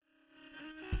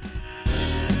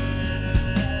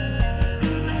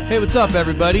Hey, what's up,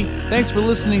 everybody? Thanks for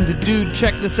listening to Dude,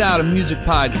 Check This Out, a music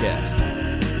podcast.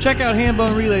 Check out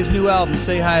Hambone Relay's new album,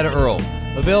 Say Hi to Earl.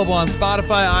 Available on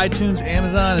Spotify, iTunes,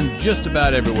 Amazon, and just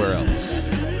about everywhere else.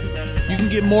 You can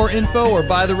get more info or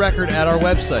buy the record at our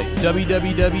website,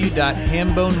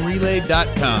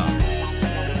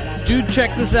 www.hambonerelay.com. Dude,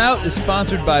 Check This Out is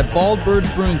sponsored by Bald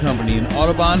Birds Brewing Company in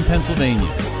Audubon, Pennsylvania.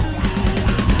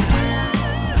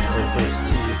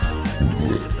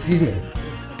 Excuse me.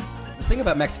 The thing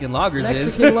about Mexican lagers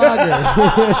is... Mexican lager.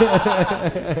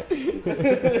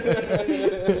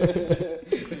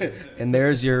 And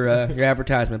there's your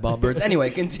advertisement, Bald Birds. Anyway,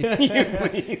 continue,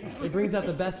 please. It brings out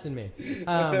the best in me.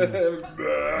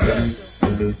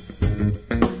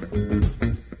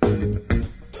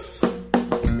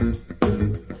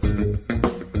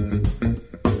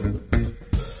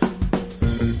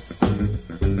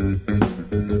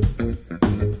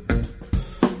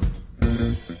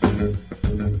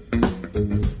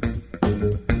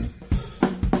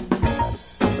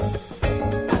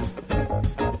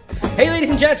 Hey, ladies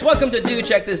and gents, welcome to Dude,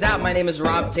 Check This Out. My name is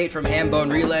Rob Tate from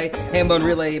Hambone Relay. Hambone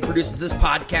Relay produces this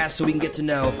podcast so we can get to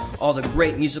know all the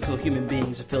great musical human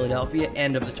beings of Philadelphia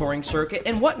and of the touring circuit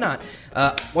and whatnot.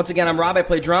 Once again, I'm Rob. I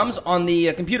play drums. On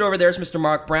the computer over there is Mr.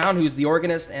 Mark Brown, who's the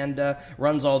organist and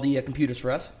runs all the computers for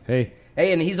us. Hey.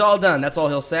 Hey, and he's all done. That's all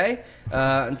he'll say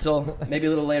until maybe a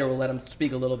little later we'll let him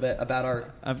speak a little bit about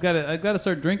our... I've got to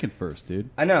start drinking first, dude.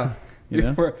 I know. You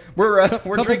know? We're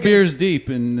couple drinking beers deep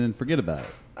and then forget about it.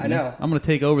 I know. I'm going to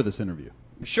take over this interview.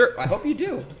 Sure, I hope you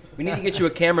do. We need to get you a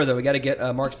camera, though. We got to get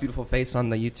Mark's beautiful face on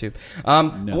the YouTube.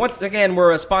 No. Once again,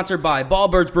 we're sponsored by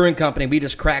Bald Birds Brewing Company. We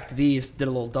just cracked these, did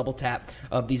a little double tap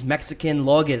of these Mexican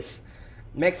lagers.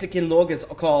 Mexican lagers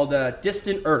called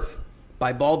Distant Earth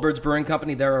by Bald Birds Brewing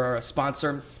Company. They're a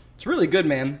sponsor. It's really good,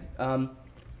 man.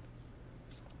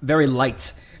 Very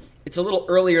light. It's a little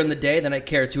earlier in the day than I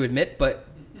care to admit, but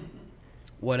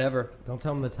whatever. Don't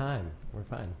tell them the time. We're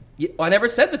fine. Yeah, I never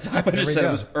said the time. I just said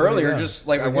it was earlier. Just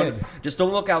like We're just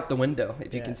don't look out the window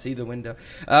if you can see the window.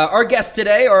 Our guest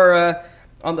today, or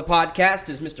on the podcast,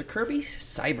 is Mr. Kirby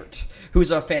Sybert, who's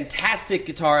a fantastic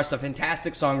guitarist, a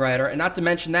fantastic songwriter, and not to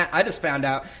mention that, I just found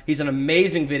out he's an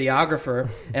amazing videographer,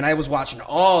 and I was watching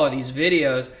all of these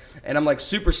videos, and I'm like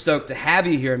super stoked to have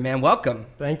you here, man. Welcome.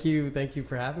 Thank you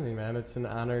for having me, man. It's an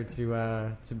honor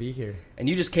to be here. And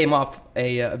you just came off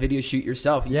a video shoot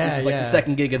yourself. Yeah, this is like the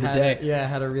second gig of the day. I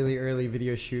had a really early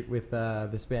video shoot with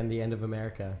this band, The End of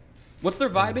America. What's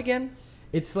their vibe again?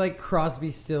 It's like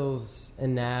Crosby, Stills,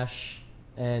 and Nash,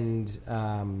 and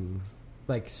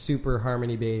like super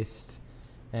harmony based,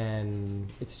 and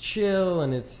it's chill,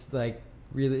 and it's like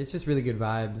it's just really good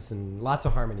vibes and lots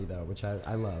of harmony though, which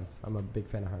I love. I'm a big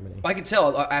fan of harmony. I can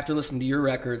tell after listening to your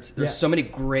records, there's so many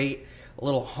great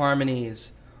little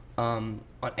harmonies on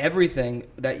everything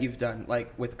that you've done,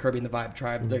 like with Kirby and the Vibe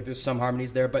Tribe. Mm-hmm. Like there's some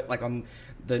harmonies there, but like on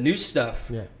the new stuff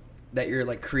that you're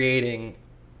like creating,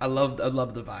 I love the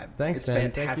vibe. Thanks, it's man.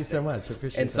 fantastic. Thank you so much. I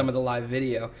appreciate and some of the live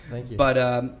video. Thank you. But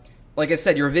like I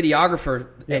said, you're a videographer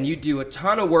and you do a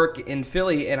ton of work in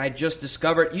Philly. And I just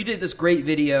discovered you did this great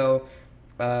video.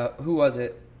 Who was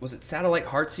it? Was it Satellite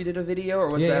Hearts you did a video, or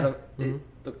was that it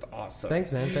looked awesome.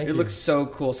 Thanks, man. Thank you. It looks so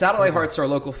cool. Satellite Hearts are a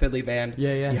local Philly band.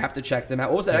 Yeah. You have to check them out.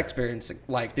 What was that experience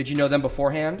like? Did you know them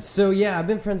beforehand? So, yeah, I've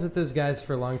been friends with those guys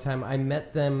for a long time. I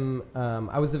met them,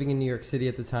 I was living in New York City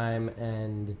at the time,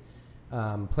 and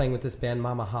playing with this band,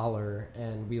 Mama Holler,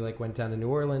 and we like went down to New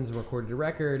Orleans and recorded a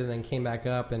record, and then came back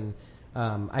up, and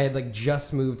I had like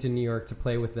just moved to New York to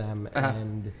play with them,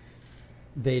 and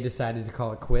they decided to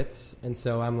call it quits. And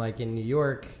so I'm like in New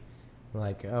York,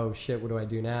 like, oh shit, what do I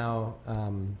do now?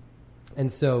 And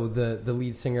so the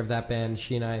lead singer of that band,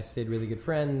 she and I stayed really good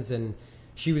friends, and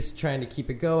she was trying to keep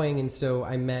it going. And so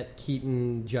I met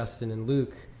Keaton, Justin, and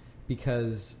Luke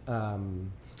because a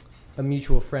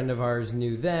mutual friend of ours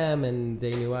knew them, and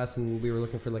they knew us, and we were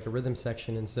looking for like a rhythm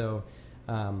section. And so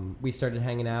we started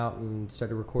hanging out and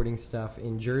started recording stuff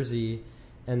in Jersey,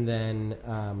 and then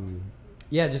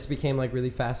just became like really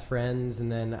fast friends.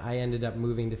 And then I ended up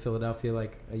moving to Philadelphia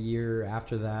like a year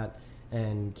after that,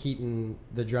 and Keaton,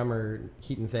 the drummer,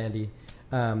 Keaton Thandy,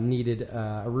 needed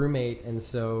a roommate, and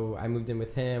so I moved in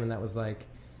with him, and that was like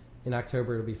in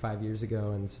October. It'll be 5 years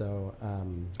ago. And so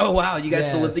oh wow, you guys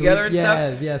still live together and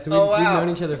stuff? So we've known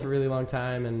each other for a really long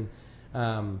time,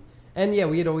 and yeah,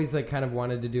 we had always like kind of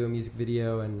wanted to do a music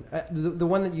video. And the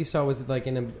one that you saw was like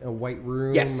in a white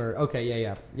room. Yes.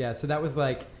 Okay, yeah. So that was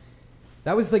like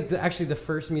That was like actually the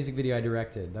first music video I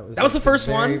directed. That was the first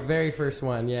one? Very first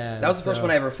one, yeah. That was the first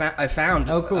one I ever found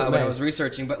oh, cool, when nice. I was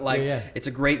researching. But like, it's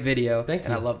a great video. Thank you.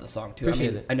 And I love the song too.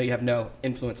 Appreciate it. I know you have no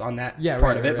influence on that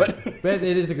part of it, but it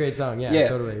is a great song. Yeah,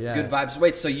 totally. Yeah, good vibes.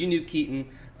 Wait, so you knew Keaton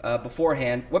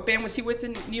beforehand? What band was he with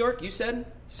in New York? You said.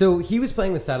 So he was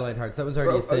playing with Satellite Hearts. That was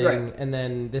already a thing. Right. And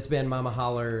then this band Mama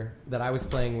Holler that I was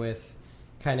playing with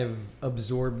kind of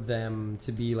absorbed them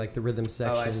to be like the rhythm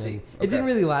section. I see. And it didn't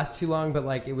really last too long, but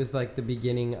like it was like the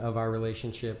beginning of our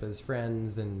relationship as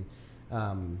friends, and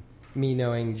me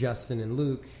knowing Justin and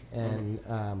Luke, and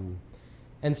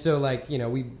so like, you know,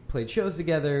 we played shows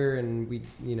together and we,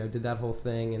 you know, did that whole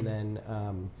thing, and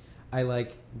then I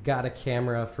like got a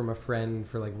camera from a friend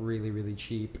for like really, really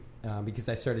cheap. Because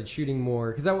I started shooting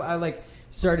more. Because I like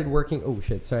started working. Oh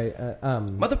shit! Sorry.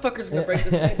 Motherfucker's gonna break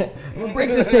this table. I'm gonna break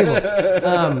this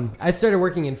table. I started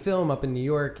working in film up in New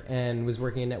York and was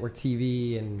working in network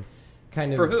TV and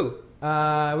kind of For who?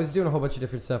 I was doing a whole bunch of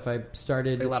different stuff. I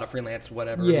started a lot of freelance,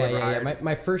 whatever. Yeah.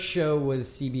 My first show was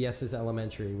CBS's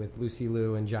Elementary with Lucy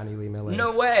Liu and Johnny Lee Miller.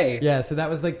 No way. Yeah, so that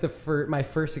was like my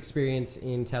first experience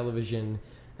in television.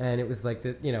 And it was like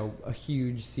a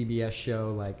huge CBS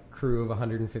show, like crew of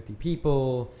 150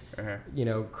 people, you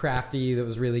know, crafty, that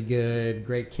was really good,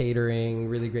 great catering,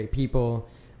 really great people.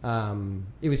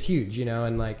 It was huge, you know,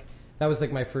 and like that was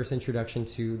like my first introduction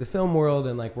to the film world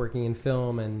and like working in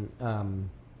film.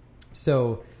 And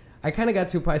so I kind of got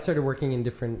to, I started working in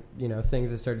different, you know,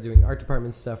 things. I started doing art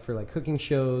department stuff for like cooking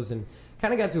shows, and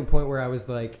kind of got to a point where I was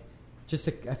like,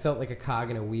 I felt like a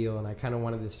cog in a wheel, and I kind of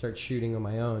wanted to start shooting on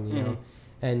my own, you know.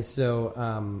 And so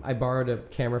I borrowed a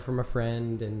camera from a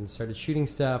friend and started shooting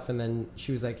stuff. And then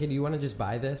she was like, hey, do you want to just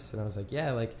buy this? And I was like,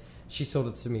 yeah. Like, she sold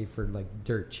it to me for like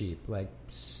dirt cheap, like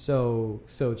so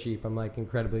cheap. I'm like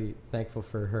incredibly thankful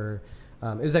for her.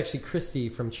 It was actually Christy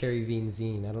from Cherry Veen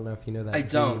Zine. I don't know if you know that. I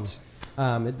zine.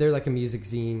 don't. They're like a music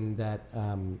zine that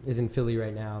is in Philly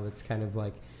right now. That's kind of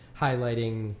like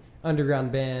highlighting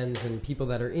underground bands and people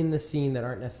that are in the scene that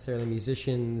aren't necessarily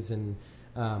musicians, and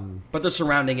but they're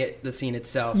surrounding it, the scene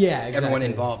itself. Yeah, exactly. Everyone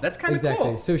involved. That's kind of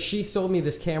cool. So she sold me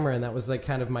this camera, and that was like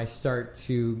kind of my start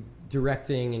to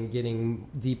directing and getting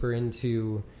deeper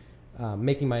into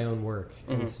making my own work.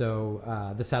 And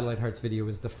so the Satellite Hearts video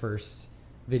was the first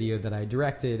video that I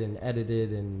directed and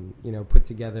edited and, you know, put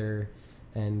together.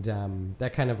 And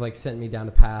that kind of like sent me down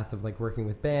a path of like working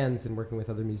with bands and working with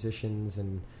other musicians.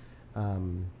 And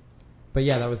but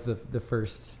yeah, that was the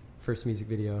first music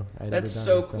video I'd That's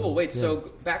ever done. so cool. Wait, yeah.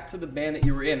 so back to the band that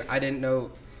you were in. I didn't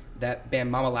know that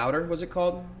band Mama Louder, was it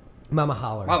called? Mama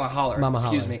Holler.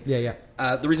 Excuse me. Yeah.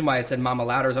 The reason why I said Mama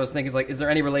Louder is I was thinking, is there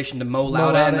any relation to Mo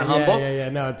Lauda and the Humble? Yeah.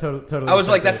 No, totally. I was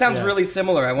like, that separate. sounds really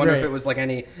similar. I wonder if Right. it was like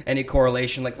any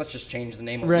correlation. Like, let's just change the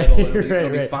name a little. It'll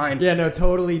be fine. Yeah, no,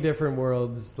 totally different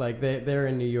worlds. Like they're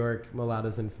in New York,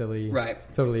 Mulata's in Philly.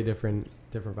 Right. Totally different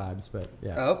vibes, but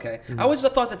yeah. Oh, okay. I always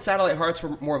thought that Satellite Hearts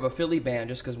were more of a Philly band,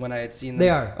 just because when I had seen them. They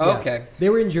are. Oh, yeah. okay. They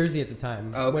were in Jersey at the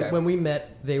time. Oh, okay. When we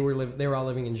met, they were all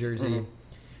living in Jersey,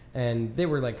 and they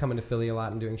were like coming to Philly a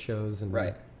lot and doing shows. And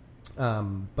Right.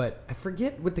 But I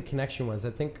forget what the connection was. I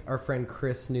think our friend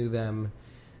Chris knew them,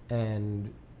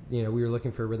 and you know, we were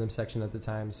looking for a rhythm section at the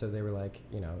time, so they were like,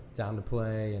 you know, down to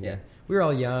play, and we were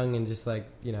all young and just like,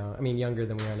 you know, I mean, younger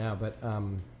than we are now, but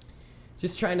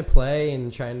just trying to play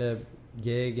and trying to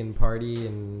gig and party,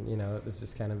 and you know, it was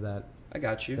just kind of that. I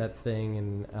got you. That thing,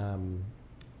 and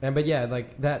but yeah,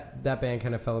 like that band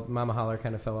kind of Mama Holler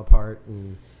kind of fell apart,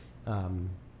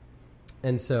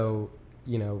 and so,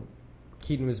 you know,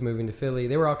 Keaton was moving to Philly.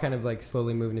 They were all kind of like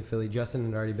slowly moving to Philly. Justin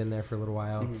had already been there for a little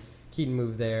while. Keaton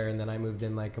moved there, and then I moved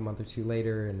in like a month or two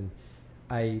later, and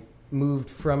I moved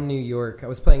from New York. I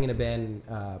was playing in a band,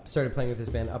 started playing with this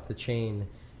band Up the Chain,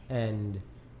 and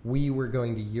we were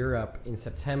going to Europe in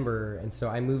September, and so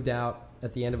I moved out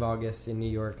at the end of August in New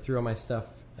York, threw all my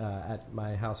stuff at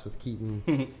my house with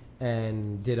Keaton,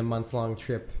 and did a month-long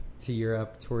trip to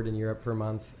Europe, toured in Europe for a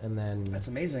month, and then That's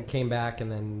amazing. Came back,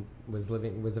 and then was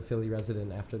a Philly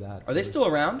resident after that. Are they still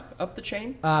around, Up the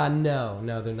Chain? No,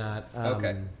 they're not.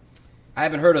 Okay. I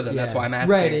haven't heard of them. Yeah. That's why I'm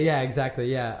asking. Right? Yeah,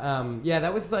 exactly. Yeah,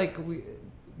 that was like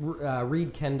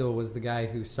Reed Kendall was the guy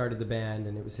who started the band,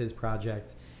 and it was his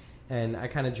project. And I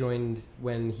kind of joined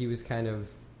when he was kind of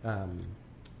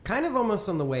almost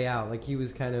on the way out. Like he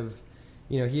was kind of,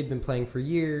 you know, he had been playing for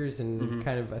years and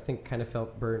kind of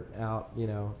felt burnt out, you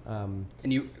know.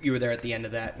 And you were there at the end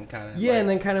of that and kind of and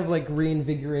then kind of like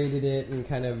reinvigorated it and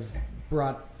kind of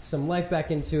brought some life back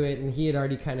into it. And he had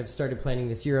already kind of started planning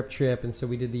this Europe trip, and so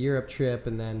we did the Europe trip,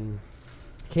 and then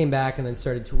came back and then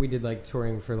started. We did like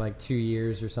touring for like 2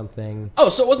 years or something. Oh,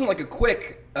 so it wasn't like a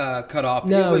quick cutoff.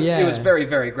 No, it was very,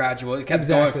 very gradual. It kept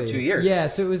going for 2 years. Yeah,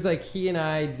 so it was like he and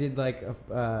I did like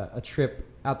a trip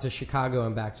out to Chicago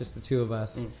and back, just the two of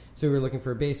us. So we were looking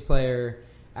for a bass player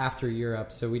after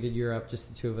Europe. So we did Europe, just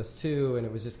the two of us too, and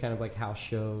it was just kind of like house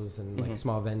shows and like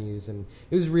small venues, and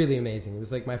it was really amazing. It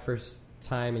was like my first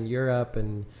time in Europe,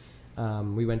 and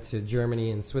we went to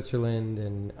Germany and Switzerland,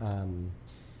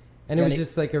 and it was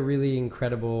just like a really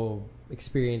incredible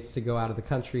experience to go out of the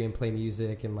country and play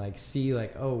music and like see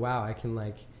like, oh wow, I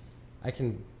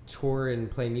can tour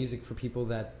and play music for people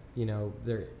that, you know,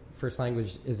 their first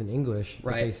language isn't English,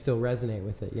 but they still resonate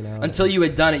with it, you know. Until you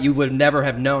had done it, you would never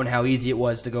have known how easy it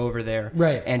was to go over there,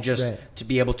 and just to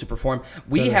be able to perform.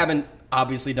 We haven't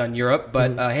obviously done Europe,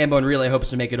 but Hambone Relay hopes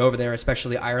to make it over there,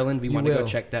 especially Ireland. We want to go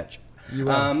check that. You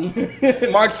will.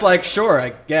 Mark's like, sure,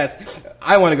 I guess.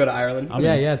 I want to go to Ireland.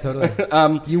 Yeah, totally.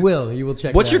 You will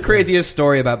check. What's your craziest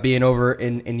story about being over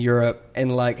in Europe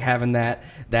and like having that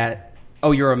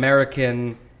oh, you're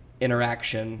American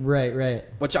interaction? Right.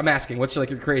 Which I'm asking, what's like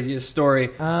your craziest story?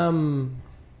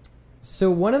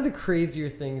 So one of the crazier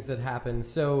things that happened,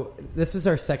 so this was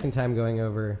our second time going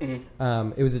over.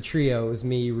 It was a trio. It was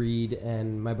me, Reed,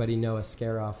 and my buddy Noah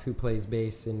Scaroff, who plays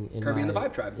bass in Kirby and the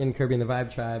Vibe Tribe. In Kirby and the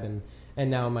Vibe Tribe,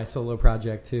 and now in my solo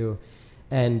project too.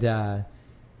 And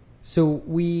so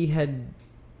we had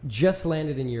just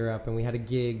landed in Europe, and we had a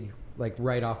gig like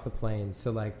right off the plane. So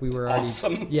like we were already,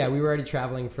 awesome. Yeah, we were already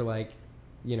traveling for like,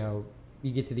 you know,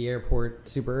 you get to the airport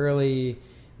super early.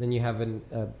 Then you have a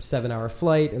 7-hour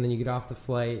flight, and then you get off the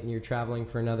flight, and you're traveling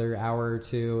for another hour or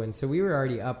two. And so we were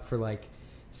already up for like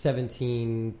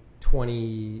 17,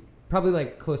 20, probably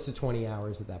like close to 20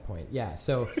 hours at that point. Yeah,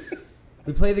 so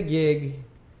we play the gig,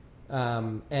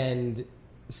 and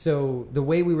so the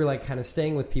way we were like kind of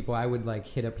staying with people, I would like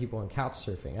hit up people on couch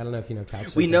surfing. I don't know if you know couch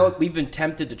surfing. We know, we've been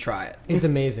tempted to try it. It's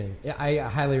amazing. I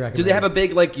highly recommend it. Do they have a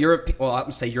big like Europe? Well, I'm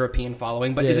gonna say European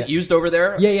following, but is it used over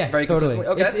there? Yeah, very totally.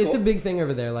 consistently. Okay, it's a big thing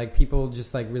over there. Like people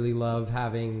just like really love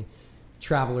having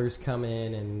travelers come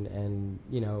in, and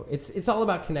you know, it's all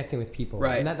about connecting with people.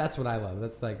 Right. And that's what I love.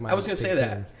 That's like my. I was gonna say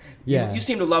that. Thing. Yeah. You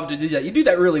seem to love to do that. You do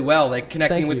that really well, like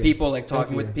connecting with you. people, like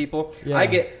talking with people. Yeah. I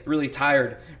get really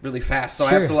tired really fast, so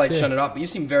I have to like shut it off. But you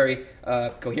seem very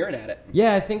coherent at it.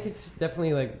 Yeah, I think it's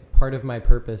definitely like part of my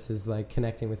purpose is like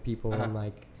connecting with people and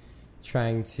like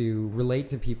trying to relate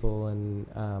to people,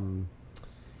 and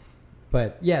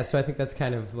but yeah, so I think that's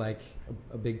kind of like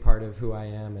a big part of who I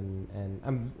am, and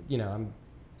I'm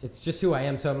it's just who I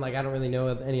am. So I'm like, I don't really know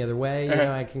any other way. You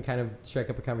know, I can kind of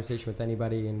strike up a conversation with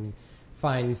anybody and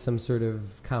find some sort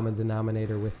of common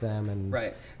denominator with them. And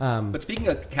right. But speaking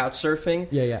of couch surfing,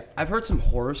 yeah, I've heard some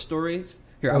horror stories.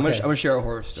 Here, I'm gonna share a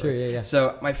horror story. Sure, yeah.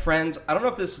 So my friends, I don't know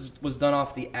if this was done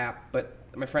off the app, but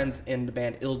my friends in the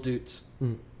band Ill Doots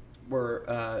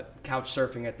were couch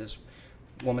surfing at this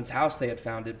woman's house they had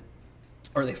founded.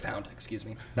 Or they found, excuse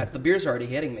me. That's the beer's already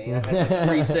hitting me. I had like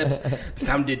 3 sips.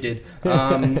 Founded.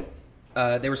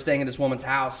 They were staying at this woman's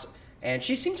house, and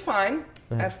she seemed fine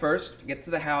at first. Get to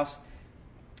the house,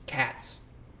 cats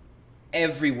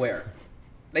everywhere.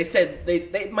 They said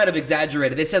they might have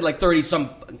exaggerated. They said like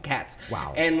 30-some cats.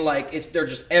 Wow. And like they're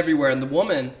just everywhere. And the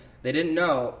woman they didn't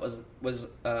know was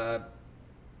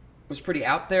pretty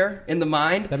out there in the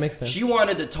mind. That makes sense. She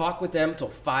wanted to talk with them till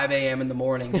 5 a.m. in the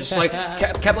morning. Just like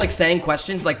kept like saying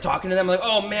questions, like talking to them, like,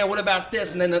 "Oh man, what about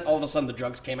this?" And then all of a sudden the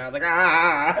drugs came out, like,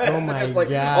 "Ah!" Oh my just, like,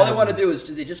 God. all they want to do is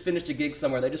they just finished a gig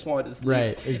somewhere. They just wanted to sleep.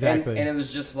 Right, exactly. And it was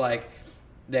just like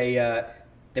they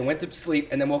went to sleep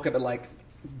and then woke up at like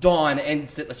dawn and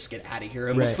said, "Let's just get out of here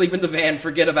and we'll sleep in the van.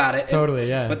 Forget about it." Totally,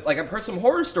 yeah. But like I've heard some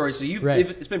horror stories, so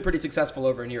it's been pretty successful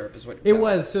over in Europe, is what it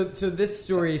was. So this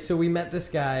story. So we met this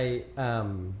guy.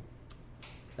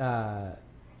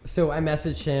 So I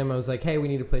messaged him. I was like, "Hey, we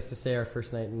need a place to stay our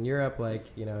first night in Europe. Like,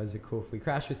 you know, is it cool if we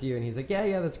crash with you?" And he's like,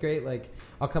 "Yeah, that's great. Like,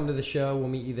 I'll come to the show. We'll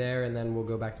meet you there, and then we'll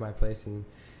go back to my place and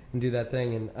do that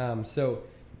thing." And so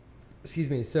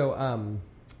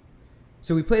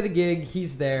we play the gig.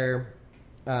 He's there.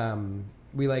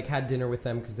 We like had dinner with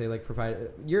them because they like provide.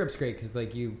 Europe's great because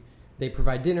like they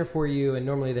provide dinner for you, and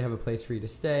normally they have a place for you to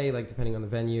stay, like depending on the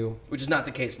venue. Which is not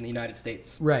the case in the United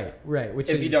States. Right. Which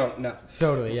if you don't know,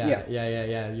 totally,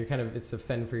 yeah. You're kind of it's a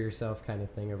fend for yourself kind of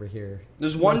thing over here.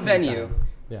 There's one venue,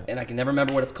 and I can never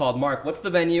remember what it's called. Mark, what's the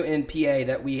venue in PA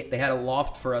that they had a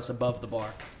loft for us above the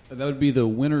bar? That would be the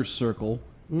Winner's Circle.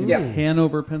 In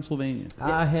Hanover, Pennsylvania.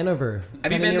 Hanover.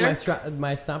 Have you been near there?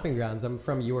 My stomping grounds. I'm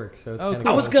from York, so it's kind of.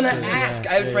 I was gonna ask.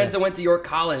 I have friends that went to York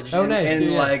College. Oh, nice.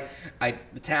 And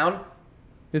the town,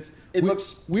 It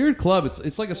looks weird club.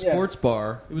 It's like a sports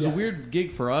bar. It was a Yeah. weird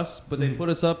gig for us, but they put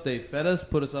us up. They fed us,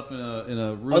 put us up in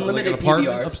a room, Unlimited like an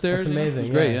apartment PBRs. upstairs. That's amazing. It was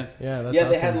great. Yeah, that's they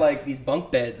awesome. had like these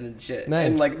bunk beds and shit, Nice.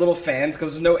 and like little fans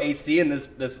because there's no AC in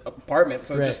this apartment,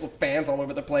 so Right. just fans all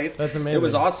over the place. That's amazing. It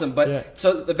was awesome, but Yeah.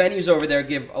 so the venues over there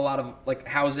give a lot of like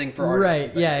housing for artists.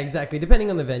 Right. and Yeah. things. Exactly. Depending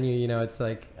on the venue, it's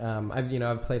like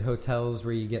I've played hotels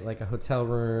where you get like a hotel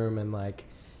room and like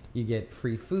you get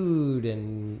free food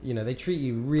and they treat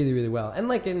you really, really well. And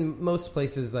like in most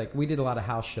places, like we did a lot of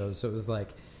house shows, so it was like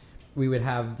we would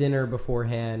have dinner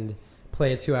beforehand,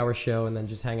 play a 2-hour show, and then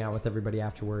just hang out with everybody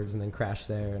afterwards, and then crash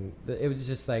there. And it was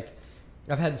just like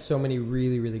I've had so many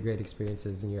really, really great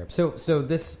experiences in Europe. So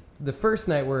the first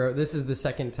night this is the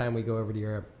second time we go over to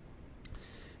Europe.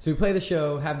 So we play the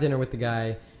show, have dinner with the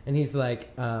guy, and he's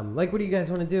like, what do you guys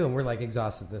want to do? And we're like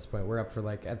exhausted at this point. We're up for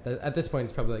like, at this point,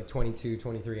 it's probably like 22,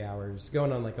 23 hours,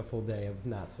 going on like a full day of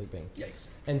not sleeping. Yikes.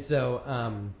 And so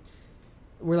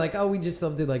we're like, oh, we just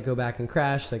love to like go back and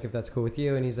crash, like if that's cool with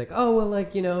you. And he's like, oh, well,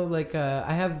 like,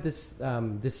 I have this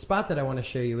this spot that I want to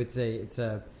show you. It's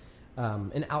an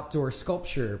outdoor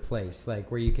sculpture place, like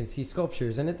where you can see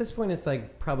sculptures. And at this point, it's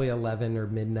like probably 11 or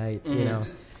midnight,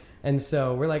 And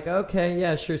so we're like, okay,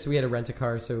 yeah, sure. So we had to rent a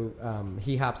car. So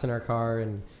he hops in our car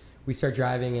and we start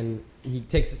driving and he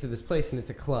takes us to this place and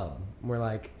it's a club. And we're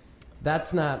like,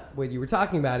 that's not what you were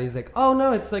talking about. He's like, oh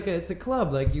no, it's a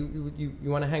club. Like you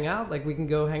want to hang out? Like we can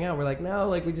go hang out. We're like, no,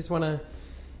 like we just want to,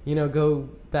 go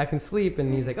back and sleep.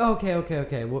 And he's like, oh,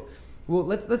 okay. Well,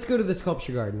 let's go to the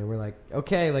sculpture garden. And we're like,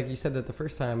 okay, like you said that the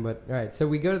first time, but all right. So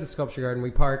we go to the sculpture garden,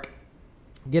 we park,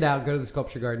 get out, go to the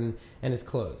sculpture garden, and it's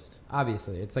closed.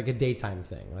 Obviously, it's like a daytime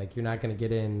thing. Like you're not going to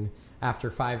get in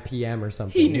after 5 p.m. or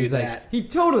something. He knew he's that. Like, he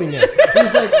totally knew.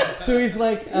 He's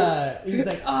like,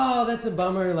 oh, that's a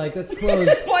bummer. Like that's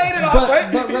closed. Playing it off, but,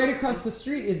 right? But right across the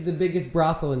street is the biggest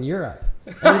brothel in Europe.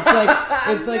 And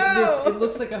it's like this. It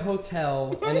looks like a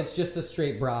hotel, and it's just a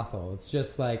straight brothel. It's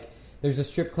just like there's a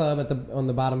strip club on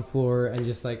the bottom floor, and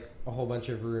just like a whole bunch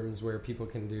of rooms where people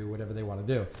can do whatever they want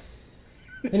to do.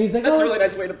 And he's like, That's oh, a really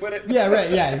nice way to put it. Yeah,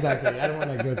 right. Yeah, exactly. I don't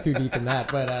want to go too deep in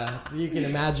that, but you can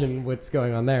imagine what's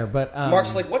going on there. But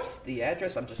Mark's like, what's the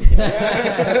address? I'm just kidding.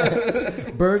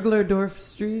 Burglardorf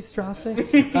Strasse.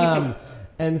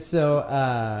 And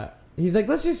so he's like,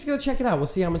 let's just go check it out. We'll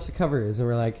see how much the cover is. And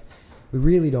we're like, we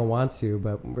really don't want to,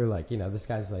 but we're like, this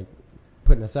guy's like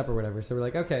putting us up or whatever. So we're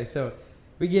like, okay. So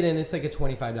we get in. It's like a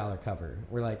 $25 cover.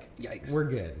 We're like, yikes. We're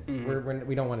good.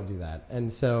 We don't want to do that.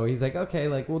 And so he's like, okay,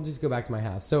 like we'll just go back to my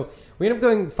house. So we end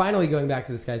up finally going back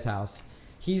to this guy's house.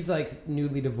 He's like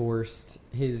newly divorced.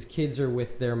 His kids are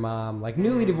with their mom. Like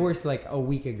newly divorced like a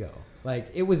week ago.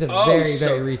 Like it was a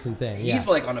very recent thing. He's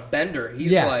like on a bender.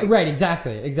 He's right,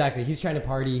 exactly. He's trying to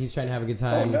party. He's trying to have a good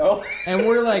time. Oh no! And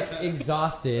we're like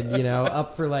exhausted,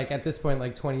 up for like at this point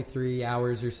like 23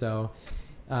 hours or so,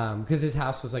 because his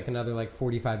house was like another like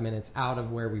 45 minutes out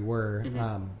of where we were,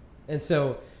 and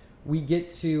so we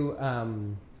get to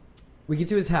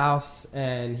his house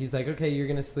and he's like, okay, you're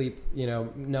gonna sleep.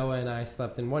 Noah and I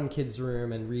slept in one kid's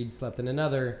room and Reed slept in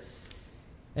another.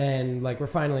 And like we're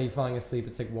finally falling asleep.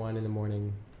 It's like 1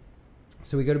 a.m.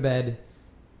 So we go to bed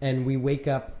and we wake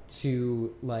up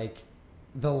to like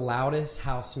the loudest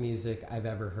house music I've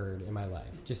ever heard in my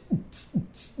life. Just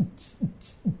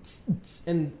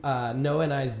and Noah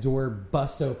and I's door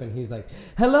busts open. He's like,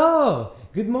 hello,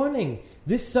 good morning.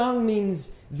 This song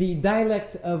means the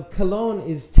dialect of Cologne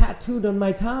is tattooed on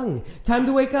my tongue. Time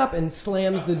to wake up, and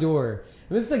slams the door.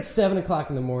 And this is like 7 o'clock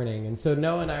in the morning. And so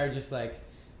Noah and I are just like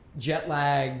jet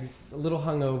lagged, a little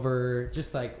hungover,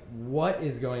 just like, what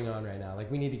is going on right now? Like,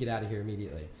 we need to get out of here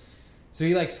immediately. So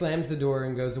he like slams the door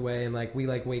and goes away, and like we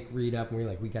like wake Reed up and we're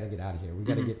like, we got to get out of here. We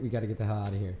got to get the hell out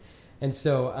of here. And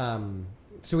so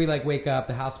so we like wake up,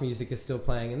 the house music is still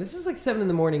playing, and this is like 7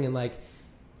 a.m. and like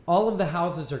all of the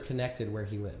houses are connected where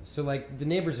he lives. So like the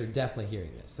neighbors are definitely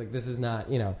hearing this. Like this is not,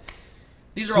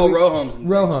 These are all row homes.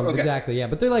 Row homes, okay. Exactly, yeah.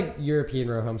 But they're like European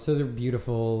row homes, so they're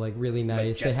beautiful, like really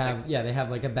nice. Majestic. They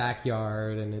have like a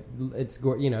backyard, and it's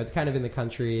it's kind of in the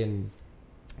country, and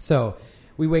so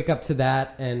we wake up to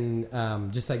that and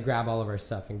just like grab all of our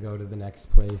stuff and go to the next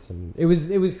place, and it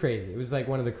was crazy. It was like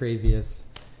one of the craziest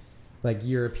like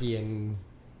European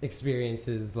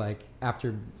experiences, like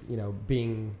after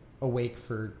being awake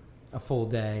for a full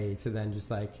day to then just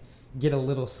like get a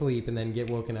little sleep and then get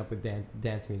woken up with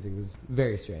dance music. It was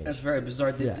very strange. That's very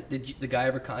bizarre. Did the guy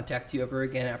ever contact you ever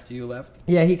again after you left?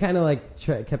 Yeah, he kind of like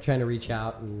kept trying to reach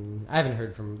out, and I haven't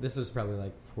heard from him. This was probably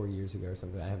like 4 years ago or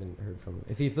something. I haven't heard from him.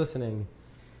 If he's listening,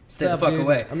 Stay the up, fuck dude?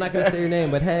 away. I'm not gonna say your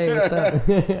name, but hey, what's up?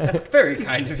 That's very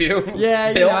kind of you.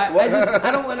 Yeah, Bill,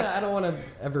 I don't want to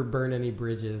ever burn any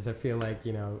bridges. I feel like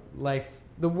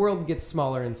the world gets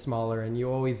smaller and smaller, and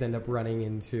you always end up running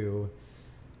into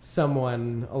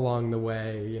someone along the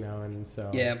way, and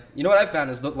so yeah. You know what I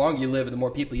found is the longer you live, the more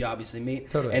people you obviously meet.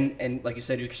 Totally. And like you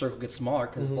said, your circle gets smaller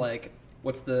because like.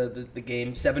 What's the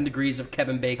game? 7 degrees of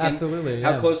Kevin Bacon. Absolutely.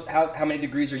 How yeah. close? How many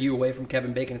degrees are you away from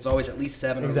Kevin Bacon? It's always at least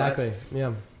 7 Exactly. or less.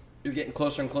 Yeah. You're getting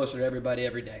closer and closer to everybody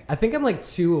every day. I think I'm like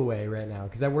 2 away right now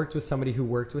because I worked with somebody who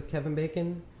worked with Kevin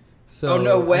Bacon. So oh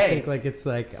no way! I think like it's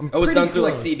like I'm. Oh, it was done through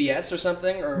like close. CBS or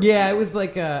something, or yeah, it was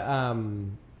like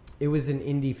it was an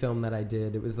indie film that I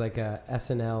did. It was like a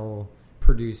SNL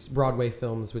produced Broadway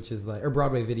Films, which is like, or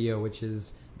Broadway Video, which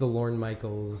is the Lorne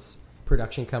Michaels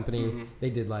production company. Mm-hmm.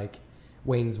 They did like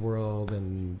Wayne's World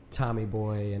and Tommy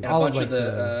Boy and all a bunch of, like,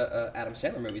 the Adam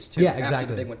Sandler movies too. Yeah, exactly.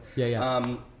 After the big one.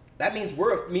 Yeah. That means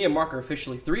me and Mark are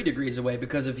officially 3 degrees away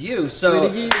because of you. So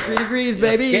 3 degrees,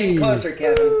 baby. Getting closer,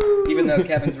 Kevin. Even though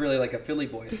Kevin's really like a Philly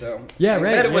boy, so yeah,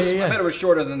 right. I bet it was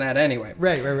shorter than that anyway.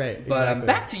 Right. But exactly.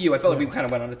 Back to you. I felt like we kind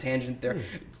of went on a tangent there.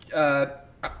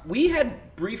 We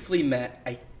had briefly met.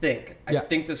 I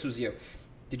think this was you.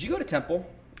 Did you go to Temple?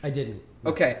 I didn't.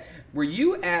 No. Okay. Were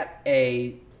you at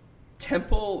a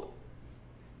Temple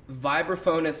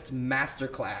vibraphonist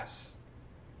masterclass?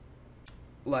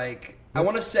 Like, that I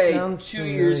want to say 2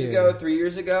 years ago, 3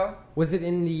 years ago. Was it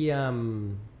in the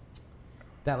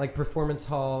that like performance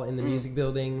hall in the music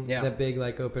building? Yeah. That big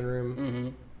like open room. Mm-hmm.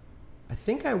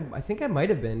 I think I might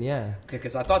have been. Yeah. Okay,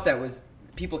 because I thought that was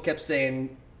people kept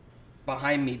saying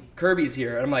behind me, Kirby's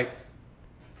here, and I'm like,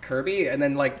 Kirby, and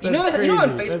then like you know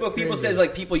on Facebook people says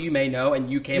like people you may know,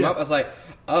 and you came up. I was like,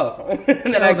 oh,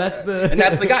 and then that's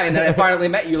the guy, and then I finally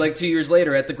met you like 2 years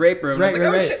later at the Grape Room. Right, and I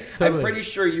was like, right. Shit. Totally. I'm pretty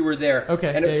sure you were there.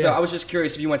 Okay, and so I was just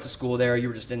curious if you went to school there, or you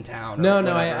were just in town. No,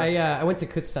 I went to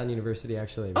Kutztown University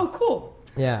actually. Oh, cool.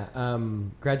 Yeah,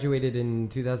 graduated in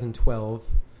 2012.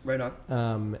 Right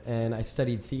on. And I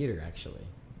studied theater actually.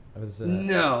 I was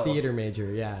a theater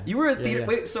major. Yeah, you were a theater. Yeah.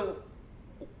 Wait, so.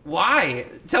 Why?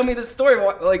 Tell me the story.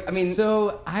 Like, I mean,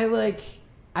 so I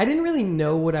didn't really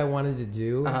know what I wanted to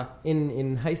do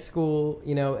in high school,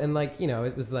 and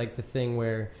it was like the thing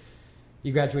where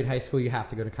you graduate high school, you have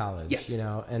to go to college,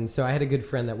 and so I had a good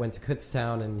friend that went to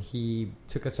Kutztown, and he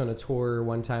took us on a tour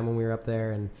one time when we were up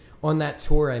there, and on that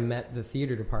tour I met the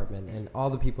theater department, and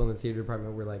all the people in the theater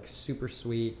department were like super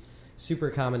sweet, super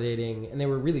accommodating, and they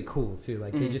were really cool too.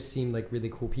 Like they just seemed like really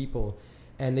cool people,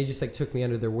 and they just like took me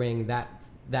under their wing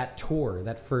that tour,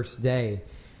 that first day.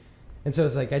 And so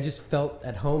it's like I just felt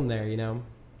at home there,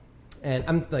 and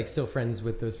I'm like still friends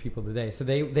with those people today. So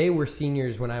they were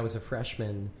seniors when I was a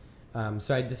freshman,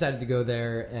 so I decided to go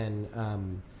there,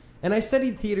 and I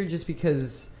studied theater just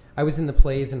because I was in the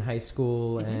plays in high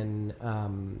school, and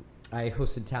I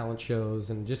hosted talent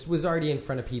shows and just was already in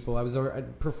front of people. I was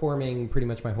performing pretty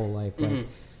much my whole life. Like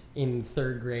in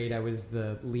 3rd grade, I was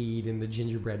the lead in the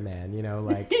Gingerbread Man,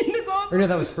 like. That's awesome. Or no,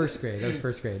 that was first grade.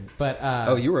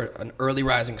 But you were an early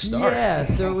rising star. Yeah,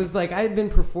 so it was like I had been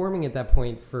performing at that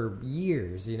point for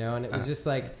years, and it was just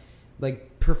like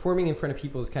performing in front of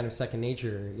people is kind of second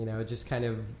nature, it just kind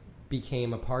of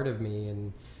became a part of me,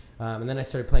 and then I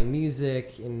started playing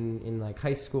music in like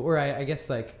high school, or I guess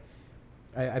like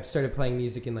I started playing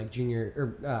music in like junior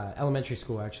or elementary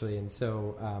school actually, and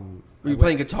so were you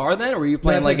playing guitar then, or were you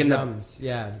playing like in drums?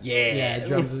 Yeah,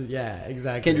 drums. Yeah,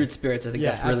 exactly. Kindred spirits. I think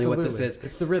that's really absolutely. what this is.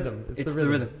 It's the rhythm. It's the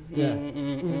rhythm.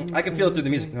 Yeah, I can feel it through the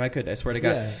music. No, I could. I swear to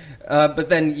God. Yeah. But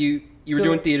then you were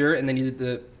doing theater, and then you did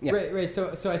the right.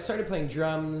 So I started playing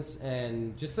drums,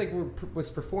 and just like was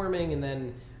performing, and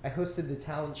then I hosted the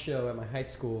talent show at my high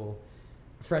school.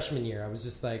 Freshman year, I was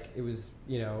just like, it was,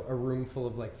 a room full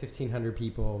of like 1,500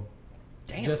 people.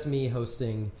 Damn. Just me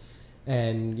hosting.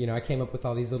 And, I came up with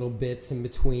all these little bits in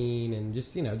between, and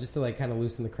just, just to like kind of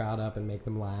loosen the crowd up and make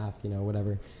them laugh,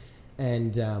 whatever.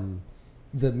 And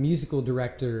the musical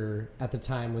director at the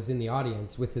time was in the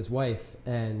audience with his wife,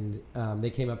 and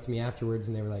they came up to me afterwards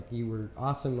and they were like, you were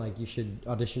awesome, like you should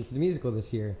audition for the musical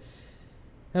this year.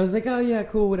 And I was like, oh yeah,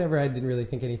 cool, whatever. I didn't really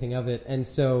think anything of it. And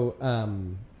so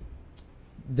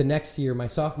the next year, my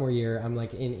sophomore year, I'm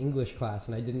like in English class,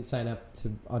 and I didn't sign up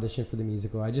to audition for the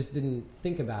musical. I just didn't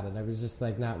think about it. I was just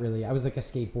like not really. I was like a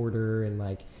skateboarder and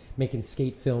like making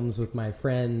skate films with my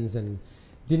friends, and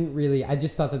didn't really. I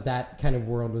just thought that kind of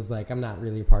world was like I'm not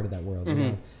really a part of that world, you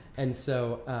know. And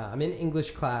so I'm in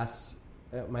English class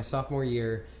my sophomore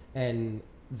year, and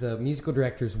the musical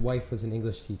director's wife was an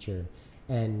English teacher,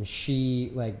 and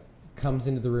she like comes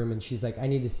into the room and she's like, I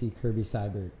need to see Kirby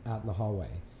Sybert out in the hallway.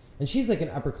 And she's like an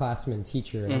upperclassman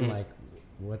teacher, and I'm like,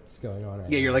 what's going on right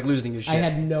Yeah, now? you're like losing your shit. I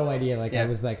had no idea. Like, Yeah. I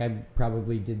was like, I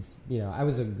probably did, I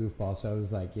was a goofball. So I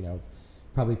was like,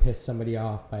 probably pissed somebody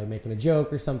off by making a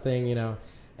joke or something,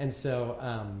 And so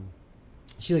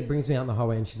she like brings me out in the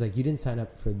hallway and she's like, you didn't sign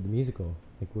up for the musical.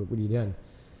 Like, what are you doing?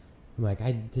 I'm like,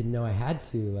 I didn't know I had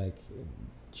to. Like,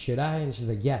 should I? And she's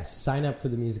like, yes, sign up for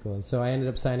the musical. And so I ended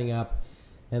up signing up.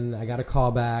 And I got a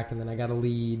call back, and then I got a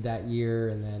lead that year,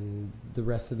 and then the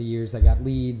rest of the years I got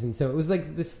leads. And so it was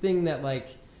like this thing that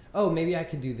like, oh, maybe I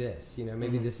could do this,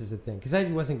 maybe this is a thing. Because I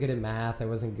wasn't good at math. I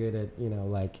wasn't good at,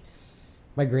 like,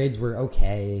 my grades were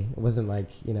okay. It wasn't like,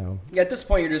 Yeah, at this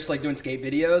point, you're just like doing skate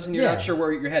videos, and you're not sure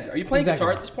where your head. Are you playing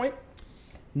guitar at this point?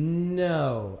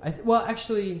 No. Well,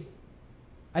 actually,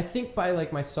 I think by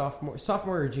like my sophomore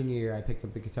or junior year, I picked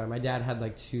up the guitar. My dad had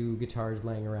like 2 guitars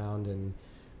laying around, and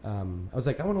I was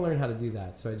like, I want to learn how to do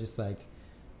that. So I just like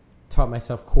taught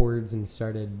myself chords and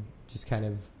started just kind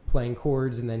of playing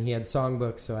chords. And then he had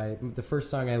songbooks. So the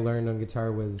first song I learned on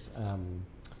guitar was,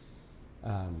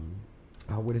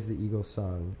 what is the Eagles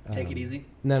song? Take It Easy?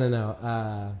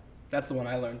 No. That's the one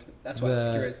I learned. That's why I was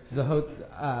curious. The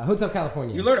Hotel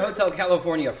California. You learned Hotel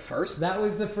California first? That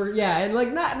was the first, yeah. And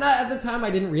like not at the time, I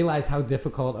didn't realize how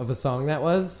difficult of a song that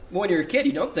was. Well, when you're a kid,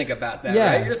 you don't think about that,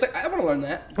 right? You're just like, I want to learn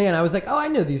that. And I was like, oh, I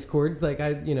know these chords. Like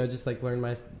I, just like learned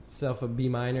myself a B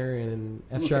minor and an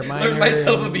F sharp minor. Learned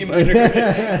myself a B minor.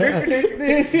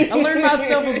 I learned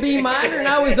myself a B minor and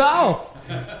I was off.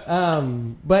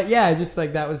 But yeah, just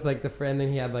like that was like the friend. Then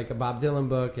he had like a Bob Dylan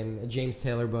book and a James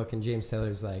Taylor book, and James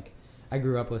Taylor's like, I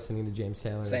grew up listening to James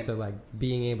Taylor. Same. So like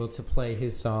being able to play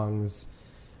his songs,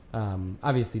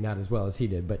 obviously not as well as he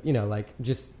did, but like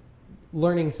just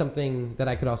learning something that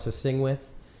I could also sing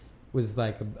with was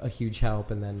like a huge help,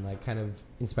 and then like kind of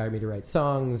inspired me to write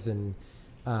songs. And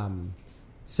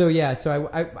so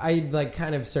I like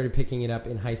kind of started picking it up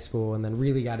in high school, and then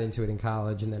really got into it in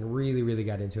college, and then really, really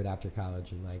got into it after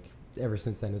college. And like ever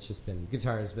since then, it's just been,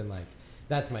 guitar has been like,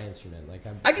 that's my instrument. Like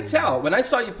I could tell when I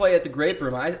saw you play at the Grape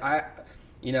Room. I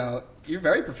you're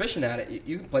very proficient at it.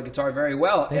 You can play guitar very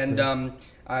well. Thanks, and man.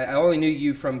 I only knew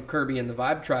you from Kirby and the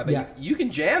Vibe Tribe. But Yeah. you can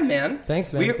jam, man.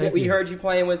 Thanks, man. We heard you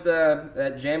playing with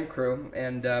that jam crew,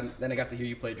 and then I got to hear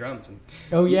you play drums. And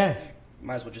yeah.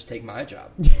 might as well just take my job.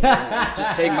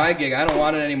 Just take my gig. I don't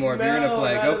want it anymore. If you're going to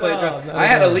play, go play drums. I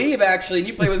had to leave, actually, and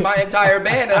you played with my entire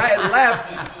band, and I had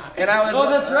left. And I was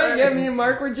that's right. Yeah, me and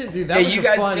Mark were just, dude, that was you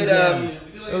guys fun did, jam.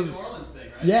 It was New Orleans thing,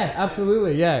 right? Yeah,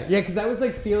 absolutely. Yeah, because I was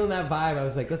like feeling that vibe. I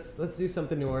was like, let's do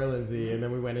something New Orleans-y, and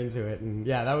then we went into it, and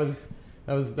yeah, that was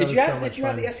so much fun. Did you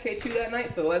have the SK2 that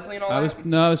night, the Leslie and all that?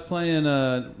 I was playing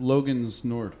Logan's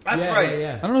Nord. That's Yeah, right.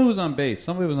 yeah. I don't know who was on bass.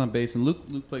 Somebody was on bass, and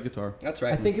Luke played guitar. That's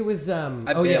right. I think it was.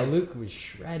 Luke was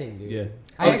shredding, dude. Yeah.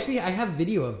 I have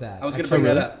video of that. I was going to bring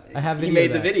that up. I have video. He made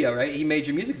of the that. video, right? He made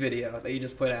your music video that you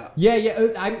just put out.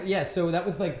 Yeah. So that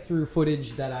was like through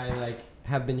footage that I like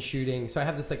have been shooting. So I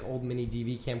have this like old mini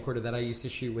DV camcorder that I used to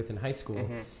shoot with in high school,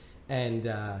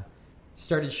 and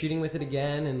started shooting with it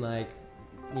again. And like,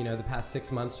 the past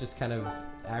 6 months, just kind of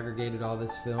aggregated all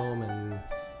this film and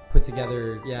put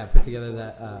together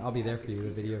that. I'll Be There For You,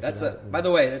 the video. By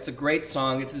the way, that's a great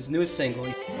song. It's his newest single.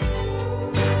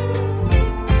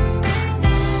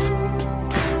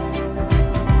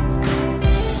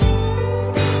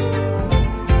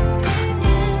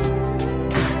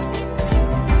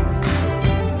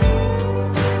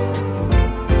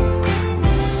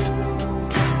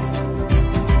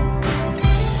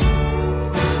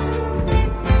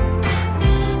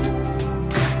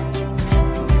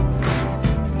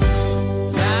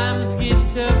 Times get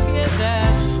tough, yeah,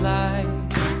 that's life.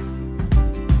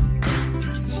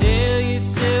 You tell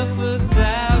yourself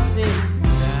 1,000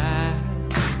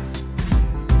 times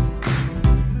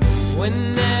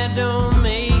when that don't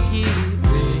make it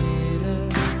better.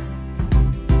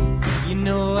 You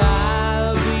know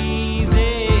I'll be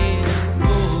there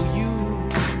for you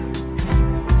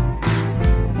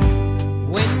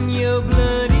when you're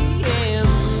bloody and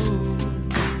bruised.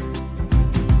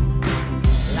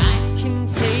 Life can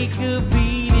take a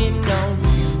beating on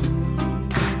you.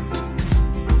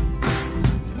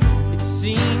 It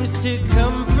seems to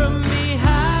come from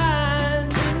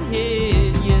behind and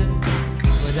hit you,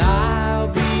 but I'll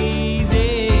be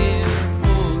there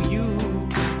for you.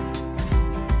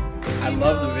 I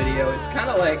love the video. It's kind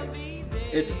of like,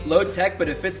 it's low tech, but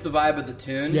it fits the vibe of the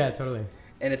tune. Yeah, totally.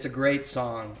 And it's a great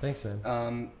song. Thanks,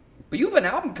 man. But you have an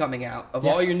album coming out of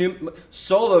Yeah. all your new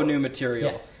solo new material.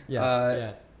 Yes.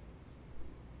 Yeah.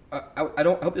 I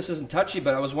hope this isn't touchy,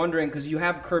 but I was wondering, because you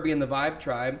have Kirby and the Vibe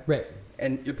Tribe, Right.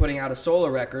 and you're putting out a solo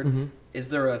record. is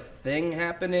there a thing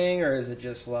happening, or is it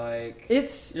just like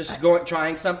it's just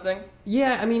trying something?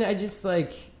 Yeah, I mean, I just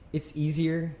like it's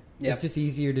easier. Yep. It's just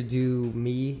easier to do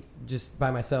me just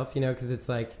by myself, because it's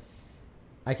like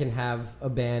I can have a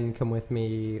band come with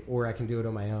me, or I can do it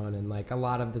on my own. And like a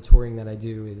lot of the touring that I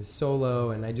do is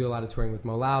solo, and I do a lot of touring with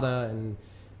Mo Lauda, and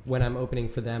when I'm opening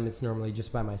for them, it's normally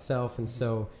just by myself, and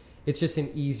so it's just an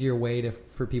easier way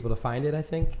for people to find it, I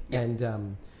think. Yeah. And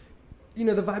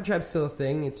the Vibe Tribe's still a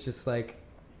thing. It's just like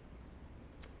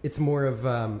it's more of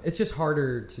it's just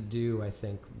harder to do, I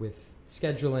think, with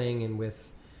scheduling and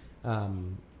with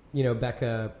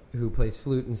Becca, who plays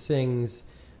flute and sings.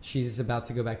 She's about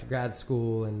to go back to grad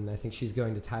school, and I think she's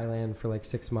going to Thailand for like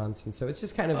 6 months. And so it's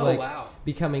just kind of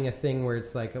becoming a thing where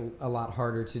it's like a lot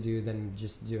harder to do than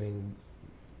just doing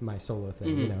my solo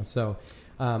thing, So,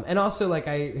 and also like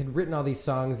I had written all these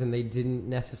songs and they didn't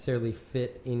necessarily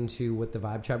fit into what the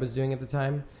Vibe Tribe was doing at the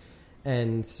time.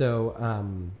 And so,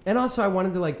 and also I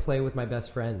wanted to like play with my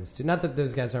best friends too. Not that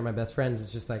those guys aren't my best friends.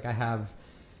 It's just like I have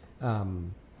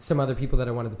some other people that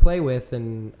I wanted to play with,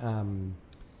 and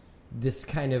this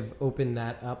kind of opened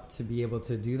that up to be able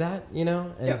to do that,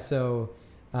 And so,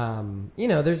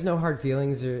 there's no hard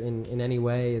feelings or in any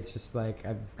way. It's just like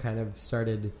I've kind of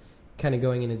started kind of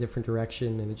going in a different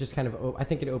direction, and it just kind of, I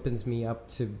think it opens me up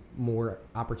to more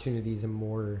opportunities and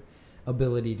more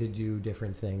ability to do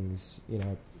different things,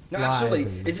 No,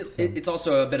 absolutely. It's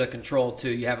also a bit of control too.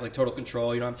 You have like total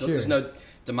control. You don't have to, There's no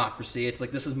democracy. It's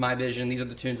like, this is my vision. These are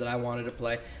the tunes that I wanted to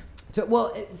play.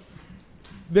 So,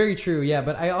 very true. Yeah.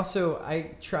 But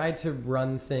I try to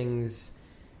run things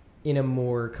in a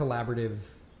more collaborative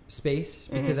space,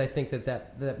 because I think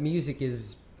that music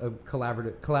is a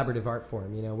collaborative art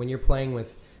form. When you're playing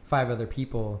with 5 other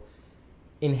people,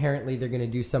 inherently they're going to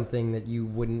do something that you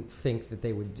wouldn't think that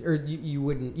they would, or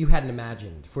you hadn't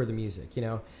imagined for the music,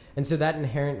 and so that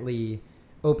inherently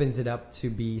opens it up to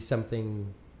be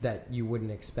something that you wouldn't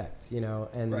expect,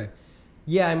 and right.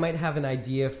 Yeah, I might have an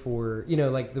idea for,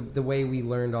 like the way we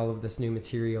learned all of this new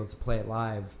material to play it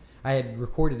live. I had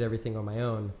recorded everything on my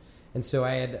own. And so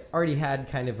I had already had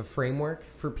kind of a framework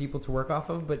for people to work off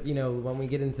of. But, when we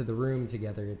get into the room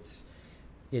together,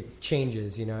 it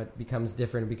changes, it becomes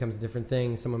different. It becomes a different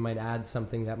thing. Someone might add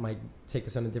something that might take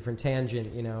us on a different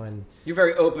tangent, and you're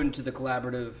very open to the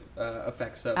collaborative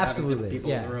effects of having different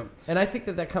people in the room. And I think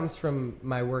that comes from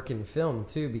my work in film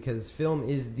too, because film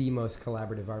is the most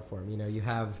collaborative art form. You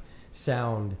have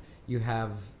sound, you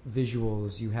have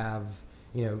visuals, you have,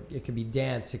 it could be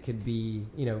dance, it could be,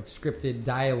 scripted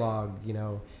dialogue,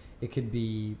 it could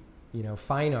be,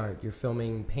 fine art. You're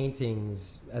filming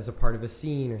paintings as a part of a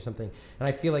scene or something. And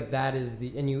I feel like that is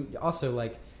and you also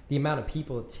like the amount of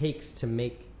people it takes to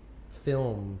make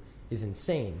film is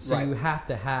insane. So you have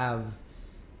to have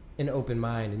an open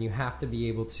mind, and you have to be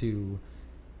able to,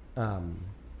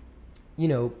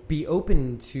 be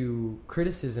open to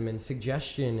criticism and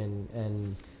suggestion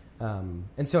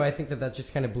and so I think that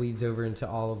just kind of bleeds over into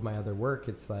all of my other work.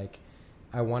 It's like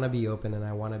I want to be open, and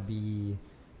I want to be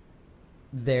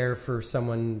there for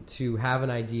someone to have an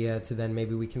idea to then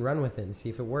maybe we can run with it and see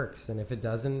if it works. And if it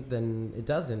doesn't, then it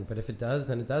doesn't. But if it does,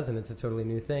 then it does, and it's a totally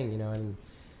new thing, and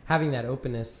having that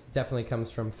openness definitely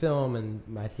comes from film and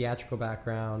my theatrical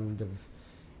background of,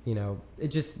 it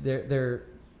just,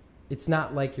 it's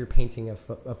not like you're painting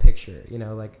a picture,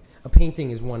 like a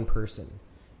painting is one person.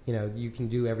 You can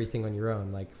do everything on your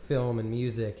own. Like film and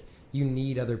music, you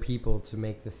need other people to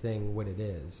make the thing what it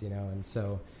is, and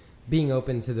so being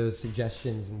open to those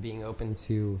suggestions and being open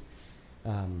to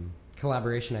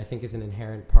collaboration, I think, is an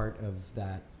inherent part of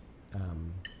that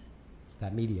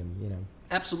medium,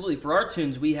 Absolutely. For our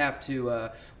tunes, we have to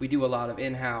we do a lot of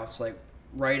in-house like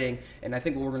writing, and I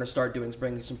think what we're going to start doing is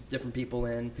bringing some different people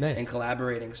in and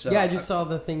collaborating. So yeah, I just saw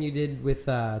the thing you did with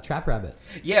Trap Rabbit.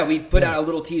 Yeah, we put out a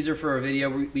little teaser for a video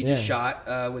we just shot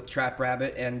with Trap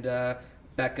Rabbit and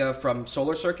Becca from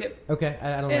Solar Circuit. Okay,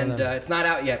 I don't know. And it's not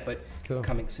out yet, but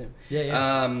coming soon.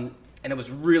 Yeah. And it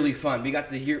was really fun. We got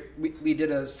to hear. We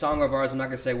did a song of ours. I'm not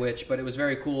going to say which, but it was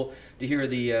very cool to hear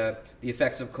the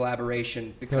effects of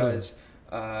collaboration because.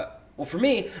 Well, for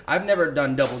me, I've never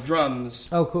done double drums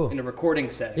in a recording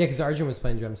setting. Yeah, because Arjun was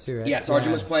playing drums too, right? Yes,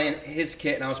 Arjun was playing his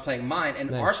kit and I was playing mine.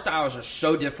 And our styles are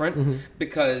so different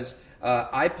because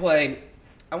I play,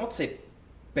 I won't say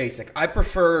basic. I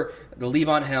prefer the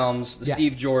Levon Helms, the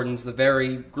Steve Jordans, the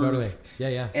very groove.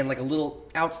 Totally. And like a little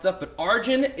out stuff. But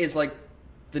Arjun is like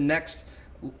the next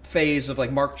phase of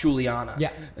like Mark Juliana,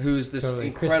 who's this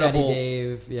incredible Chris Daddy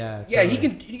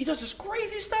Dave, he does this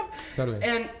crazy stuff,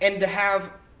 and to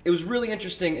have it was really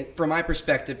interesting from my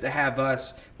perspective to have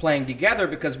us playing together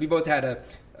because we both had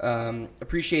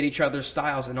appreciate each other's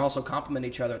styles and also compliment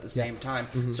each other at the same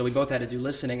time. So we both had to do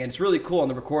listening, and it's really cool. In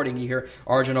the recording, you hear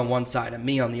Arjun on one side and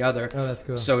me on the other. Oh, that's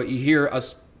cool. So you hear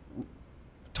us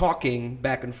talking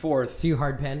back and forth. So you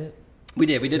hard panned it? We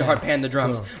did. We did hard pan the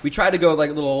drums. Cool. We tried to go like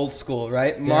a little old school,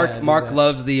 right? Mark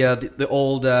loves the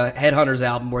old Headhunters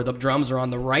album where the drums are on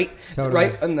the right,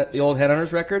 right on the old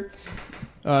Headhunters record.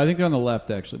 I think they're on the left,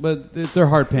 actually, but they're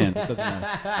hard panned. It doesn't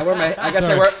matter. I guess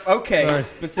I wear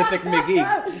specific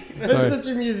McGee. That's such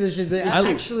a musician.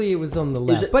 Actually, it was on the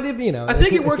left, but I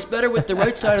think it works better with the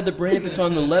right side of the brain if it's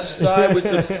on the left side with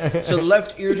so the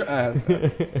left ear.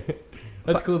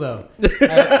 That's cool though. That's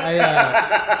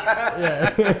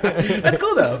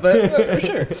cool though, but for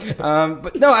sure.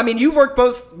 But no, I mean, you've worked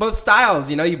both styles.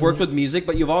 You know, you've worked with music,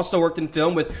 but you've also worked in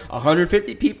film with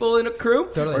 150 people in a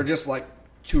crew, or just like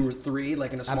 2 or 3,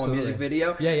 like in a small music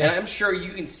video. Yeah. And I'm sure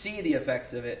you can see the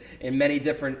effects of it in many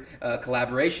different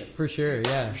collaborations. For sure,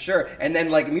 yeah. For sure. And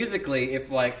then like musically, if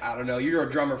like, I don't know, you're a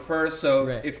drummer first, so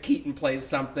if Keaton plays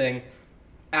something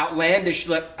outlandish,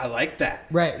 like, I like that.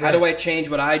 Right. How do I change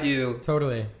what I do?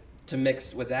 Totally. To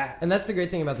mix with that. And that's the great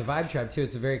thing about the Vibe Tribe too.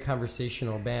 It's a very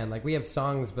conversational band. Like we have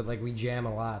songs, but like we jam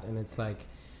a lot, and it's like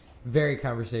very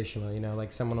conversational. You know,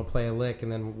 like someone will play a lick,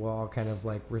 and then we'll all kind of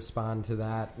like respond to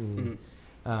that. And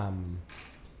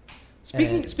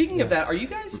speaking of that, are you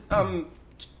guys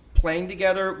playing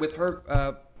together with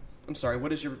her? I'm sorry,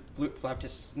 what is your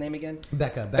flautist's name again?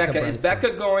 Becca. Is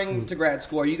Becca going to grad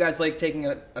school? Are you guys like taking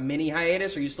a mini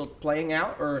hiatus? Are you still playing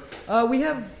out? Or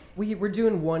we're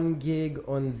doing one gig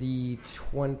on the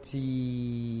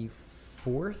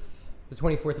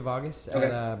 24th of August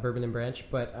at Bourbon and Branch.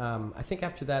 But I think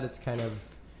after that, it's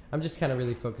I'm just kind of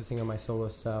really focusing on my solo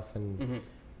stuff and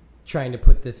trying to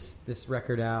put this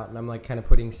record out. And I'm like kind of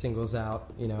putting singles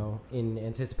out, you know, in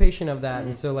anticipation of that.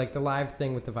 And so like the live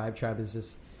thing with the Vibe Tribe is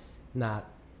just not,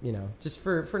 you know, just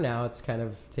for now, it's kind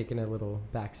of taking a little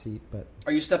backseat. But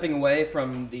are you stepping away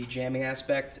from the jamming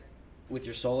aspect with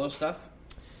your solo stuff?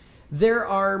 There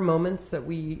are moments that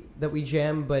we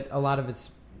jam, but a lot of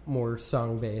it's more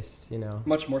song based, you know,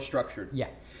 much more structured. Yeah,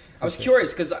 I was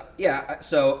curious because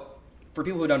so for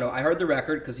people who don't know, I heard the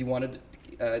record because they wanted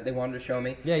to show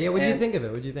me. Yeah. What did you think of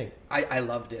it? What did you think? I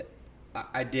loved it.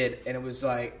 I did, and it was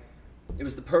the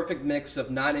perfect mix of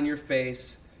not in your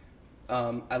face.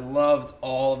 I loved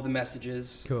all of the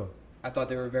messages. Cool. I thought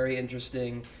they were very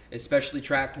interesting, especially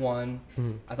track 1.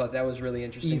 I thought that was really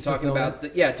interesting. Talking about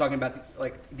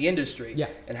the industry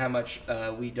and how much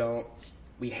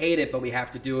we hate it, but we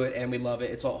have to do it, and we love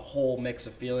it. It's a whole mix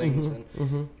of feelings and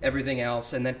everything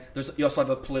else. And then you also have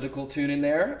a political tune in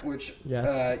there, which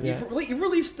you've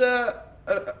released a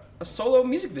solo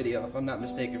music video, if I'm not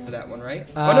mistaken, for that one, right?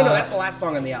 No, that's the last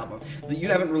song on the album. You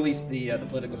haven't released the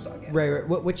political song yet. Right.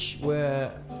 Which?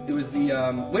 It was the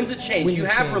Winds of Change. Winds you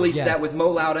of have Change, released that with Mo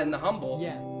Lauda and The Humble.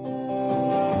 Yes.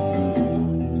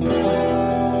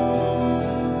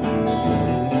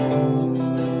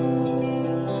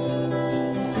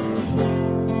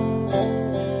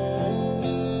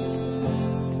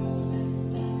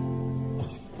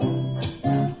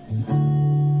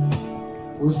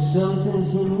 Well,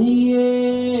 something's in the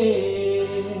air.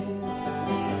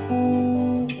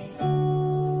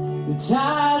 The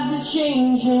tides are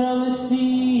changing on the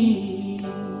sea.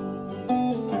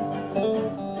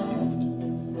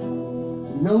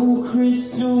 No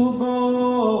crystal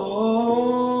ball,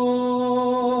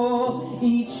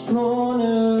 each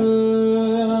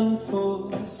corner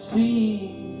unforeseen.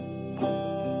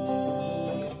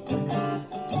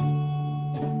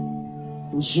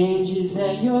 And changes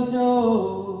at your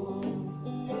door.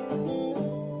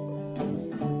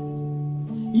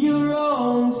 Your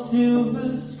own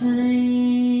silver screen,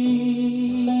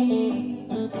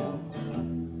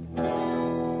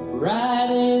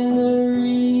 writing the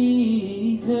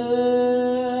reasons,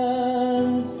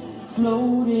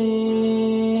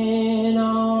 floating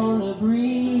on a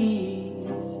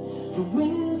breeze. The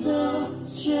winds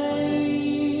of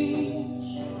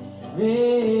change,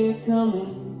 they're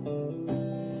coming.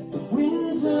 The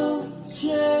winds of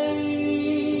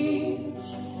change,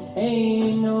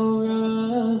 ain't no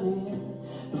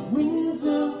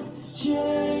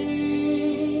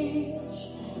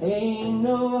ain't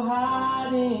no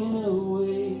hiding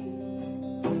away.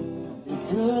 They're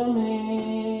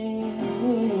coming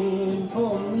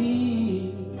for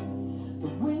me. The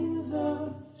winds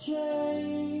of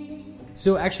change.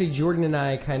 So actually, Jordan and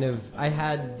I I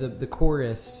had the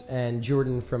chorus, and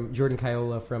Jordan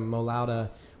Kiola from Mo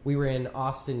Lauda. We were in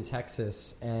Austin,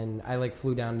 Texas, and I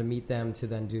flew down to meet them to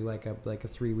then do like a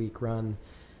 3-week run,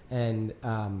 and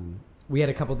we had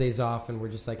a couple days off, and we're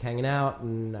just hanging out,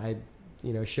 and I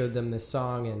showed them this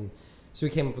song, and so we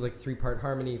came up with like 3-part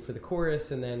harmony for the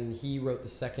chorus, and then he wrote the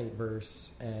second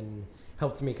verse and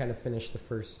helped me kind of finish the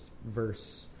first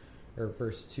verse or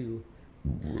verse 2.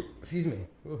 Excuse me.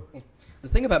 Ooh. The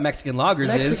thing about Mexican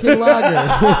lagers is Mexican lager.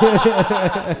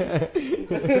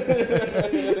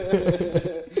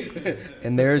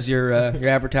 And there's your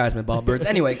advertisement, Ballbirds.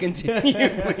 Anyway, continue,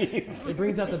 please. It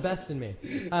brings out the best in me.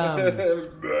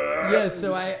 Yeah,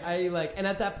 so I like, and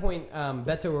at that point,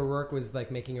 Beto O'Rourke was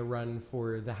like making a run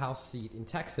for the House seat in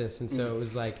Texas, and so it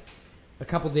was like a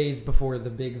couple days before the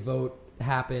big vote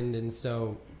happened, and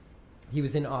so he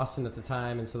was in Austin at the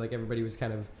time, and so like everybody was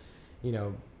kind of,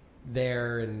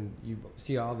 there, and you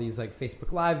see all these like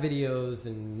Facebook Live videos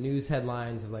and news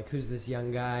headlines of like, who's this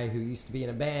young guy who used to be in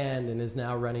a band and is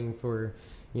now running for,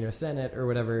 Senate or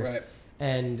whatever. Right.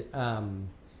 And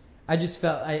I just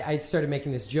felt I started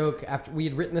making this joke after we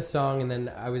had written the song, and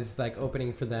then I was like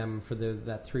opening for them for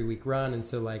that 3-week run, and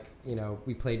so like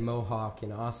we played Mohawk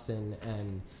in Austin,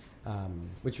 and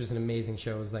which was an amazing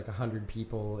show. It was like 100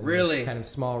 people in this kind of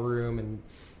small room, and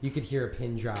you could hear a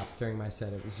pin drop during my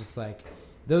set. It was just like,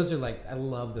 those are like, I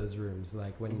love those rooms,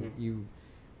 like when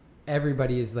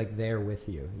everybody is like there with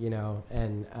you,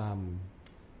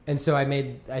 and so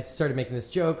I started making this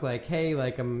joke like, hey,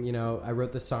 like I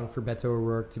wrote this song for Beto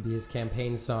O'Rourke to be his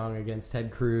campaign song against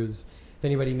Ted Cruz. If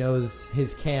anybody knows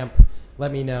his camp,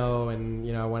 let me know, and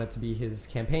I want it to be his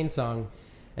campaign song.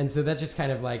 And so that just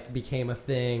kind of like became a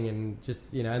thing, and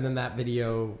just and then that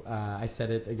video, I said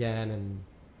it again, and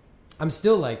I'm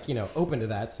still like open to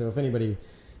that. So if anybody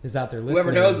is out there listening,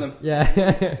 whoever knows him,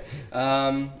 yeah,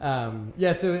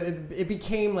 yeah. So it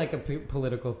became like a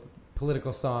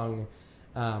political song,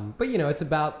 but it's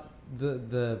about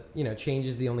the change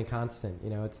is the only constant.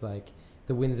 It's like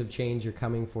the winds of change are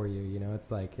coming for you.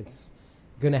 It's like it's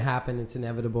gonna happen. It's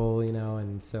inevitable.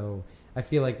 And so I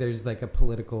feel like there's like a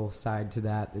political side to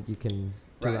that you can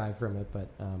derive from it. But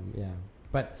yeah.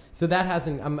 But so that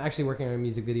hasn't. I'm actually working on a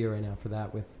music video right now for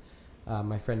that with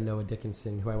my friend Noah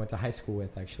Dickinson, who I went to high school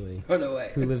with, actually. Oh, no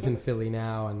way. Who lives in Philly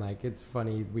now, and like it's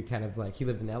funny. We kind of like, he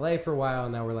lived in LA for a while,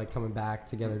 and now we're like coming back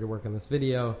together to work on this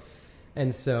video.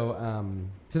 And so,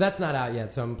 so that's not out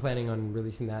yet. So I'm planning on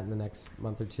releasing that in the next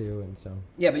month or two. And so,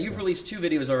 yeah, but you've released 2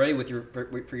 videos already with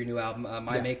for your new album.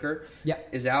 My Maker,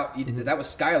 is out. That was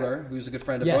Skylar, who's a good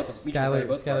friend of both.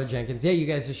 Skylar Jenkins. Yeah, you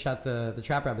guys just shot the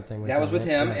Trap Rabbit thing. That was with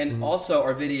him, and also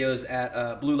our videos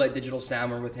at Blue Light Digital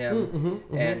Sound were with him,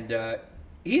 and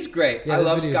he's great. I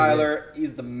love Skylar.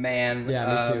 He's the man.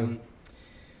 Yeah, me too.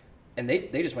 And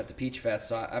they just went to Peach Fest,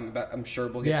 so I'm sure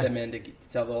we'll get them in to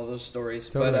tell all those stories.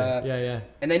 Totally. But, yeah.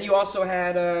 And then you also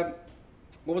had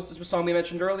what was this song we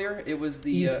mentioned earlier? It was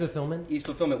the Ease Fulfillment. Ease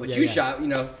Fulfillment, which you shot.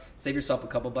 Save yourself a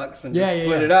couple bucks and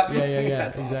split it up. Yeah.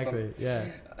 That's exactly. Awesome. Yeah.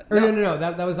 No.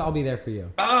 That was I'll Be There For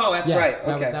You. Oh, that's right.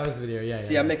 Okay, that was the video. Yeah.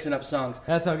 See, I'm mixing up songs.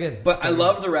 That's all good. But I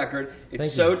love the record.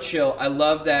 It's so chill. I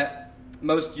love that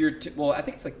most of your I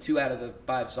think it's like 2 out of the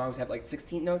 5 songs have like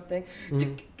 16-note thing.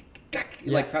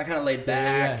 Like kind of laid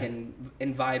back and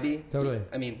vibey. Totally.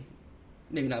 I mean,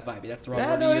 maybe not vibey. That's the wrong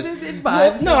word to use. It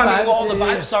vibes. No, I mean, all the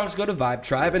vibe songs go to Vibe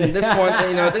Tribe, and this one,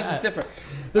 this is different.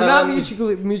 They're not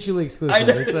mutually exclusive. I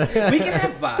know. We can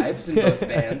have vibes in both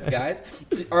bands, guys.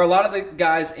 Are a lot of the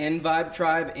guys in Vibe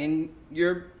Tribe in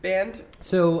your band?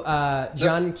 So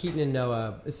John, Keaton, and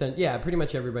Noah. Pretty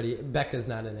much everybody. Becca's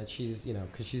not in it. She's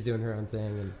because she's doing her own thing.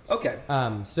 And, okay.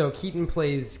 So Keaton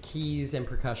plays keys and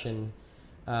percussion.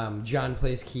 John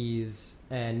plays keys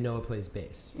and Noah plays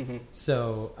bass.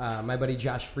 So my buddy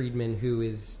Josh Friedman, who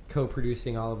is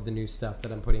co-producing all of the new stuff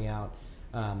that I'm putting out,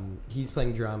 he's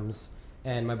playing drums,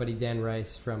 and my buddy Dan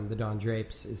Rice from the Dawn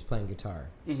Drapes is playing guitar.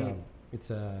 So it's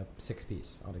a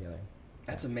 6-piece altogether.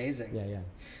 That's amazing. Yeah.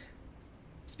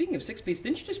 Speaking of 6-piece,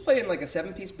 didn't you just play in like a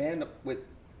 7-piece band with?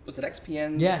 Was it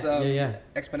XPN's?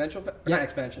 Exponential Fest? Not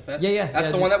Exponential Fest? Yeah. That's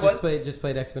the one that was? Just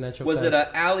played Exponential was Fest. Was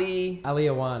it Ali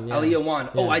Awan? Yeah. Ali Awan.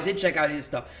 Yeah. Oh, I did check out his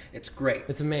stuff. It's great.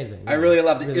 It's amazing. Yeah. I really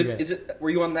loved it. Really is it? Were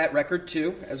you on that record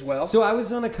too, as well? So I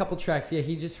was on a couple tracks. Yeah,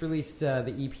 he just released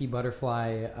the EP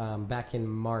Butterfly back in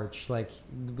March. Like,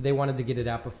 they wanted to get it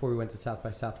out before we went to South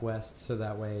by Southwest, so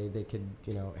that way they could,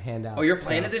 hand out. Oh, you're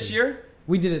playing it this year?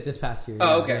 We did it this past year.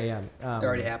 Oh, okay. Yeah. It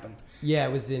already happened. Yeah,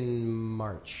 it was in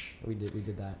March. We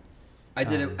did that. I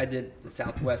did the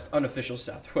Southwest, unofficial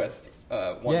Southwest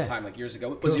one time, like years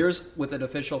ago. Was yours with an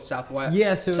official Southwest?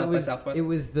 Yeah, so South by Southwest? It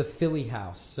was the Philly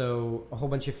house. So a whole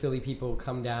bunch of Philly people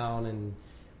come down, and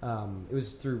it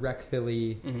was through Rec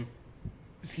Philly.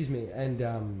 Excuse me.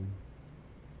 And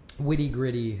Witty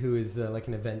Gritty, who is like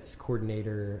an events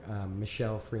coordinator,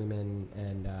 Michelle Freeman,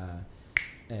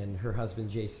 and her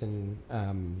husband Jason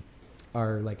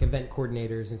our like event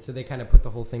coordinators, and so they kind of put the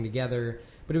whole thing together.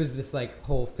 But it was this like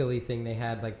whole Philly thing. They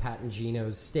had like Pat and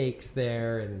Gino's Steaks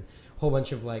there, and a whole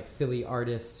bunch of like Philly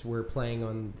artists were playing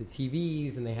on the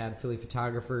TVs, and they had Philly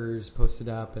photographers posted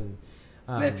up, and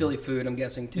they had Philly food, I'm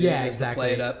guessing, too. Yeah, exactly.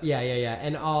 Play it up. Yeah.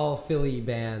 And all Philly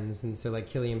bands. And so, like,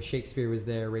 Killiam Shakespeare was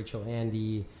there, Rachel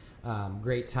Andy,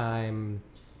 Great Time,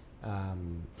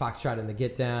 Foxtrot and the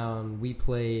Get Down. We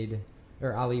played,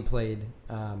 or Ali played.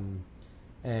 Yeah,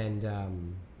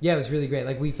 it was really great.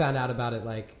 Like, we found out about it,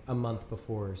 like, a month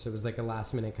before. So it was, like, a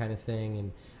last-minute kind of thing.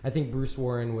 And I think Bruce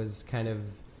Warren was kind of,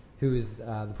 who is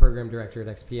the program director at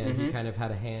XPN, he kind of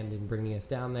had a hand in bringing us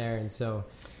down there. And so...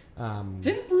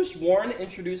 Didn't Bruce Warren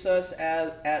introduce us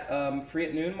at Free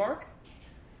at Noon, Mark?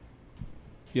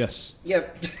 Yes. Yeah.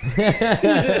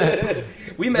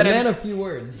 We met him. Man, a few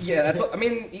words. Yeah, I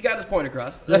mean, he got his point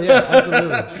across. Yeah,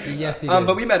 absolutely. Yes, he did.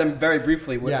 But we met him very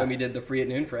briefly when we did the Free at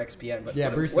Noon for XPN. But yeah,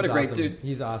 Bruce what is a great awesome. dude.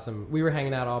 He's awesome. We were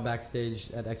hanging out all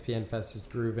backstage at XPN Fest,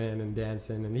 just grooving and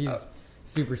dancing, and he's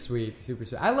super sweet.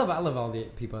 I love all the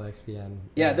people at XPN.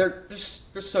 Yeah, they're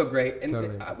so great, and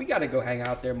Totally. We got to go hang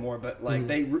out there more. But like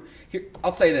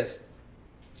I'll say this: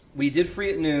 we did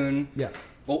Free at Noon. Yeah.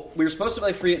 Well, we were supposed to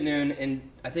play Free at Noon, and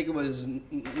I think it was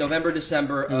November,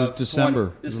 December. It was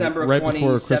December. December of right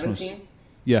before 2017. Christmas.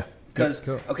 Yeah. Because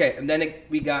Cool. okay, and then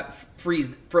we got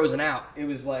frozen out. It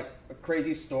was like a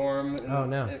crazy storm. And Oh,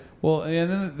 no. Well,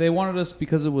 and then they wanted us,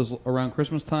 because it was around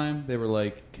Christmas time, they were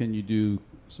like, can you do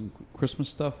some Christmas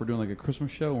stuff? We're doing like a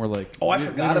Christmas show. And we're like, Oh, I we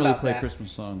forgot don't really about play that.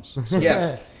 Christmas songs.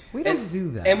 Yeah, We don't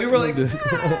do that. and we were like,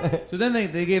 So then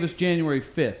they gave us January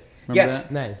 5th. Remember yes,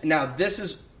 that? Nice. Now this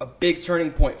is a big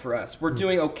turning point for us. We're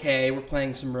doing okay. We're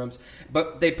playing some rooms,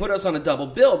 but they put us on a double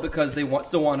bill because they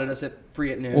still wanted us at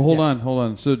Free at Noon. Well, hold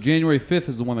on. So January 5th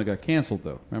is the one that got canceled,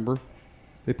 though. Remember?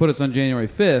 They put us on January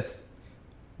 5th.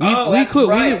 That's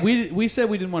right. We said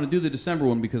we didn't want to do the December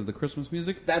one because of the Christmas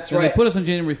music. That's and right. They put us on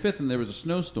January 5th, and there was a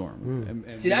snowstorm.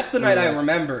 And See, that's the night I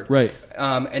remembered. Right.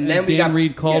 And then we Dan got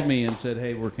Reed called me and said,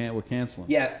 "Hey, we're canceling."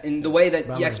 Yeah, and the way that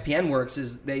Bummer. EXPN works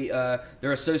is they're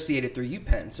associated through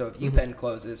UPenn. So if UPenn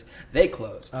closes, they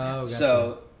close. Oh, gotcha.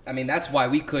 So I mean that's why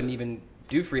we couldn't even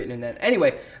do Free at Noon then.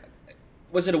 Anyway,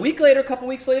 was it a week later? A couple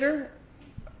weeks later?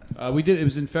 We did. It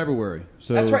was in February.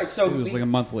 So That's right. So it was like a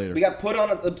month later. We got put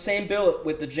on the same bill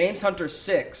with the James Hunter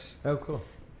Six, Oh, cool.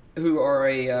 who are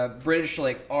a British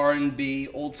like R&B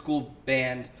old school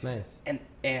band. Nice.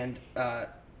 And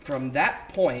from that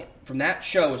point, from that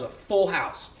show, it was a full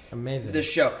house. Amazing. This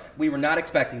show, we were not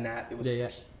expecting that. It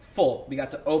was full. We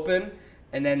got to open,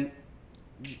 and then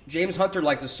James Hunter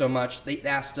liked us so much they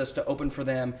asked us to open for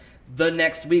them the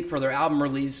next week for their album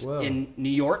release in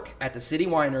New York at the City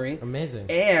Winery. Amazing.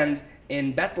 And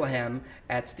in Bethlehem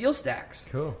at Steel Stacks.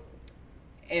 Cool.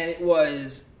 And it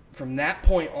was from that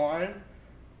point on,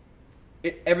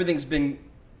 everything's been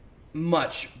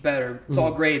much better. It's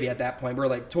all gravy at that point. We're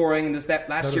like touring and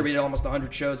last year we did almost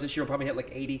 100 shows. This year we'll probably hit like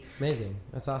 80 Amazing.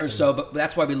 That's awesome. or so. But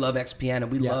that's why we love XPN,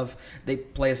 and they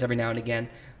play us every now and again.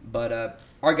 But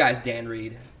our guy's Dan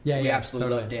Reed. Yeah, we yeah,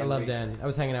 absolutely totally. love Dan. I love Reed. Dan. I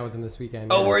was hanging out with him this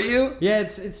weekend. Oh, yeah. were you? Yeah,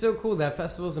 it's so cool. That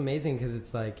festival's amazing because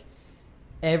it's like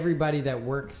everybody that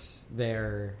works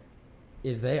there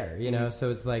is there, you know?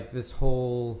 So it's like this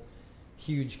whole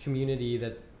huge community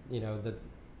that, you know, that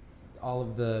all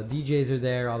of the DJs are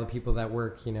there, all the people that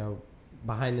work, you know,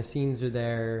 behind the scenes are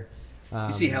there.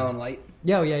 You see Helen Light?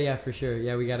 Yeah, for sure.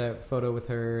 Yeah, we got a photo with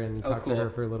her and talked cool. to her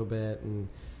for a little bit and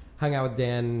hung out with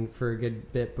Dan for a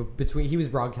good bit. But he was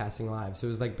broadcasting live, so it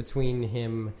was like between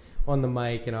him on the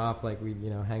mic and off, like we'd, you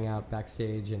know, hang out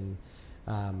backstage. And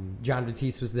John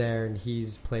Batiste was there, and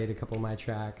he's played a couple of my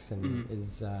tracks and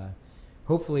is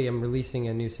hopefully I'm releasing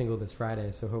a new single this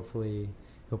Friday, so hopefully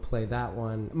he'll play that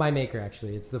one. My Maker,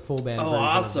 actually. It's the full band version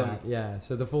awesome. of that. Yeah,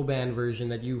 so the full band version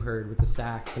that you heard with the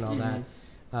sax and all that.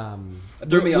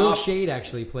 Threw me Will off. Shade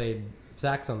actually played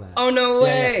sax on that. Oh, no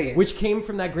way. Yeah. Which came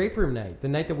from that Grape Room night, the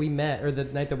night that we met, or the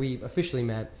night that we officially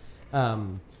met.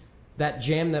 That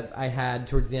jam that I had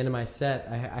towards the end of my set,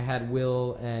 I had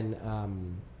Will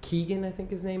and Keegan, I think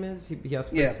his name is. He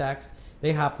also plays sax.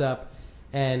 They hopped up,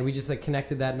 and we just like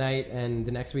connected that night. And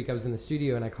the next week I was in the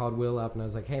studio, and I called Will up, and I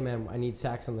was like, "Hey man, I need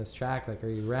sax on this track. Like, are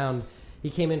you around?" He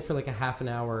came in for like a half an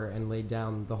hour and laid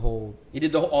down the whole. You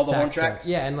did all the horn sax tracks?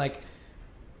 Yeah, and like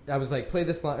I was like, play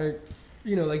this line, or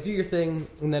you know, like do your thing,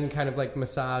 and then kind of like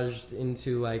massaged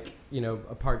into like, you know,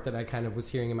 a part that I kind of was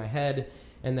hearing in my head,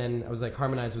 and then I was like,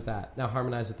 harmonize with that. Now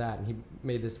harmonize with that, and he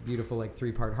made this beautiful like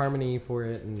 3-part harmony for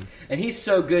it, and he's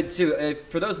so good too.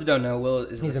 For those who don't know, Will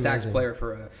is the sax amazing. player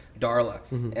for Darla,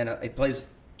 and he plays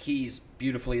keys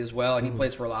beautifully as well, and he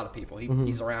plays for a lot of people.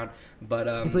 He's around,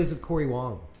 but he plays with Corey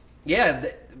Wong. Yeah,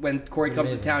 when Corey It's comes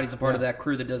to amazing. town, he's a part of Yeah. that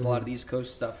crew that does a lot of the East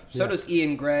Coast stuff. So Yeah. does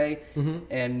Ian Gray Mhm.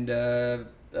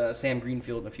 and Sam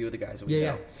Greenfield and a few of the guys that we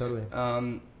Yeah, know. yeah, totally.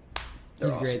 They're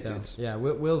He's awesome great though. dudes. Yeah,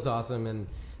 Will's awesome, and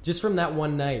just from that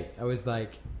one night, I was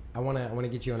like, I want to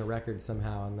get you on a record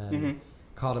somehow, and then Mm-hmm.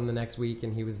 called him the next week,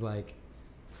 and he was like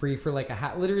free for like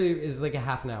literally it was like a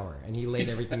half an hour, and he laid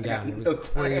He's everything got down. It was no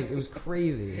crazy. time. It was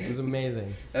crazy. It was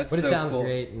amazing. That's but it so sounds cool.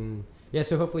 great, and yeah,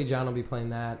 so hopefully John will be playing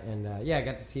that, and yeah, I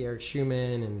got to see Eric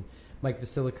Schumann and Mike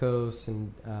Vasilikos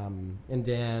and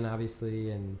Dan obviously,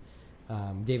 and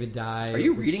David Dye. Are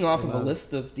you which reading off I of a love.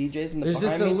 list of DJs in the There's behind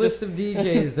just a me? list of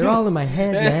DJs. They're all in my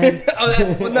head, man.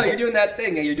 Well, no, you're doing that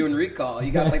thing. You're doing recall. You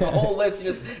got like a whole list. You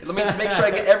just let me just make sure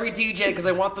I get every DJ because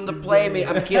I want them to play me.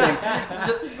 I'm kidding.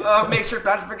 Just, make sure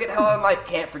not to forget Helen Light.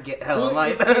 Can't forget Helen Well,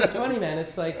 Light. it's funny, man.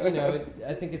 It's like,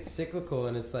 I think it's cyclical,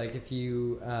 and it's like if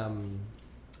you,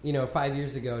 5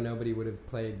 years ago, nobody would have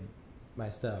played my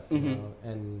stuff, you know,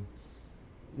 and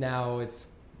now it's,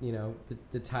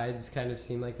 the tides kind of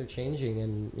seem like they're changing,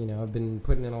 and, I've been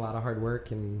putting in a lot of hard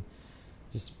work and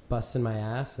just busting my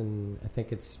ass, and I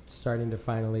think it's starting to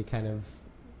finally kind of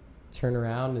turn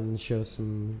around and show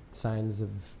some signs of,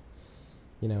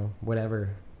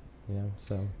 whatever,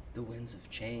 so. The winds of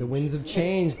change. The winds of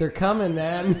change, they're coming,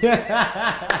 man. Can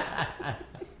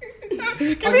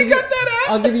we cut that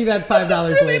out? I'll give you that $5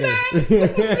 later. That was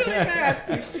really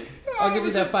bad. I'll give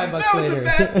you that $5 That was later. a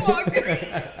bad plug.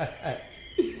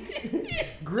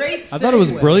 Great segue. I thought it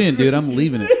was brilliant, dude. I'm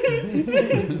leaving it.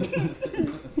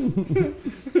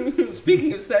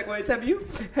 Speaking of segues,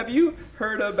 have you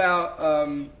heard about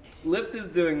Lyft is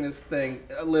doing this thing?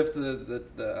 Lyft,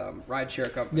 the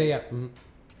rideshare company. Yeah, yeah. Mm-hmm.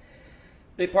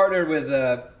 They partnered with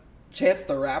Chance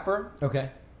the Rapper, Okay.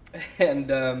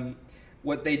 and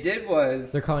what they did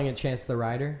was, They're calling it Chance the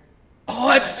Rider.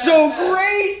 oh, it's so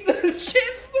great!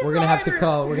 Chance the We're gonna have to Rapper!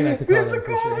 call. We're gonna have to We call have them to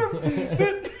for call sure.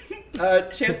 them.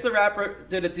 But Chance the Rapper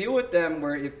did a deal with them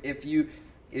where if you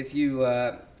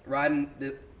ride in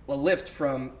a Lyft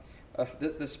from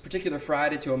this particular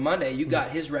Friday to a Monday, you got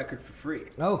his record for free.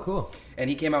 Oh, cool. And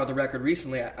he came out with a record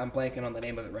recently. I'm blanking on the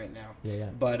name of it right now. Yeah, yeah.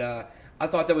 But I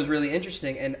thought that was really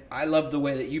interesting, and I love the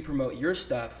way that you promote your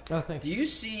stuff. Oh, thanks. Do you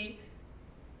see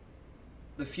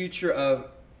the future of,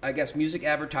 I guess, music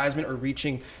advertisement or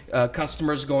reaching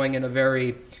customers going in a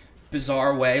very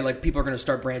bizarre way? Like, people are going to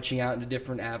start branching out into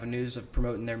different avenues of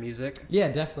promoting their music? Yeah,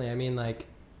 definitely. I mean, like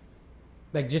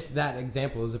just that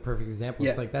example is a perfect example. Yeah.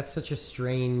 It's like that's such a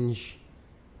strange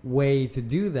way to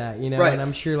do that, Right. And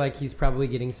I'm sure like he's probably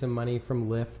getting some money from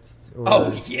Lyft or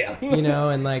Oh, yeah.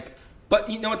 and like But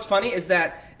you know what's funny is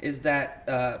that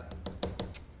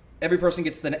every person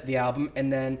gets the album,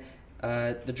 and then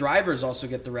the drivers also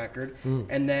get the record,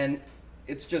 and then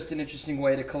it's just an interesting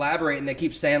way to collaborate. And they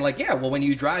keep saying like, yeah, well, when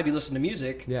you drive, you listen to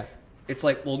music. yeah. It's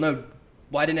like, well, no,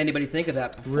 why didn't anybody think of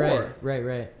that before?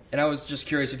 Right. And I was just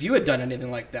curious if you had done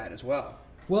anything like that as well.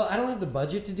 Well, I don't have the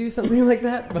budget to do something like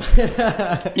that,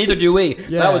 but Neither do we.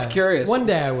 But I was curious. One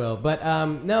day I will, but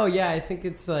no, yeah, I think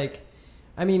it's like,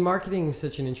 I mean, marketing is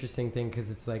such an interesting thing because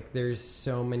it's like there's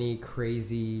so many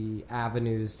crazy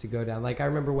avenues to go down. Like I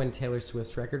remember when Taylor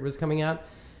Swift's record was coming out,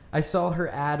 I saw her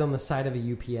ad on the side of a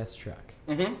UPS truck.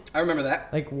 Mm-hmm. I remember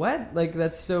that. Like what? Like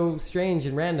that's so strange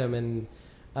and random, and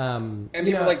And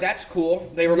people were like, that's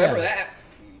cool. They remember Yeah. that.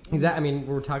 Exactly. I mean,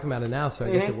 we're talking about it now, so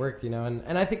I guess it worked,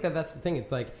 And I think that's the thing.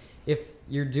 It's like if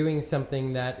you're doing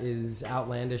something that is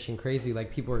outlandish and crazy,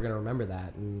 like people are going to remember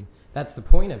that, and that's the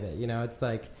point of it. It's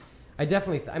like I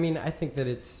definitely. I think that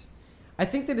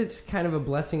it's kind of a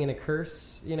blessing and a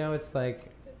curse. It's like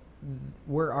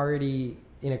we're already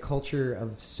in a culture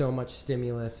of so much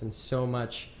stimulus and so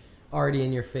much already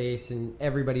in your face, and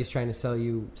everybody's trying to sell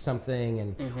you something,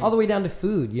 and all the way down to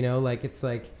food. Like it's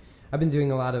like I've been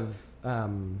doing a lot of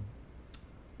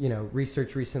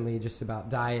research recently just about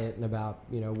diet and about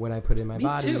what I put in my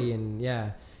body, too. and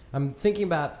yeah, I'm thinking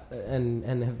about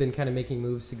and have been kind of making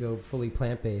moves to go fully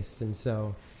plant-based, and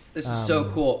so This is so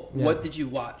cool. yeah. What did you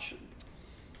watch?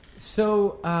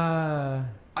 so I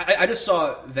just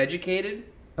saw Vegucated,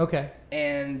 okay.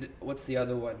 and what's the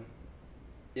other one?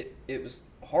 It was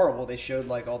horrible. They showed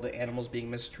like all the animals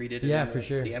being mistreated. Yeah, in for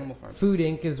sure. The animal farm. Food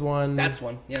Inc. is one. That's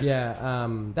one. Yeah. Yeah,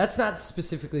 that's not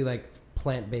specifically like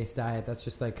plant-based diet. That's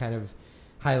just like kind of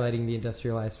highlighting the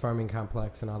industrialized farming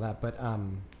complex and all that. But I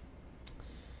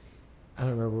don't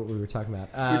remember what we were talking about.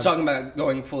 We were talking about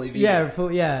going fully vegan.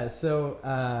 Yeah, So,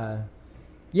 I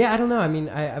don't know. I mean,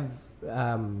 I've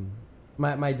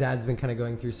my dad's been kind of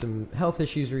going through some health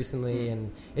issues recently,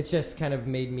 and it's just kind of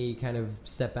made me kind of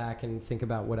step back and think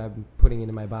about what I'm putting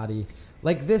into my body,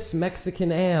 like this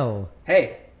Mexican ale.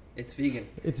 Hey, It's vegan.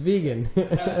 It's vegan.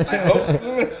 I hope.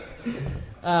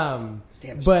 Damn,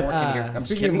 it's but pork in here. I'm just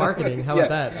speaking kidding. of marketing, how Yeah.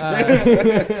 about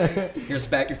that? Here's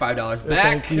back your $5 back.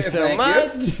 Thank you so Thank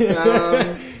much. you.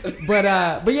 But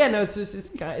yeah, no,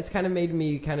 it's kind of made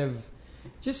me kind of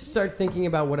just start thinking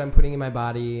about what I'm putting in my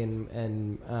body,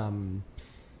 and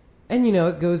you know,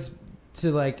 it goes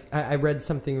to like I read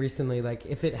something recently, like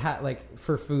if it like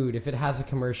for food, if it has a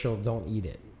commercial, don't eat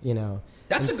it. You know,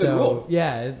 That's and a good rule.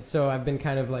 Yeah, so I've been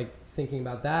kind of like thinking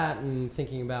about that and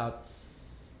thinking about.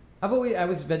 I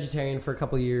was vegetarian for a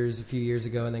few years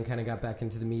ago, and then kind of got back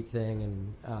into the meat thing,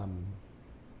 and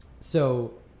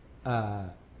so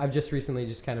I've just recently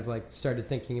just kind of like started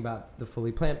thinking about the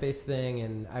fully plant-based thing,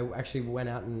 and I actually went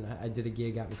out and I did a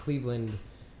gig out in Cleveland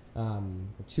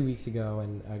 2 weeks ago,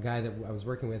 and a guy that I was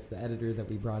working with, the editor that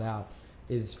we brought out,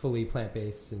 is fully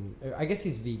plant-based, and I guess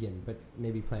he's vegan, but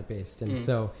maybe plant-based, and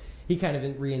so he kind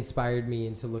of re-inspired me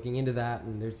into looking into that.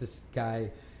 And there's this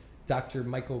guy, Dr.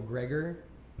 Michael Greger,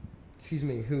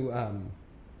 who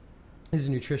is a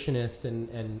nutritionist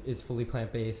and is fully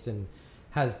plant-based and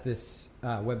has this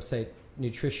website,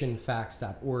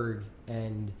 nutritionfacts.org,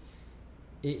 and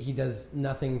he does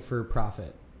nothing for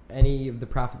profit. Any of the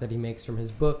profit that he makes from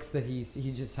his books that he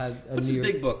just had a What's his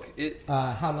big book?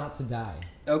 How Not to Die.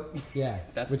 Oh, yeah,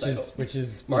 that's which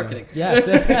is marketing. Yes,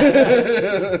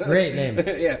 great name.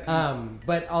 Yeah.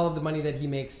 But all of the money that he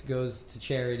makes goes to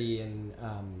charity, and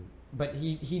but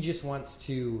he just wants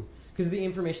to, because the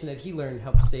information that he learned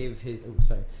helped save his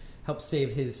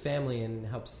family and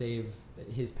help save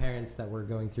his parents that were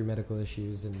going through medical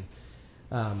issues,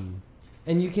 and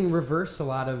you can reverse a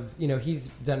lot of, you know,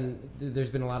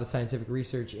 there's been a lot of scientific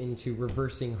research into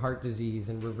reversing heart disease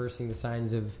and reversing the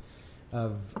signs of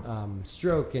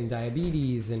stroke and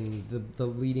diabetes, and the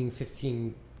leading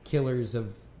 15 killers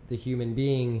of the human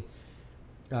being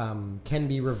can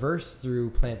be reversed through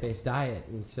plant-based diet.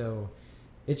 And so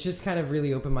it's just kind of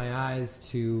really opened my eyes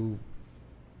to,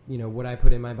 you know, what I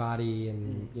put in my body,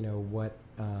 and you know what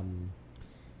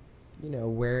you know,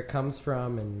 where it comes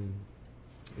from. And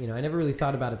you know, I never really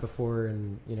thought about it before,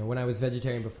 and you know, when I was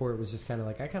vegetarian before, it was just kind of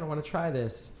like, I kind of want to try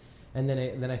this. And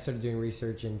then I started doing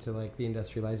research into like the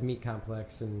industrialized meat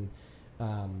complex, and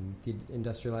the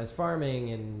industrialized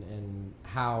farming, and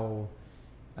how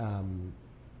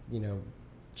you know,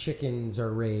 chickens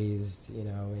are raised, you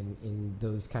know, in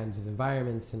those kinds of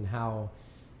environments, and how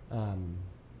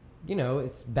you know,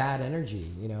 it's bad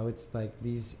energy. You know, it's like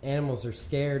these animals are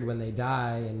scared when they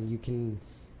die, and you can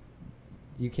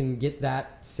get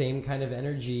that same kind of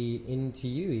energy into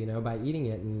you know, by eating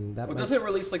it. And that doesn't it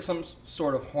release like some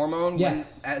sort of hormone?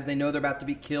 Yes. As they know they're about to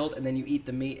be killed, and then you eat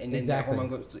the meat, and then that hormone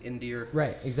goes into your...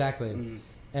 Right, exactly.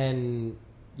 And,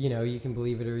 you know, you can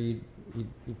believe it or you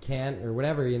can't, or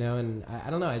whatever, you know. And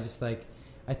I don't know, I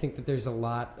think that there's a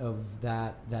lot of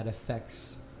that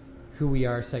affects who we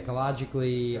are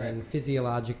psychologically and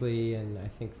physiologically. And I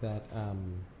think that...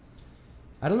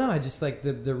 I don't know. I just like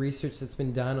the research that's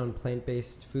been done on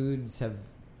plant-based foods have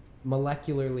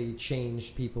molecularly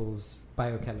changed people's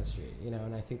biochemistry, you know,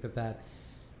 and I think that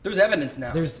there's evidence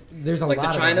now. There's a like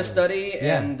lot the China of study,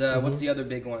 yeah. and what's the other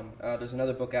big one? There's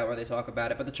another book out where they talk about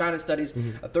it, but the China studies,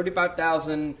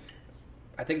 35,000.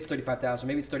 I think it's 35,000.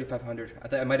 Maybe it's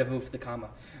 3,500. I might have moved the comma,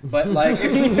 but like,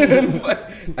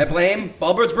 I blame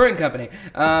Ballbird's Brewing Company.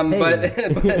 But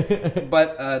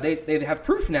they have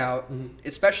proof now.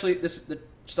 Especially the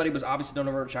study was obviously done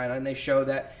over in China, and they show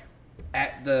that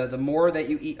at the more that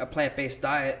you eat a plant-based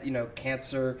diet, you know,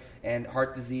 cancer and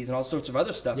heart disease and all sorts of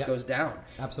other stuff goes down.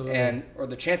 Absolutely, or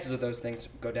the chances of those things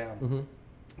go down.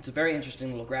 It's a very interesting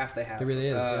little graph they have. It really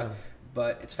is. Yeah.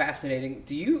 But it's fascinating.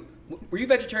 Were you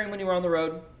vegetarian when you were on the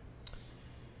road?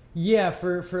 Yeah,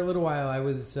 for a little while I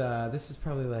was. This was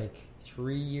probably like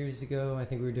 3 years ago. I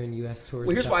think we were doing U.S. tours.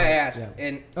 Well, here's why I asked. Yeah.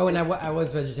 And I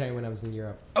was vegetarian when I was in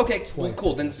Europe. Okay, well,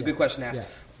 cool. Then this is a good question to ask.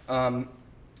 Yeah.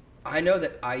 I know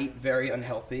that I eat very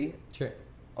unhealthy. Sure.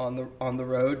 On the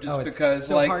road, just it's because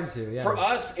so like hard to, yeah. For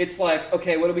us, it's like,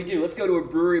 okay, what do? Let's go to a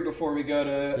brewery before we go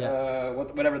to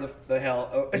whatever the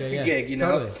hell gig, you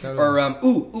know? Totally. Or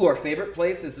our favorite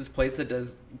place is this place that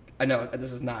does. I know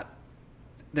this is not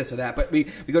this or that, but we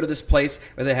go to this place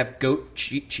where they have goat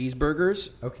cheeseburgers.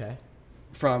 Okay.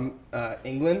 From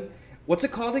England. What's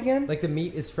it called again? Like the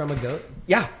meat is from a goat?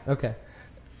 Yeah. Okay.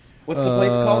 What's the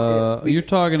place called? You're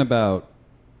talking about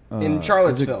in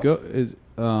Charlottesville.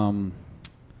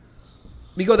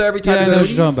 We go there every time. Yeah, I know what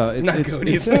you're talking about. Not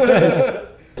goaties.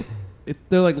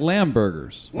 They're like lamb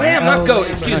burgers. Lamb, not goat.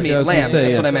 Excuse me, lamb.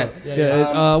 That's what I meant.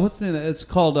 Yeah. What's the name? It's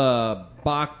called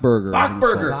Bach Burger. Bach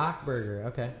Burger. Bach Burger.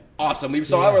 Okay. Awesome. We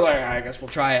saw it. We're like, I guess we'll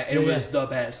try it. And it was the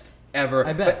best. ever.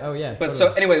 I bet. But Totally.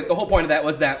 so anyway, the whole point of that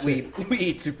was that we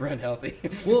eat super unhealthy.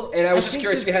 Well, and I was I just think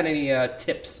curious that- if you had any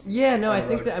tips. Yeah, no, on I the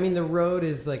think road. that, I mean, the road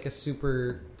is like a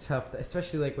super tough,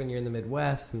 especially like when you're in the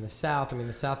Midwest and the South. I mean,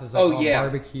 the South is like all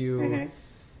barbecue. Mm-hmm.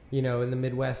 You know, in the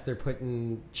Midwest, they're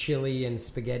putting chili and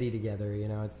spaghetti together. You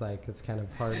know, it's like, it's kind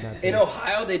of hard not to. In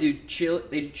Ohio, they do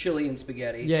chili and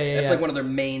spaghetti. Yeah, That's yeah. like one of their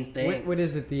main things. What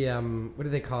is it? What do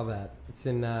they call that? It's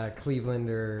in Cleveland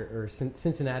or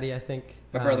Cincinnati, I think.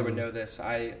 My brother would know this.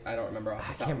 I don't remember off the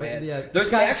I top can't of my head. remember. Yeah,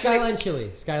 There's actually, Skyline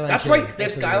Chili. Skyline. that's Chili. right. They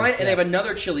have That's what it Skyline, is, and they yeah. have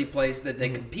another chili place that they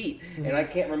compete. And I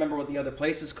can't remember what the other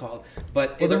place is called.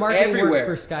 But Well, the they're marketing everywhere. works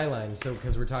for Skyline, so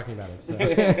because we're talking about it. So.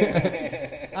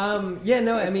 Yeah,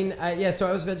 no, I mean, so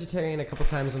I was vegetarian a couple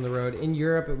times on the road. In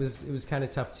Europe, it was kind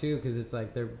of tough too because it's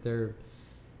like they're,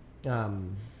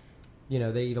 you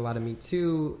know, they eat a lot of meat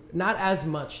too. Not as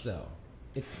much though.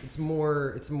 It's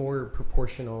more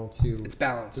proportional to. It's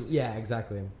balanced. Yeah,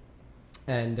 exactly.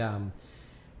 And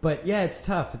but yeah, it's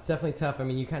tough. It's definitely tough. I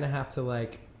mean, you kind of have to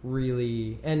like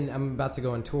really. And I'm about to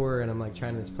go on tour, and I'm like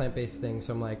trying this plant-based thing,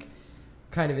 so I'm like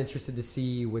kind of interested to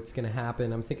see what's going to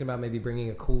happen. I'm thinking about maybe bringing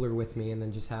a cooler with me, and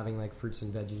then just having like fruits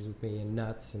and veggies with me, and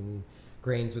nuts and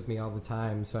grains with me all the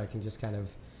time, so I can just kind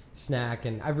of snack.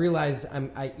 And I've realized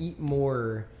I eat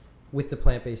more with the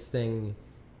plant-based thing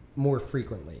more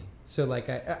frequently. So like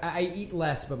I eat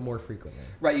less but more frequently.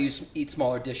 Right, you eat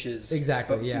smaller dishes.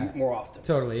 Exactly, but yeah. more often.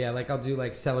 Totally, yeah. Like I'll do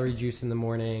like celery juice in the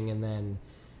morning, and then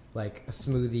like a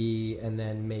smoothie, and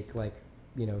then make like,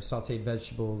 you know, sauteed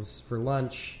vegetables for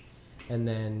lunch, and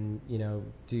then, you know,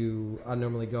 I'll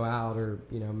normally go out or,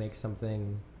 you know, make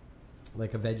something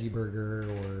like a veggie burger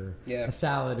or a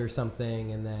salad or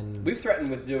something, and then We've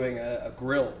threatened with doing a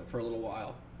grill for a little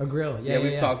while. a grill.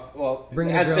 We've talked. Well,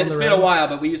 Bringing it's a grill on the been road. a while,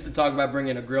 but we used to talk about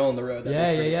bringing a grill on the road.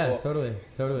 That'd be pretty cool.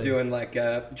 Totally. Doing like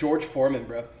George Foreman,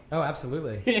 bro. Oh,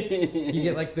 absolutely. You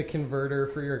get like the converter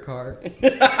for your car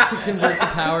to convert the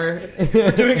power.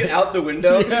 We're doing it out the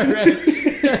window. Yeah,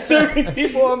 right. Serving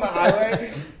people on the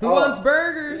highway. Who wants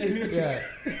burgers? Yeah.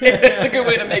 It's a good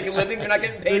way to make a living. You're not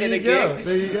getting paid at a gig.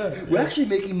 There you go. We're actually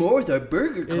making more with our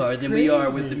burger card It's than we are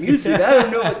with crazy. the music. I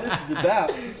don't know what this is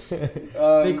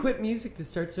about. They quit music to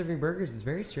start serving burgers. It's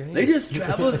very strange. They just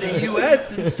travel to the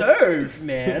U.S. and serve,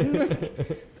 man.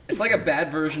 It's like a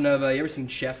bad version of, you ever seen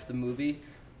Chef, the movie?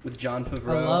 With John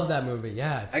Favreau. I love that movie.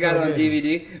 Yeah, it's I got so it on good.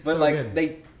 DVD. But So like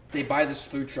good. they buy this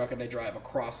food truck and they drive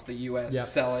across the U.S. Yep.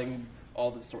 selling all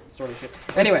this sort of shit.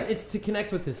 Anyway, it's to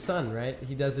connect with his son, right?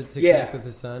 He does it to Yeah. connect with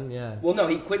his son. Yeah. well, no,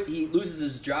 he quit. He loses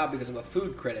his job because of a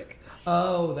food critic,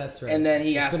 Oh, that's right. and then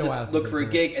he It's has been to a while since look I've for a seen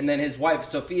it. gig. And then his wife,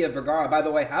 Sofia Vergara. By the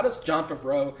way, how does John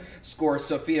Favreau score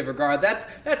Sofia Vergara?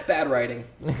 That's bad writing.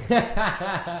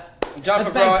 John That's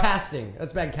Favreau. bad casting.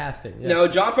 That's bad casting. Yeah. No,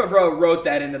 John Favreau wrote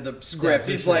that into the script.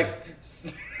 for He's sure. like.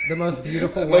 The most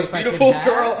beautiful, The most wife I could beautiful have?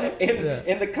 girl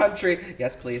in the country.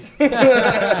 Yes, please.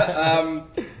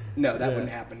 No, that wouldn't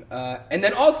happen. And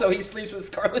then also he sleeps with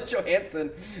Scarlett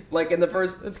Johansson like in the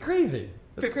first That's crazy.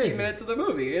 That's 15 crazy. minutes of the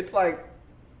movie. It's like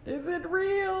Is it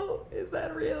real? Is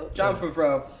that real? John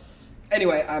Favreau.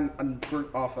 Anyway, we're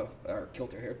off of our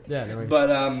kilter here. Yeah, no worries.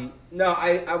 But no,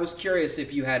 I was curious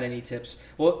if you had any tips.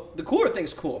 Well, the cooler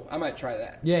thing's cool. I might try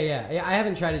that. Yeah. I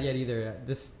haven't tried it yet either.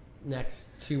 This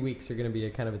next 2 weeks are going to be a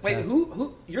kind of a Wait, test.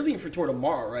 who you're leaving for tour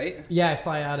tomorrow, right? Yeah, I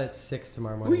fly out at 6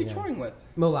 tomorrow Who are morning. you touring with?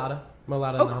 Molada.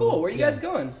 Oh, cool. Where are you guys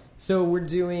going? So we're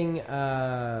doing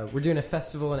a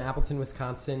festival in Appleton,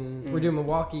 Wisconsin. We're doing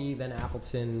Milwaukee, then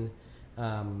Appleton,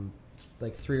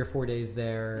 like 3 or 4 days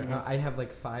there. I have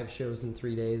like 5 shows in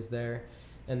 3 days there,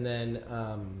 and then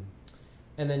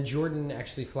Jordan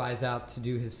actually flies out to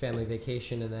do his family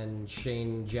vacation, and then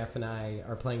Shane, Jeff, and I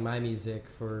are playing my music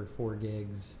for 4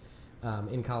 gigs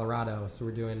in Colorado. So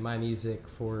we're doing my music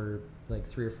for like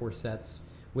 3 or 4 sets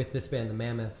with this band, the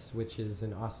Mammoths, which is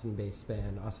an Austin-based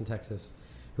band, Austin, Texas,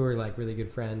 who are like really good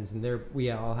friends, and we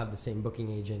all have the same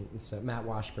booking agent. And so Matt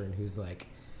Washburn, who's like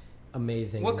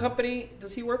amazing. What company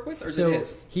does he work with, or is So it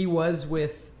his? he was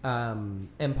with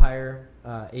Empire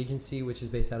Agency, which is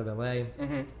based out of LA.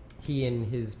 Mm-hmm. He and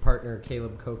his partner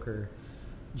Caleb Coker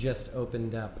just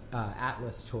opened up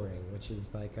Atlas Touring, which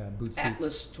is like a boutique.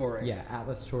 Atlas Touring. Yeah,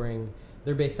 Atlas Touring.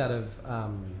 They're based out of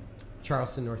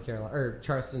Charleston,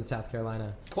 South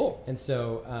Carolina. Cool. And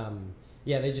so,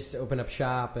 they just open up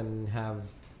shop and have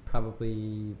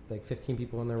probably like 15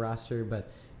 people on their roster.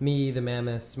 But me, the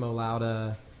Mammoths, Mo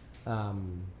Lauda,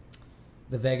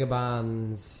 the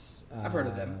Vagabonds. I've heard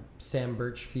of them. Sam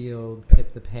Birchfield,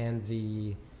 Pip the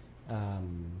Pansy.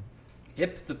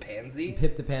 Hip the Pansy?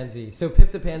 Pip the Pansy. So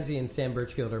Pip the Pansy and Sam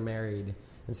Birchfield are married.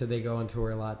 And so they go on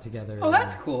tour a lot together. Oh,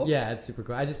 that's cool. Yeah, it's super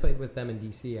cool. I just played with them in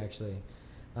D.C., actually.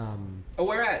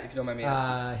 Where at, if you don't mind me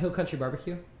asking? Hill Country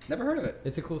Barbecue. Never heard of it.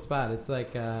 It's a cool spot. It's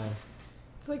like probably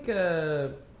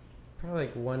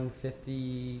like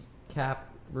 150 cap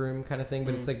room kind of thing,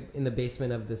 but it's like in the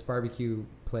basement of this barbecue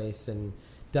place. And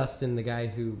Dustin, the guy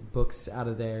who books out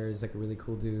of there, is like a really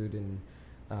cool dude,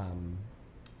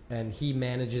 and he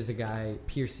manages a guy,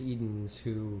 Pierce Edens,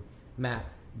 who Matt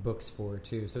books for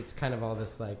too. So it's kind of all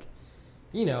this like,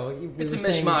 you know, it's a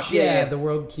mishmash. Yeah, the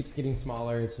world keeps getting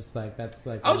smaller. It's just like that's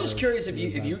like. I was just curious if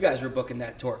you guys were booking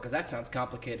that tour, because that sounds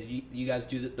complicated. You guys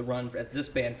do the run as this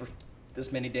band for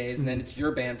this many days, and then it's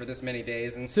your band for this many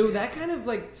days, and so that kind of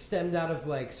like stemmed out of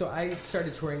like. So I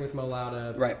started touring with Mo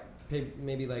Lauda, right?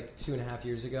 Maybe like 2.5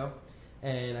 years ago,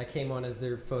 and I came on as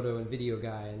their photo and video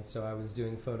guy, and so I was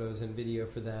doing photos and video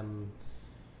for them.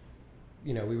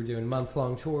 You know, we were doing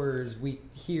month-long tours, week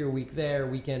here, week there,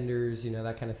 weekenders, you know,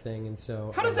 that kind of thing. And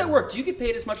so, how does that work? Do you get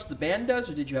paid as much as the band does,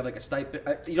 or did you have like a stipend?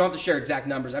 You don't have to share exact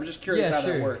numbers. I'm just curious how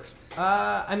that works.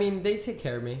 I mean, they take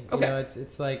care of me. Okay, you know,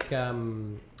 it's like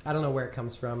I don't know where it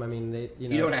comes from. I mean,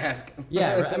 you don't ask.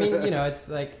 Yeah, I mean, you know, it's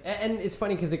like, and it's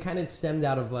funny because it kind of stemmed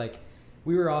out of like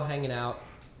we were all hanging out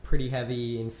pretty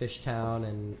heavy in Fishtown,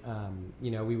 and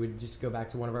you know, we would just go back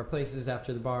to one of our places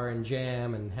after the bar and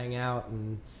jam and hang out.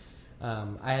 And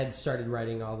I had started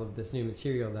writing all of this new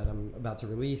material that I'm about to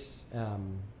release.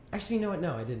 Actually, you know what?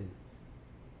 No, I didn't.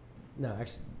 No,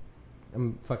 actually,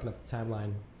 I'm fucking up the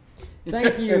timeline.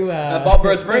 Thank you, Ball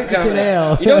Birds Brewing Company.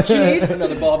 You know what you need?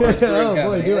 Another Ball Birds Brewing Company. Oh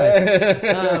boy, do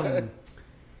I.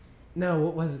 No,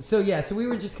 what was it? So yeah, so we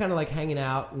were just kind of like hanging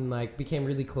out and like became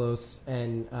really close.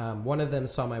 And one of them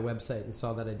saw my website and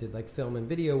saw that I did like film and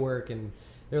video work, and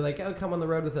they were like, "Oh, come on the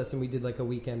road with us." And we did like a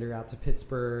weekender out to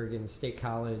Pittsburgh and State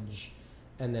College,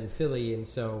 and then Philly. And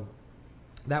so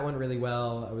that went really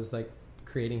well. I was like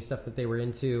creating stuff that they were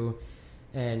into,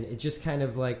 and it just kind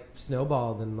of like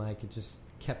snowballed, and like it just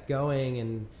kept going.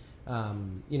 And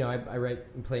you know, I write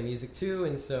and play music too,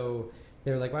 and so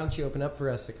they were like, "Why don't you open up for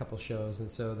us a couple shows?"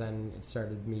 And so then it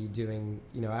started me doing,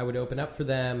 you know, I would open up for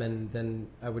them, and then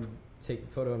I would take the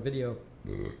photo and video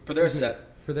for their set.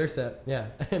 For their set, yeah.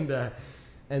 And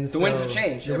the so winds have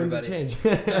changed. The winds have changed.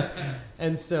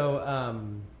 And so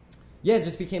yeah, it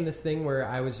just became this thing where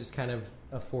I was just kind of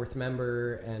a fourth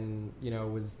member, and you know,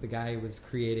 was the guy who was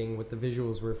creating what the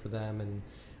visuals were for them,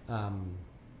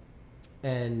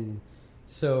 and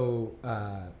so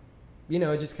you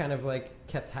know, it just kind of like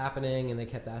kept happening, and they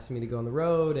kept asking me to go on the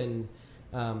road, and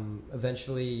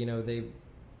eventually, you know, they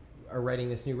are writing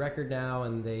this new record now,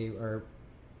 and they are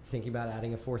thinking about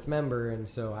adding a fourth member, and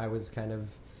so I was kind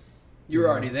of. You were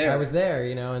already there. I was there,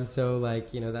 you know, and so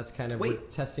like, you know, that's kind of we're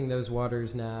testing those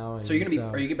waters now. And so you're gonna be?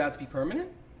 Are you about to be permanent?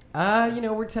 You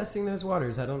know, we're testing those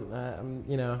waters. I don't, I'm,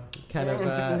 you know, kind of,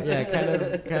 yeah,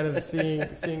 kind of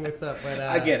seeing what's up. But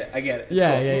I get it.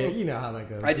 Yeah, cool. yeah, you know how that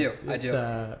goes. I do.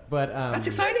 But that's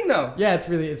exciting though. Yeah, it's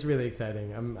really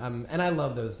exciting. And I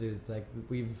love those dudes. Like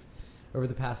we've over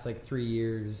the past like 3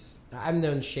 years, I've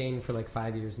known Shane for like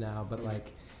 5 years now, but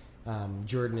like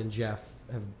Jordan and Jeff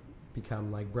have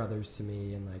become like brothers to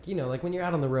me. And like, you know, like when you're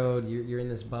out on the road, you're in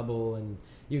this bubble, and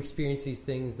you experience these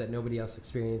things that nobody else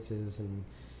experiences, and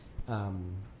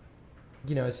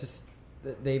you know, it's just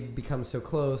they've become so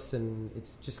close, and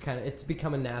it's just kind of, it's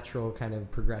become a natural kind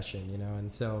of progression, you know. And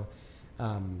so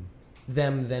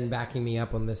them then backing me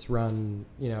up on this run,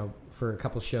 you know, for a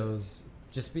couple shows,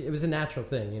 it was a natural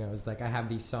thing, you know. It was like, I have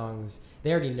these songs,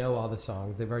 they already know all the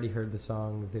songs, they've already heard the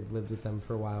songs, they've lived with them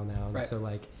for a while now, and so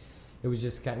like it was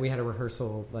just we had a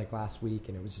rehearsal like last week,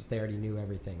 and it was just, they already knew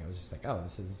everything. I was just like, oh,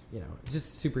 this is, you know,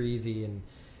 just super easy.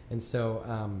 And so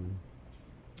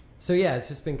so yeah, it's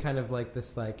just been kind of like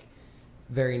this like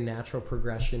very natural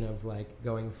progression of like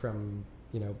going from,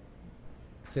 you know,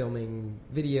 filming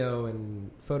video and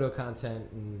photo content,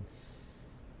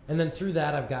 and then through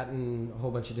that I've gotten a whole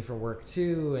bunch of different work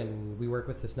too. And we work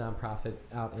with this nonprofit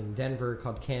out in Denver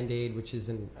called Candade, which is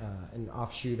an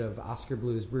offshoot of Oscar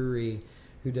Blues Brewery,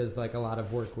 who does like a lot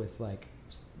of work with like,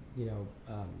 you know,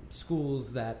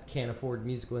 schools that can't afford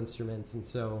musical instruments. And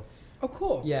so oh,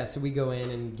 cool. Yeah, so we go in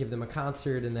and give them a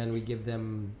concert, and then we give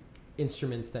them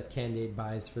instruments that Candade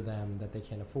buys for them that they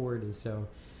can't afford. And so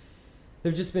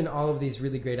there've just been all of these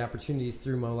really great opportunities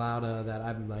through Mo Lauda that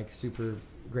I'm like super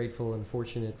grateful and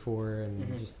fortunate for.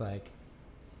 And just like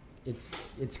it's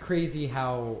crazy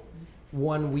how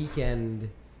one weekend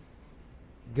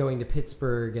going to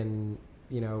Pittsburgh and,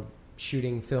 you know,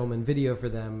 shooting film and video for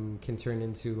them can turn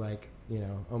into like, you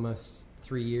know, almost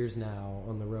 3 years now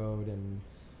on the road and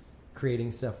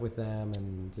creating stuff with them.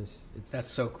 And just that's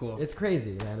so cool. It's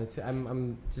crazy, man.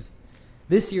 I'm just,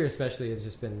 this year especially has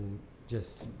just been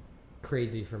just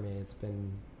crazy for me. It's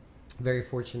been very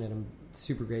fortunate. I'm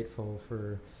super grateful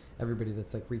for everybody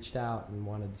that's like reached out and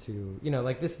wanted to, you know,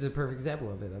 like this is a perfect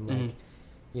example of it. I'm like,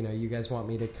 you know, you guys want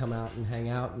me to come out and hang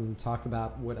out and talk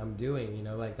about what I'm doing, you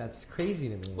know, like that's crazy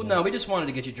to me. Well, no, we just wanted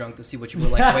to get you drunk to see what you were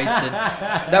like wasted.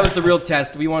 That was the real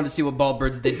test. We wanted to see what bald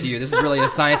birds did to you. This is really a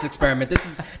science experiment. This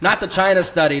is not the China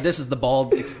study. This is the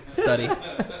bald study.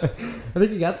 I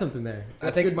think you got something there.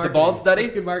 That's I think good the marketing. bald study?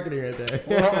 That's good marketing right there.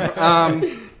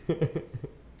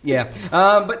 Yeah.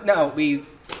 But no, we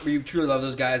truly love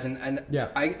those guys, and Yeah.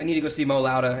 I need to go see Mo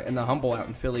Lauda and the Humble out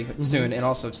in Philly soon, and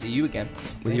also see you again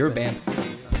with Thanks, your man. band.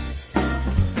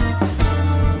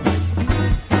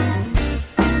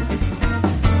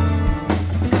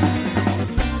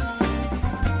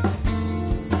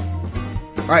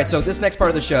 All right, so this next part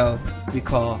of the show we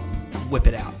call Whip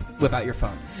It Out. Whip out your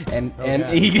phone. And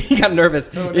God. he got nervous.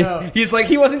 Oh, no. He's like,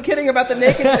 he wasn't kidding about the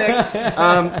naked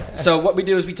thing. So what we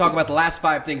do is we talk about the last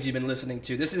 5 things you've been listening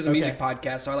to. This is a music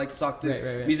podcast, so I like to talk to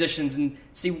Right. musicians and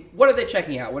see what are they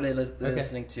checking out, what are they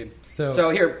listening to. So- So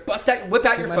here, whip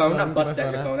out your my phone, phone, not get bust my out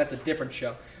phone your out. phone. That's a different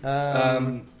show.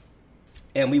 Um,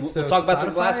 And we'll so talk about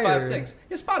the last Spotify 5 or- things.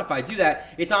 Yeah, Spotify, do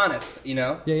that. It's honest, you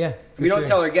know? Yeah. We don't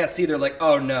tell our guests either, like,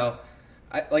 oh no.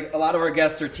 Like a lot of our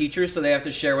guests are teachers, so they have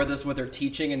to share with us what they're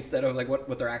teaching instead of like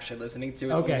what they're actually listening to.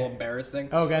 It's a little embarrassing.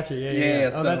 Oh, gotcha. Yeah.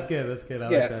 so- Oh, that's good. That's good. I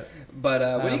yeah. like that.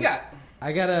 But what do you got?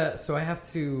 I have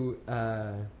to.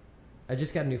 I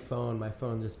just got a new phone. My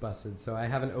phone just busted, so I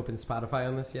haven't opened Spotify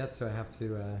on this yet. So I have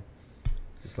to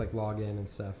just like log in and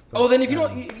stuff. But, Oh, then if you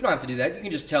don't have to do that. You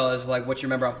can just tell us like what you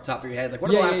remember off the top of your head. Like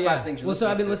what are the last 5 things you're Well, so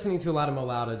I've been listening listening to a lot of Mo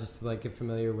Lauda just to like get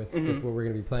familiar with what we're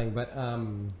going to be playing. But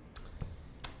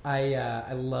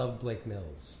I love Blake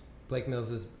Mills. Blake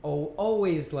Mills is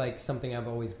always like something I've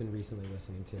always been recently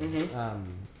listening to.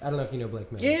 I don't know if you know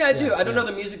Blake Mills. Yeah, I do. I don't know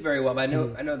the music very well, but I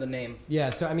know the name.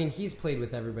 Yeah, so I mean, he's played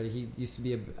with everybody. He used to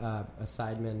be a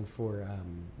sideman for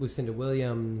Lucinda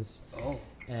Williams. Oh.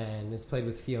 And has played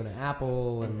with Fiona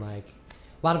Apple and like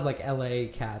a lot of like LA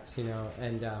cats, you know.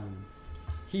 And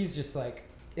he's just like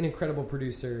an incredible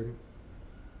producer,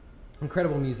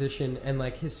 incredible musician, and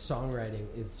like his songwriting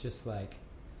is just like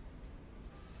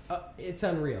it's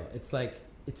unreal. It's like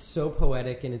it's so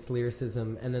poetic in its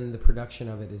lyricism, and then the production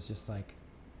of it is just like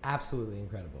absolutely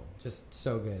incredible, just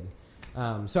so good.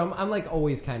 So I'm like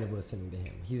always kind of listening to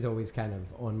him. He's always kind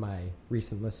of on my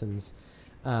recent listens.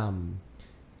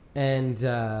 And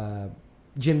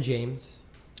Jim James.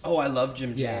 Oh, I love Jim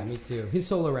James. Yeah, me too. His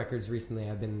solo records recently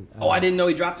I've been... I didn't know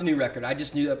he dropped a new record. I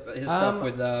just knew his stuff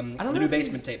with the new if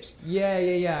Basement he's- tapes.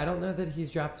 Yeah. I don't know that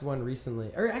he's dropped one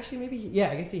recently. Or actually, maybe...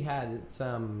 I guess he had. It's...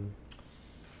 can't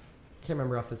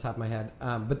remember off the top of my head.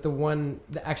 But the one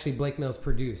that actually Blake Mills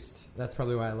produced. That's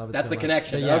probably why I love it That's so the much.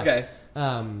 connection. But yeah. Okay.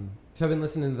 So I've been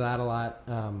listening to that a lot.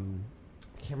 I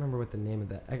can't remember what the name of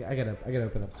that... I gotta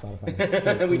open up Spotify.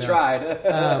 to We know.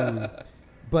 tried.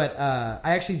 But I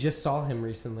actually just saw him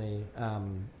recently.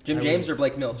 Jim James or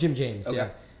Blake Mills? Jim James, Okay. yeah.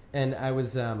 And I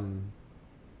was...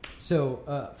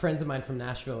 friends of mine from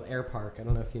Nashville, Air Park, I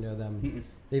don't know if you know them.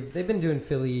 They've been doing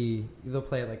Philly... They'll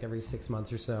play it like every 6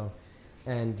 months or so.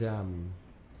 And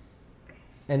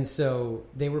so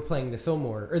they were playing the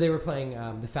Fillmore... Or they were playing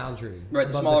the Foundry. Right,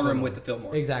 the above smaller room Fillmore. with the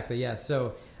Fillmore. Exactly, yeah.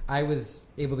 So I was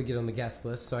able to get on the guest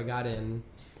list, so I got in...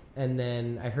 And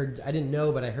then I didn't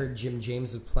know, but I heard Jim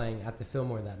James was playing at the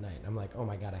Fillmore that night. I'm like, oh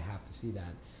my God, I have to see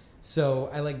that. So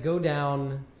I like go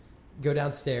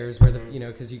downstairs where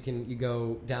because you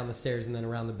go down the stairs and then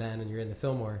around the bend and you're in the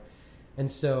Fillmore.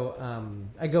 And so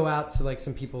I go out to like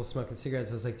some people smoking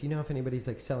cigarettes. I was like, do you know if anybody's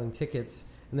like selling tickets?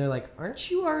 And they're like,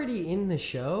 aren't you already in the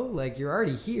show? Like you're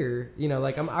already here,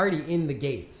 like I'm already in the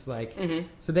gates. Like,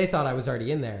 so they thought I was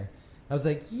already in there. I was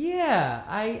like, yeah,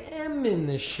 I am in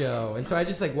this show. And so I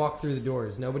just like walk through the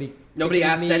doors. Nobody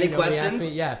asked any nobody questions? asked me.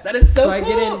 Yeah. That is so I cool.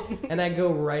 get in and I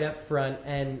go right up front,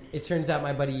 and it turns out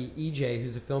my buddy EJ,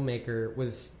 who's a filmmaker,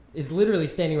 is literally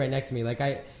standing right next to me.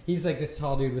 Like he's like this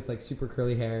tall dude with like super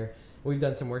curly hair. We've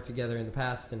done some work together in the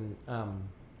past, and I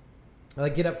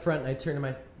like get up front and I turn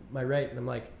to my right and I'm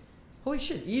like, holy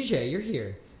shit, EJ, you're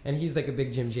here. And he's like a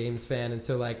big Jim James fan, and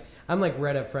so like I'm like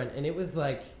right up front, and it was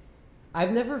like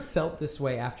I've never felt this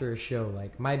way after a show.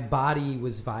 Like my body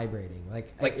was vibrating,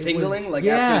 like tingling,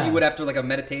 yeah. after like a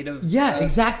meditative.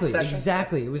 Exactly.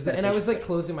 Session? It was, and I was like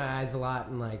closing my eyes a lot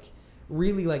and like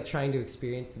really like trying to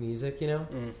experience the music,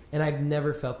 And I've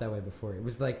never felt that way before. It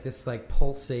was like this like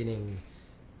pulsating.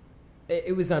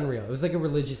 It was unreal. It was like a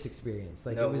religious experience.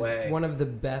 Like No it was way. one of the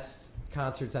best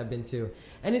concerts I've been to,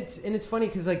 and it's funny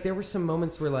because like there were some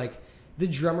moments where like the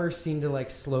drummer seemed to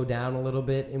like slow down a little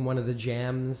bit in one of the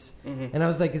jams, Mm-hmm. and I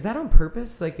was like, is that on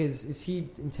purpose? Like, is he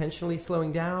intentionally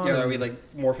slowing down? Yeah, are we like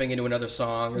morphing into another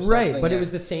song or something? Right, but Yeah. it was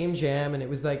the same jam, and it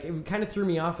was like, it kind of threw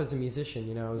me off as a musician,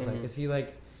 you know. I was Mm-hmm. like, is he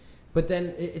like, but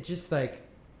then it just like,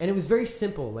 and it was very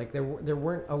simple. Like there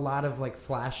weren't a lot of like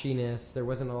flashiness. There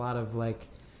wasn't a lot of like,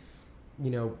 you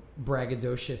know,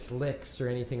 braggadocious licks or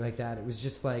anything like that. It was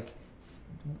just like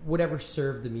whatever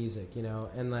served the music, you know.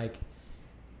 And like,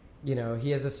 you know, he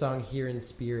has a song "Here in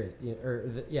Spirit,"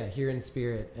 "Here in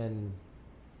Spirit," and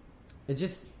it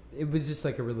was just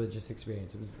like a religious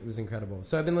experience. It was incredible.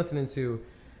 So I've been listening to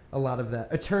a lot of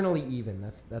that. Eternally Even.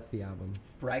 That's the album.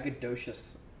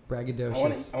 Braggadocious.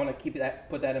 Braggadocious. I want to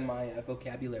put that in my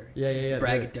vocabulary. Yeah.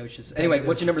 Braggadocious. Anyway,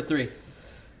 what's your number 3?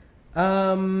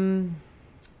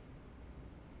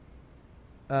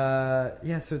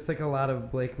 So it's like a lot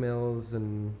of Blake Mills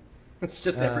and It's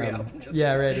just every album. Just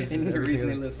yeah, right. It's just anything every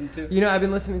recently single- listened to. You know, I've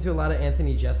been listening to a lot of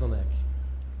Anthony Jeselnik,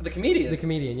 The comedian. the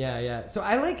comedian. Yeah. So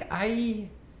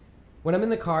when I'm in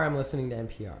the car, I'm listening to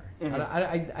NPR.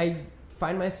 Mm-hmm. I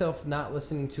find myself not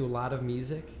listening to a lot of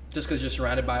music. Just because you're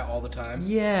surrounded by it all the time.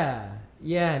 Yeah,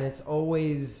 and it's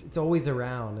always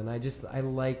around, and I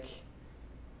like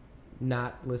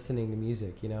not listening to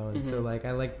music, you know, and so like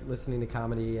I like listening to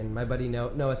comedy. And my buddy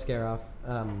Noah Scaroff,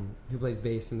 who plays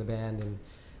bass in the band,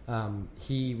 and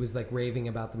he was like raving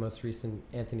about the most recent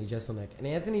Anthony Jeselnik, and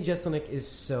Anthony Jeselnik is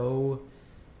so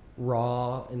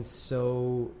raw and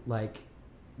so like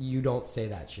you don't say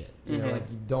that shit, you know, like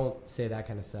you don't say that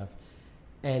kind of stuff,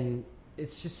 and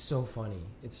it's just so funny.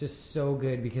 It's just so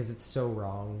good because it's so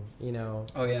wrong, you know.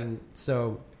 Oh yeah. And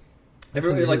so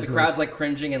Everybody, like the his crowd's most- like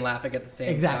cringing and laughing at the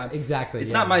same time. Exactly.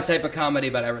 It's yeah. not my type of comedy,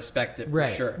 but I respect it right.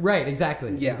 for sure. Right.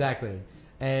 Exactly. Yeah. Exactly.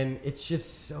 And it's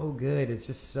just so good. It's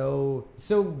just so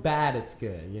bad. It's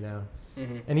good, you know.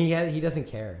 And he doesn't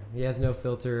care. He has no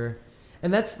filter,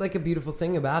 and that's like a beautiful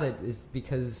thing about it is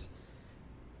because,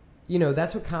 you know,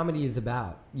 that's what comedy is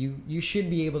about. You should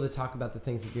be able to talk about the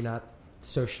things that you're not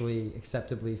socially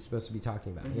acceptably supposed to be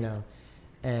talking about, you know,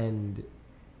 and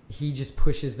he just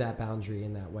pushes that boundary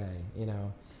in that way, you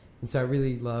know. And so I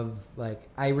really love, like,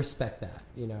 I respect that,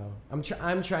 you know. I'm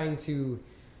trying to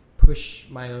push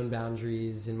my own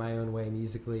boundaries in my own way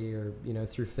musically or, you know,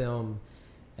 through film.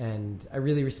 And I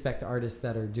really respect artists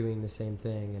that are doing the same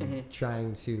thing and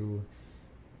trying to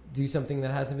do something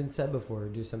that hasn't been said before,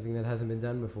 do something that hasn't been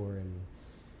done before, and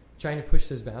trying to push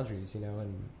those boundaries, you know.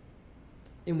 And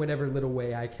in whatever little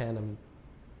way I can, I'm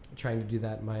trying to do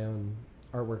that in my own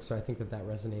artwork. So I think that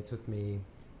resonates with me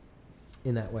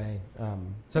in that way.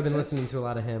 So I've been listening to a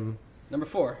lot of him. Number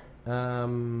 4.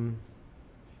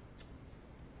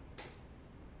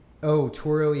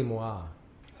 Taureau et Moi.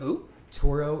 Who?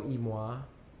 Taureau et Moi.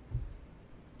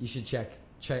 You should check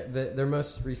their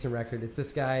most recent record. It's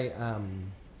this guy,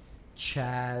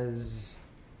 Chaz.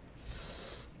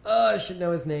 I should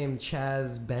know his name.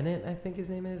 Chaz Bennett, I think his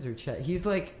name is, or Chaz. He's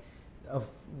like a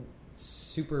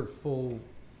super full,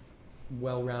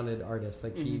 well-rounded artist.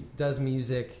 Like he does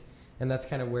music, and that's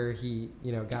kind of where he,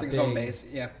 you know, got It's big. home base,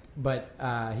 yeah. But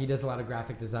he does a lot of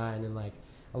graphic design and like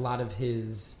a lot of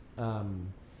his,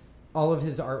 all of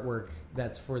his artwork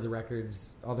that's for the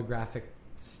records, all the graphic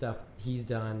stuff he's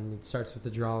done. It starts with the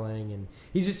drawing, and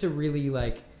he's just a really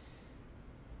like.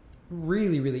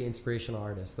 Really, really inspirational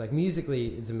artist. Like musically,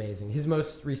 it's amazing. His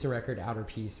most recent record, Outer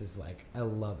Peace, is like I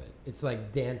love it. It's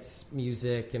like dance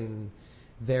music and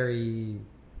very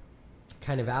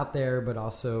kind of out there, but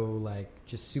also like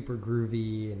just super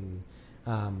groovy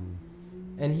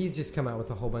and he's just come out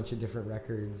with a whole bunch of different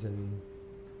records. And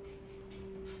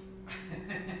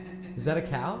is that a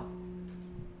cow?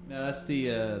 No, that's the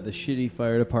shitty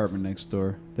fire department next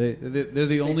door. They're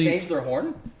the only. They changed their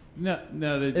horn? No,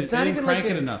 It's they not didn't even crank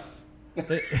like it a- enough. They're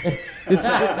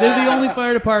the only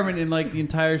fire department in like the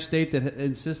entire state that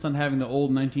insists on having the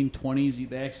old 1920s.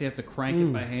 They actually have to crank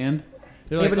it by hand.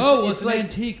 They're Yeah, like, but it's an like-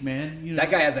 antique, man. You know? That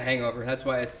guy has a hangover. That's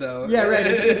why it's so... Yeah, right.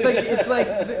 It's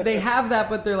like they have that,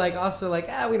 but they're like also like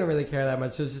we don't really care that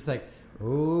much. So it's just like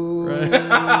ooh. Right.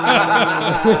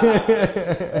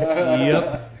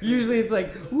 Yep. Usually it's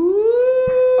like ooh.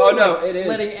 Oh, no, like, it is.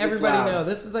 letting It's everybody loud. know.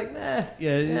 This is like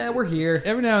Yeah, we're here.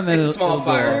 Every now and then It's a it'll- small it'll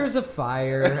go fire. off. There's a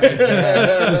fire. I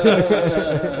guess.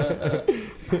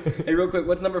 Hey, real quick,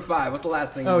 what's number 5? What's the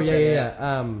last thing? Oh you checked out?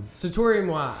 yeah. So Taureau et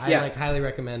Moi, I Yeah. like highly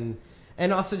recommend,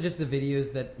 and also just the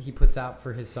videos that he puts out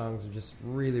for his songs are just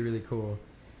really really cool.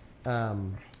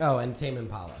 And Tame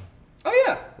Impala. Oh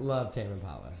yeah, Love Tame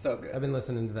Impala. So good. I've been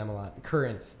listening to them a lot.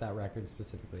 Currents, that record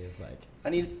specifically, is like...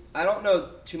 I don't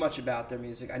know too much about their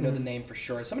music. I know the name for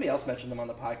sure. Somebody else mentioned them on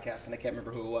the podcast, and I can't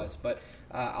remember who it was. But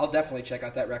I'll definitely check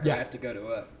out that record. Yeah. I have to go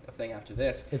to a thing after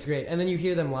this. It's great. And then you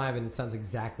hear them live, and it sounds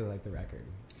exactly like the record.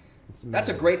 It's That's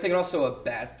a amazing. great thing and also a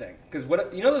bad thing. Because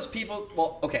those people...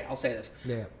 Well, okay, I'll say this.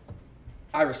 Yeah.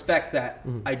 I respect that.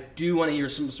 I do want to hear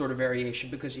some sort of variation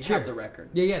because you have the record.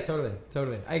 Yeah, totally.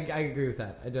 I agree with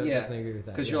that. I definitely agree with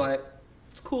that. Because yeah. you're like,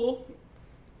 it's cool.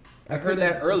 I heard could've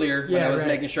that just- earlier when I was right.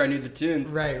 making sure I knew the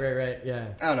tunes. Right,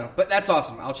 yeah. I don't know. But that's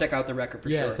awesome. I'll check out the record for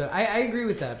Yeah, sure. so I agree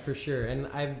with that for sure. And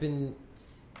I've been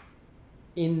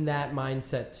in that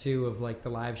mindset too of like the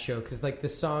live show because like the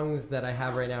songs that I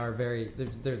have right now are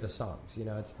they're the songs, you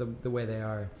know, it's the way they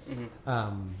are.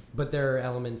 But there are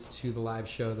elements to the live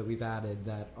show that we've added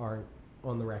that aren't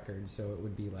on the record, so it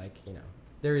would be like, you know,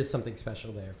 there is something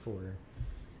special there for.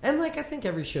 And like I think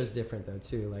every show's different though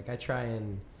too. Like I try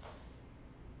and,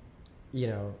 you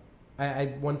know, I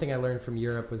one thing I learned from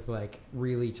Europe was like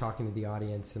really talking to the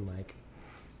audience, and like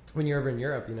when you're over in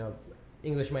Europe, you know,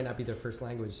 English might not be their first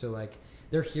language, so like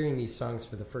they're hearing these songs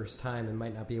for the first time and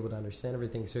might not be able to understand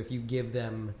everything. So if you give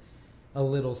them a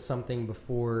little something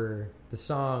before the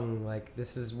song, like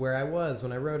this is where I was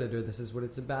when I wrote it, or this is what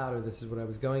it's about, or this is what I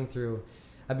was going through,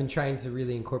 I've been trying to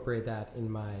really incorporate that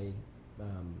in my,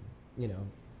 you know,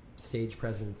 stage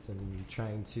presence, and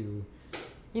trying to,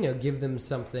 you know, give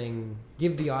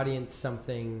the audience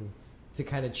something to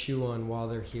kind of chew on while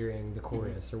they're hearing the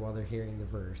chorus or while they're hearing the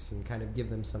verse, and kind of give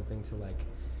them something to like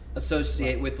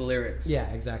associate with the lyrics.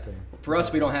 Yeah, exactly. For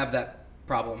us, we don't have that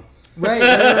problem. Right.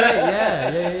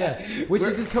 Yeah. Which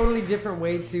is a totally different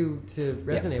way to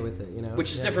resonate with it, you know.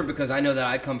 Which is different because I know that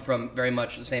I come from very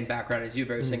much the same background as you,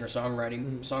 very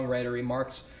songwriter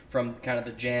marks from kind of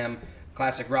the jam,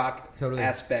 classic rock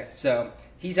aspect. So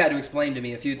he's had to explain to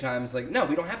me a few times, like, no,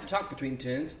 we don't have to talk between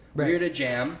tunes. We're here to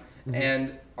jam,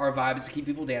 and our vibe is to keep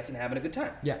people dancing and having a good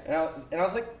time. Yeah. And I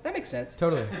was like, that makes sense.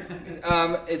 Totally.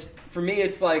 For me,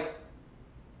 it's like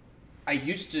I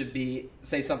used to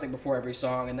say something before every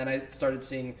song, and then I started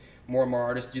seeing more and more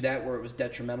artists do that where it was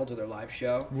detrimental to their live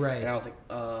show. Right. And I was like,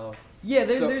 oh. Yeah,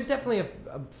 there's definitely a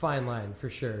fine line for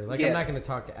sure. Like, Yeah. I'm not going to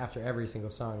talk after every single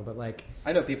song, but like...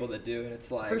 I know people that do, and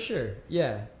it's like... For sure,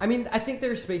 yeah. I mean, I think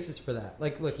there are spaces for that.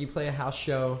 Like, look, you play a house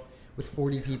show with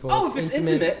 40 people. Oh, if it's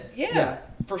intimate, yeah,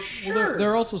 for sure. Well, there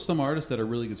are also some artists that are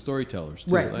really good storytellers,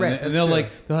 too. Right. And they'll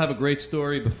have a great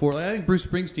story before. Like, I think Bruce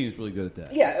Springsteen is really good at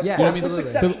that. Yeah, yeah, well,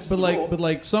 absolutely. But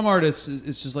like some artists,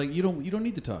 it's just like you don't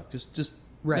need to talk. Just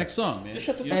next song, man. Just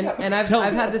shut the fuck up. And I've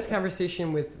had this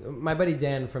conversation with my buddy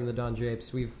Dan from the Don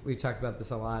Drapes. We've talked about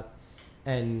this a lot,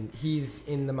 and he's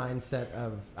in the mindset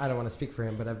of, I don't want to speak for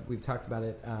him, but we've talked about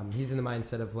it. He's in the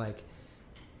mindset of like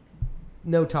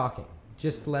no talking.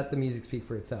 Just let the music speak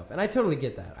for itself. And I totally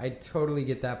get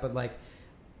that. But like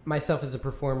myself as a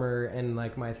performer and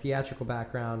like my theatrical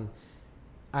background,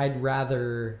 I'd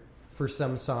rather for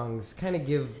some songs kind of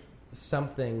give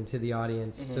something to the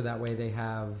audience so that way they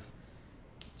have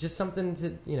just something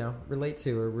to, you know, relate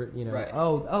to, or, you know,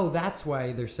 oh, that's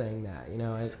why they're saying that, you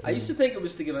know. I used to think it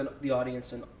was to give the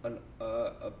audience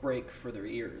a break for their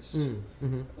ears.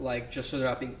 Like just so they're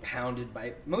not being pounded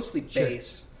by mostly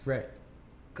bass. Right.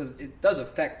 Because it does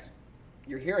affect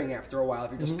your hearing after a while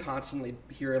if you're just constantly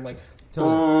hearing like just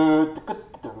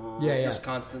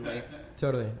constantly.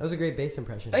 Totally. That was a great bass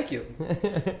impression. Thank you.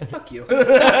 Fuck you.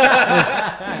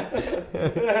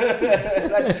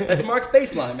 That's Mark's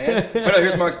bass line, man. Oh, no,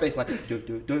 here's Mark's bass line.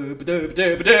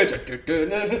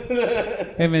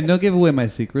 Hey, man, don't give away my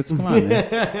secrets. Come on,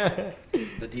 man.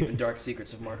 The deep and dark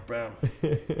secrets of Mark Brown.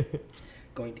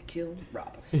 Going to kill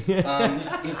Rob. I'm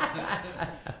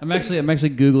actually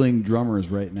Googling drummers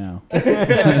right now.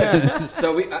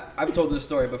 So I've told this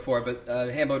story before, but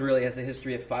Hambone really has a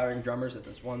history of firing drummers at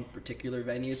this one particular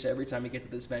venue. So every time we get to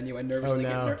this venue,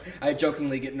 I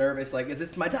jokingly get nervous. Like, is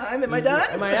this my time? Am I done?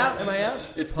 Am I out?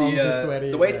 It's Palms are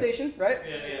sweaty. The way station, right?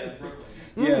 Yeah, Brooklyn.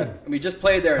 Yeah, and we just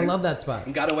played there. I love that spot.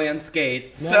 And got away unscathed.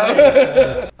 Nice.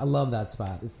 So I love that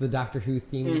spot. It's the Doctor Who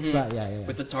themed spot. Yeah.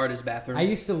 With the TARDIS bathroom. I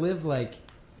used to live like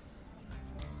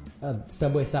a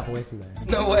subway stop away from there.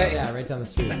 No way. Yeah, right down the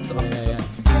street. That's awesome. Yeah.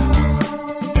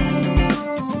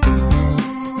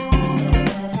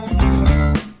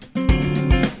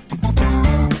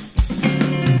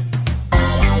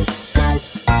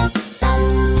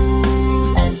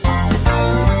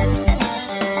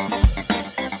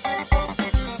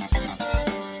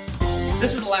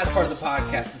 This is the last part of the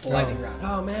podcast. This is the lightning round.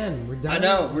 Oh man, we're done. I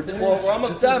know. We're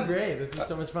almost done. This is great. This is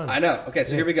so much fun. I know. Okay,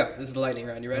 so here we go. This is the lightning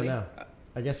round. You ready?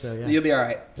 I guess so. Yeah. You'll be all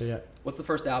right. Yeah. What's the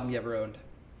first album you ever owned?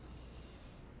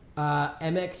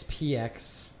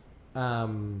 MXPX.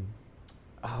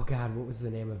 Oh God, what was the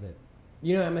name of it?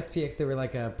 You know MXPX? They were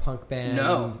like a punk band.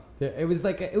 No. It was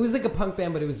like a punk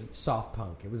band, but it was soft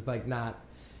punk. It was like not.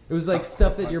 It was like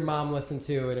stuff that your mom listened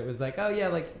to, and it was like, oh yeah,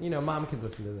 like mom could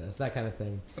listen to this, that kind of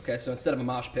thing. Okay, so instead of a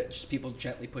mosh pit, just people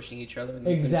gently pushing each other.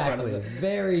 Exactly, In front of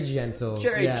very gentle,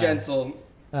 very gentle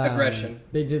aggression.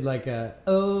 They did like a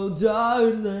oh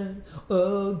darling,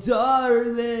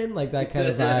 like that kind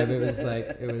of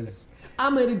vibe. It was. I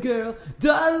met a girl,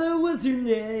 darling, what's your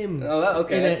name? Oh,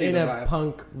 okay. In a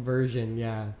punk version,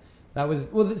 yeah. That was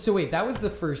that was the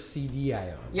first CD I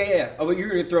owned. Yeah. Oh, but you're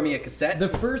gonna throw me a cassette? The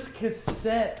first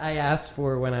cassette I asked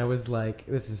for when I was like,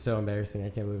 this is so embarrassing. I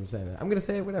can't believe I'm saying that. I'm gonna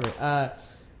say it, whatever.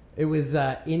 It was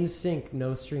In Sync,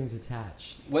 No Strings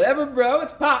Attached. Whatever, bro.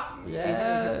 It's pop.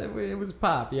 Yeah, it was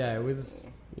pop. Yeah, it was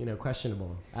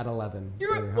questionable at 11.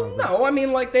 No, I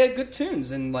mean like they had good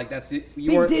tunes, and like that's it. They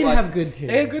did have good tunes.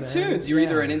 They had good tunes. You're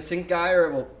either an Yeah. NSYNC guy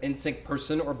or NSYNC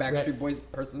person or Backstreet Boys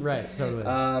person. Right, totally.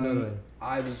 Totally.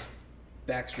 I was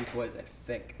Backstreet Boys, I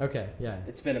think. Okay, yeah.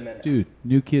 It's been a minute. Dude,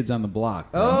 New Kids on the Block.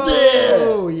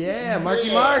 Oh, yeah,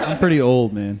 Marky Mark. I'm pretty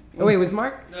old, man. Oh, wait, was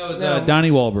Mark? No, it was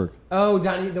Donnie Wahlberg. Oh,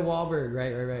 Donnie the Wahlberg.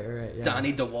 Right. Yeah.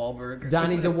 Donnie DeWahlberg.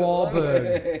 Donnie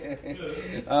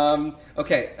DeWahlberg.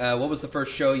 Okay, what was the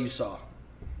first show you saw?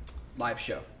 Live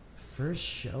show. First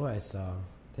show I saw.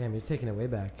 Damn, you're taking it way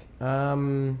back.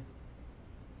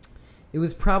 It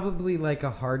was probably like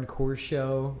a hardcore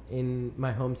show in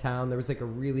my hometown. There was like a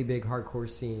really big hardcore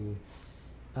scene.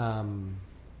 And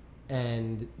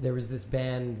there was this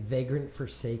band, Vagrant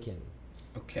Forsaken.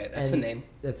 Okay, that's a name.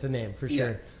 That's a name, for sure.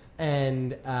 Yeah.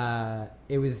 And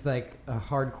it was like a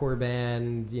hardcore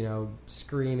band,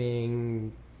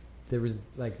 screaming. There was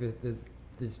like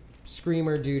this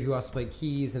screamer dude who also played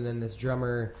keys, and then this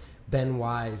drummer, Ben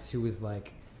Wise, who was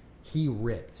like, he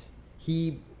ripped.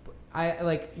 I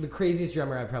like the craziest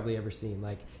drummer I've probably ever seen.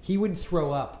 Like, he would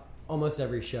throw up almost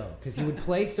every show because he would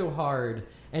play so hard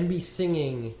and be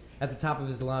singing at the top of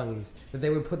his lungs that they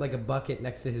would put like a bucket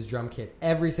next to his drum kit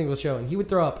every single show, and he would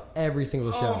throw up every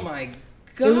single show. Oh my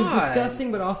god! It was disgusting,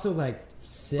 but also like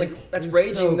sick. Like, that's It was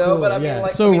raging so though, cool. but I mean, yeah.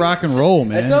 like So rock and roll,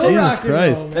 man. So Jesus rock and roll,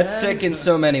 Christ. man. that's sick in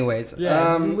so many ways.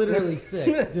 Yeah, it's literally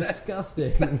sick,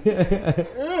 disgusting.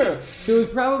 So it was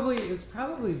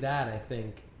probably that, I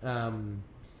think.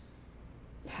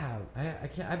 Yeah, I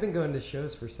can't. I've been going to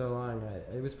shows for so long.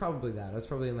 It was probably that. I was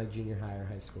probably in like junior high or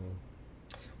high school.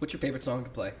 What's your favorite song to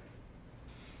play?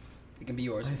 It can be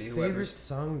yours. My it can be favorite whoever's.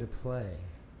 song to play.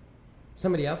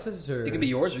 Somebody else's, or It can be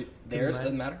yours or theirs. mine?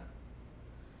 Doesn't matter.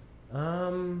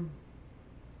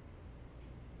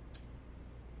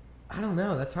 I don't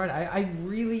know. That's hard.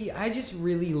 I just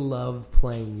really love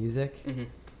playing music, Mm-hmm.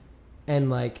 and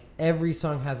like every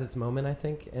song has its moment. I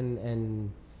think,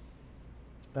 and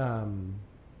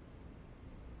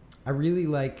I really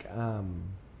like.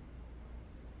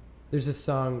 There's a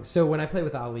song. So when I play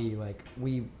with Ali, like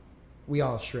we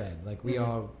all shred. Like we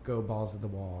all go balls to the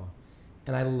wall,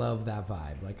 and I love that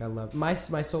vibe. Like I love my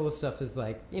solo stuff is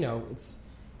like it's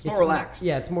more relaxed.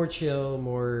 Yeah, it's more chill,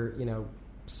 more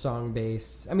song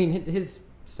based. I mean his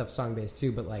stuff's song based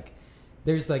too, but like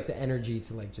there's like the energy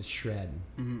to like just shred.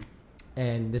 Mm-hmm.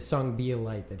 And this song "Be a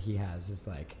Light" that he has is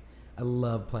like. I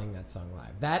love playing that song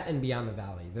live. That and Beyond the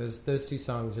Valley. Those two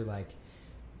songs are like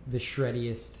the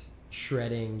shreddiest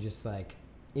shredding, just like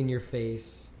in your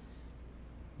face,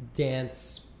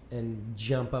 dance and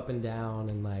jump up and down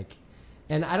and like.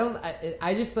 And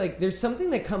I just like there's something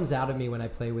that comes out of me when I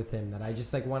play with him that I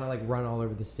just like want to like run all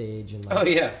over the stage and like. Oh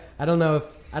yeah. I don't know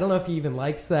if he even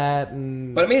likes that.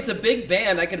 And But I mean, it's a big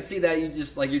band. I can see that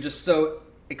you're just so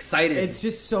excited. it's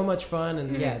just so much fun,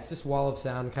 and yeah, it's just wall of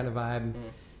sound kind of vibe.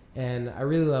 And I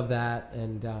really love that.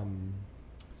 And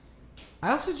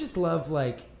I also just love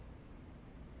like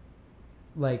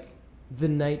the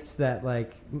nights that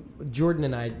like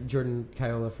Jordan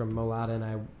Kiola from Molada and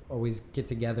I always get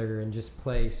together and just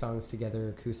play songs together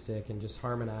acoustic and just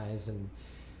harmonize. And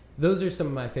those are some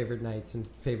of my favorite nights and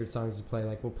favorite songs to play.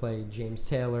 Like we'll play James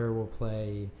Taylor, we'll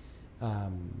play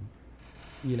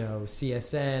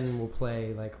CSN, we'll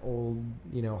play like old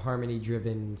harmony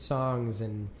driven songs,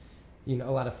 and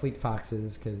a lot of Fleet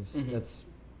Foxes because that's.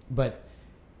 But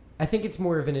I think it's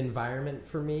more of an environment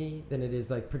for me than it is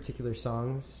like particular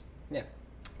songs. Yeah.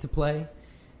 To play,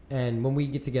 and when we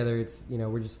get together, it's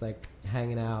we're just like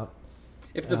hanging out.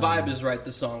 If the vibe is right,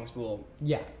 the songs will feel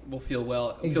Exactly. feel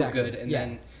good, and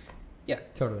then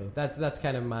totally. That's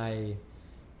kind of my.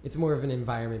 It's more of an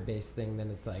environment based thing than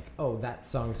it's like, oh, that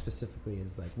song specifically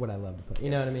is like what I love to play.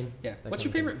 You know what I mean? Yeah. That What's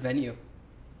kind your of favorite venue?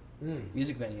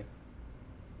 Music venue.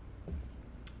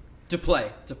 To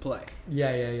play.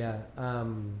 Yeah. Oh,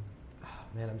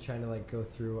 man, I'm trying to like go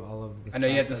through all of the. I know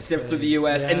you had to spots sift I've through the played.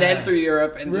 U.S. and then through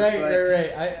Europe and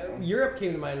Right. Europe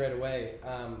came to mind right away.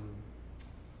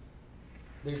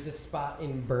 There's this spot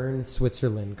in Bern,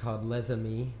 Switzerland called Les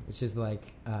Amis, which is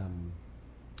like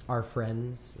our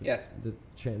friends. Yes. The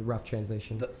rough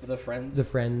translation. The friends. The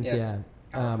friends. Yeah.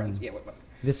 Our friends. Yeah.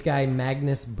 This guy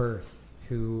Magnus Berth,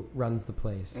 who runs the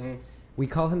place, we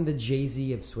call him the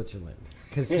Jay-Z of Switzerland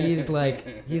because he's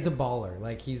like he's a baller.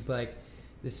 Like he's like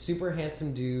this super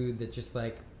handsome dude that just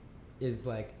like is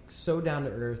like so down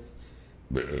to earth.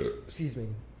 Excuse me.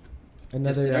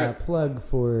 Another plug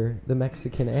for the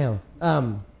Mexican ale.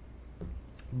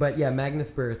 But yeah,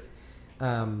 Magnus Berth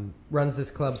runs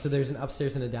this club. So there's an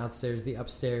upstairs and a downstairs. The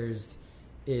upstairs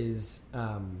is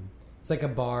it's like a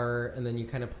bar, and then you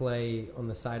kind of play on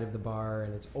the side of the bar,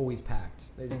 and it's always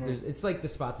packed. It's like the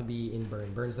spot to be in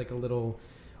Bern. Bern's like a little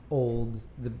old.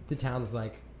 The town's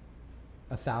like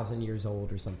 1,000 years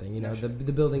old or something. You know,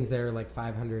 the buildings there are like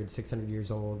 500, 600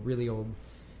 years old. Really old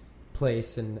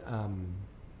place, and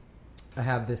I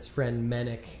have this friend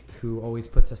Menik who always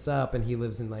puts us up, and he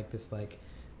lives in like this like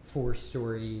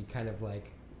 4-story kind of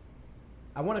like,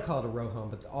 I want to call it a row home,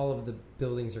 but all of the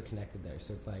buildings are connected there,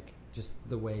 so it's like just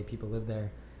the way people live there,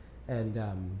 and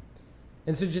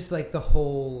so just like the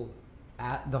whole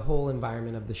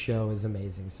environment of the show is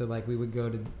amazing. So like we would go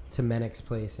to Menik's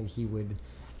place, and he would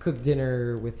cook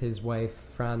dinner with his wife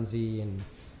Franzi and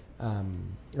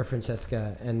or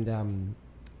Francesca, and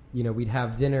you know, we'd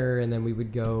have dinner, and then we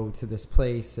would go to this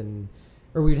place,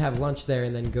 or we'd have lunch there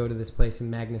and then go to this place,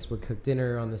 and Magnus would cook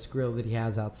dinner on this grill that he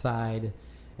has outside,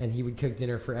 and he would cook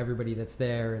dinner for everybody that's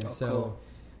there. And cool.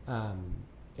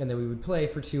 And then we would play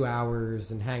for 2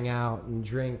 hours and hang out and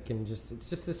drink, and it's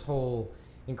just this whole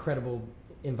incredible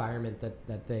environment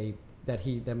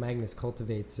that Magnus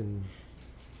cultivates. And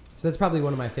so that's probably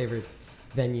one of my favorite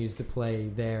venues to play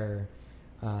there.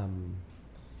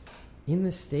 In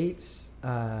the States,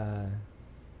 I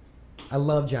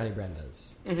love Johnny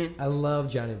Brenda's. I love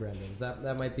Johnny Brenda's.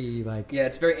 That might be like... Yeah,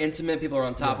 it's very intimate. People are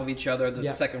on top of each other. The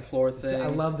second floor thing. So I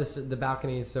love this. The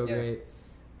balcony is so great.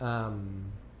 I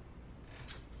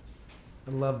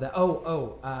love that.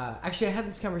 Actually, I had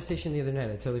this conversation the other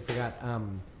night. I totally forgot.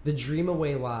 The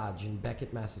Dreamaway Lodge in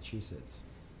Beckett, Massachusetts.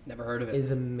 Never heard of it. Is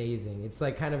amazing. It's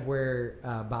like kind of where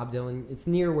Bob Dylan... It's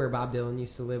near where Bob Dylan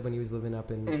used to live when he was living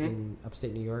up in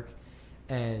upstate New York.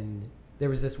 And there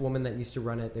was this woman that used to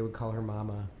run it. They would call her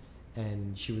Mama.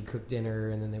 And she would cook dinner,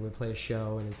 and then they would play a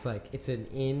show. And it's like... It's an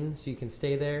inn, so you can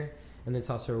stay there. And it's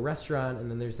also a restaurant.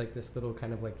 And then there's like this little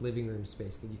kind of like living room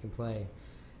space that you can play.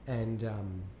 And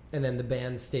then the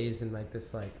band stays in like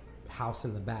this like house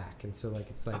in the back, and so like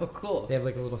it's like cool. They have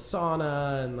like a little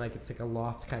sauna, and like it's like a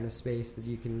loft kind of space that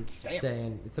you can stay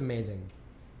in. It's amazing.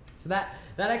 So that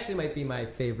actually might be my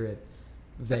favorite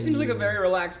venue. That seems like a very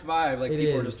relaxed vibe. Like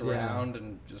people are just yeah. around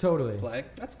and just totally play.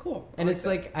 That's cool. And it's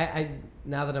like I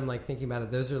now that I'm like thinking about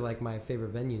it, those are like my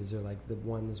favorite venues. Are like the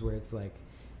ones where it's like,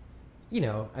 you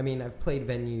know, I mean, I've played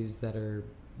venues that are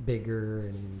bigger,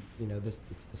 and you know,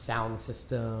 it's the sound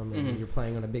system, and you're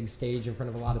playing on a big stage in front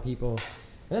of a lot of people,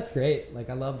 and that's great.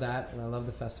 Like I love that, and I love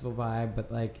the festival vibe,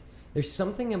 but like there's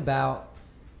something about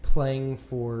playing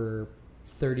for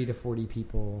 30 to 40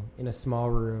 people in a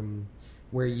small room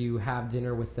where you have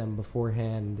dinner with them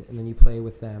beforehand, and then you play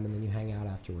with them, and then you hang out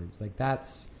afterwards. Like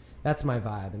that's my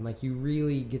vibe, and like you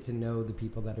really get to know the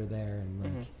people that are there, and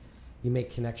like you make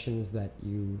connections that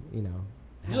you know.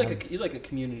 You like a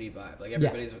community vibe. Like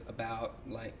everybody's about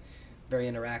like very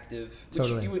interactive. Which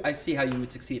Totally. I see how you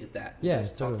would succeed at that. Yeah,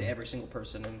 just talk to every single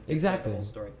person and exactly the whole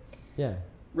story. Yeah.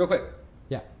 Real quick.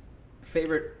 Yeah.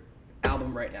 Favorite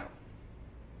album right now?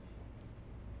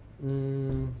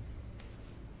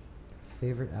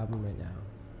 Favorite album right now.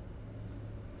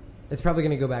 It's probably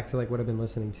going to go back to like what I've been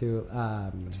listening to.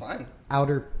 It's fine.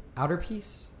 Outer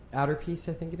Peace, I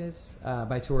think it is,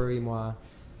 by Tori Moi.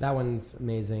 That one's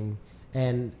amazing.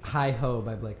 And Hi Ho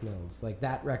by Blake Mills. Like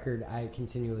that record I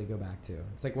continually go back to.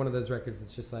 It's like one of those records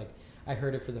that's just like I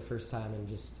heard it for the first time and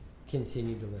just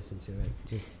continued to listen to it.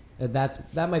 Just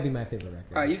that might be my favorite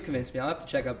record. All right, you've convinced me. I'll have to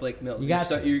check out Blake Mills.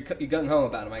 You're gung ho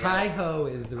about him. Hi Ho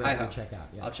is the record to check out.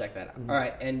 Yeah. I'll check that out. All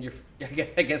right, and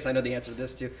I guess I know the answer to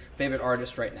this too. Favorite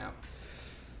artist right now?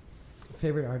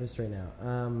 Favorite artist right now?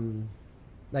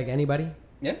 Like anybody?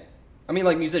 Yeah, I mean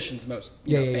like musicians most.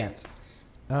 You know, bands.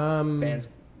 Bands,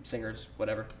 singers,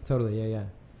 whatever. Totally, yeah.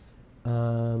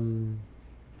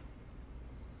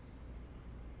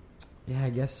 Yeah, I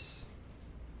guess.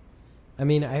 I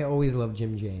mean, I always love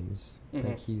Jim James.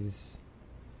 Like he's.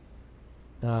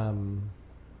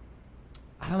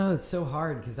 I don't know. It's so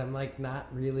hard because I'm like not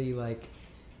really like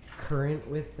current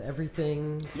with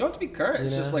everything. You don't have to be current.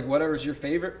 It's just like whatever's your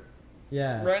favorite.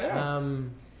 Yeah. Right now.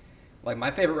 Like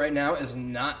my favorite right now is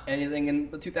not anything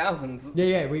in the 2000s.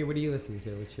 Yeah. What do you listen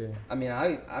to? What's your? I mean,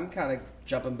 I'm kind of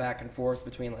jumping back and forth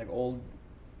between like old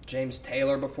James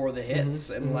Taylor before the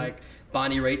hits and like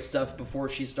Bonnie Raitt stuff before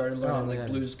she started learning like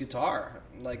blues guitar.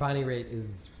 Like Bonnie Raitt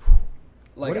is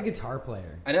like what a guitar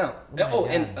player. I know. Oh,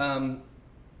 And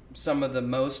some of the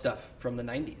Mo stuff from the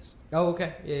 90s. Oh,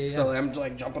 okay. Yeah. So I'm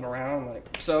like jumping around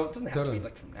like so it doesn't have to be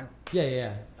like from now.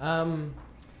 Yeah.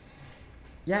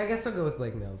 Yeah, I guess I'll go with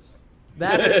Blake Mills.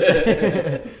 That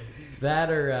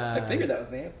or I figured that was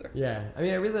the answer. Yeah. I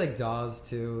mean, I really like Dawes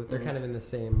too. They're kind of in the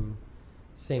same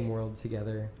world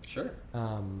together. Sure.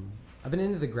 I've been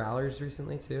into the Growlers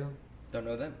recently too. Don't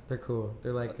know them. They're cool.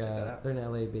 They're like they're an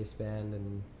LA based band,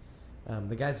 and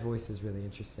the guy's voice is really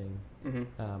interesting.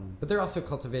 But they're also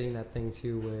cultivating that thing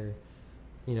too, where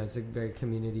it's a very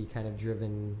community kind of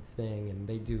driven thing, and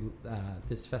they do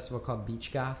this festival called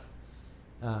Beach Goth.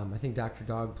 I think Dr.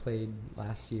 Dog played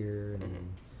last year,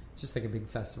 and it's just like a big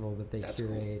festival that they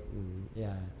curate, cool. And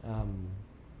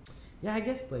yeah, I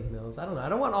guess Blake Mills. I don't know. I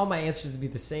don't want all my answers to be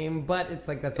the same, but it's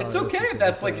like that's all. It's okay if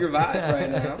that's like your vibe right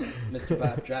now, Mr.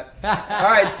 Vibe Trap.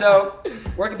 All right, so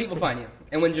where can people find you,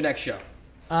 and when's your next show?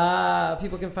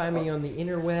 People can find me on the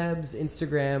interwebs,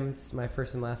 Instagram. It's my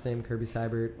first and last name, Kirby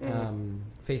Sybert.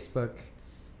 Facebook,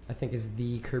 I think, is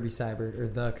the Kirby Sybert or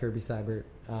the Kirby Sybert.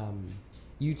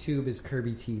 YouTube is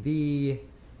Kirby TV.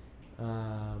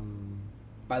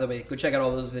 By the way, go check out all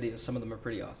those videos. Some of them are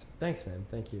pretty awesome. Thanks, man.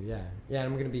 Thank you. Yeah.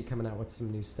 I'm going to be coming out with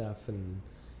some new stuff, and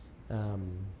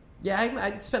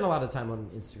I spend a lot of time on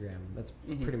Instagram. That's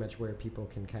pretty much where people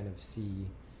can kind of see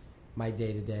my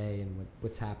day to day and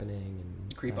what's happening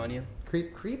and creep on you.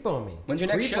 Creep on me. When's your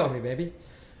next show? Creep on me, baby.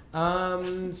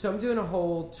 So I'm doing a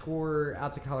whole tour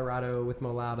out to Colorado with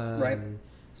Molada. Right. And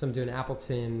so I'm doing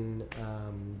Appleton,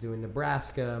 doing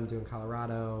Nebraska, I'm doing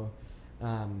Colorado.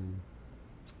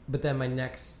 But then my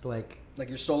next, like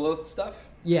your solo stuff?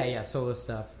 Yeah, solo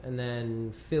stuff. And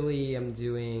then Philly, I'm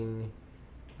doing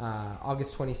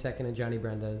August 22nd at Johnny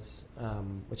Brenda's,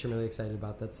 which I'm really excited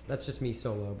about. That's just me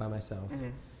solo by myself.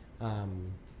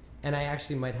 And I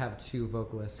actually might have 2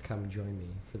 vocalists come join me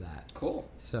for that. Cool.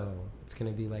 So it's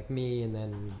going to be like me and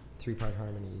then 3-part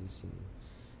harmonies.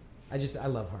 And I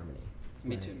love harmony.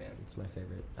 Me too, man. It's my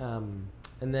favorite.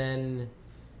 And then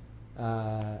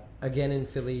again in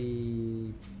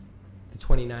Philly, the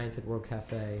 29th at World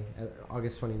Cafe,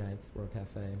 August 29th, World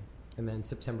Cafe. And then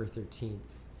September 13th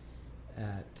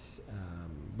at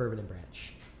Bourbon and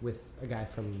Branch with a guy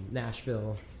from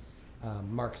Nashville,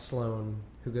 Mark Sloan,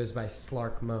 who goes by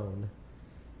Slark Moan.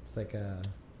 It's like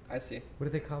I see. What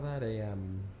do they call that?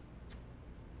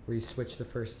 Where you switch the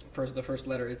first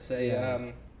letter. It's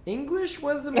a English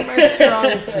wasn't my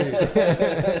strong suit.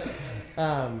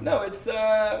 No, it's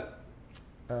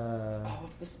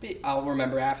what's the speech? I'll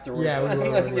remember afterwards. Yeah, we'll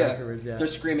remember afterwards. Yeah, they're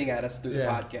screaming at us through the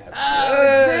podcast.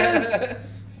 Oh, it's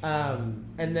this.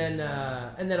 And then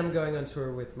I'm going on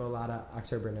tour with Molada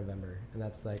October and November, and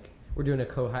that's like we're doing a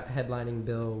co-headlining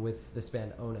bill with this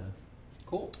band Ona.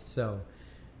 Cool. So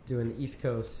doing East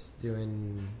Coast,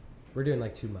 we're doing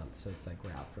like 2 months, so it's like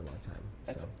we're out for a long time.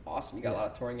 That's awesome. You got a lot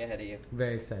of touring ahead of you.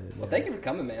 Very excited. Well, thank you for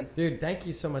coming, man. Dude, thank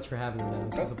you so much for having me, man.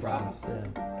 This is a blast.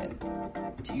 Yeah. And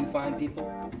to you fine people,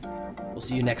 we'll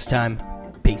see you next time.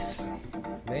 Peace.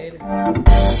 Later.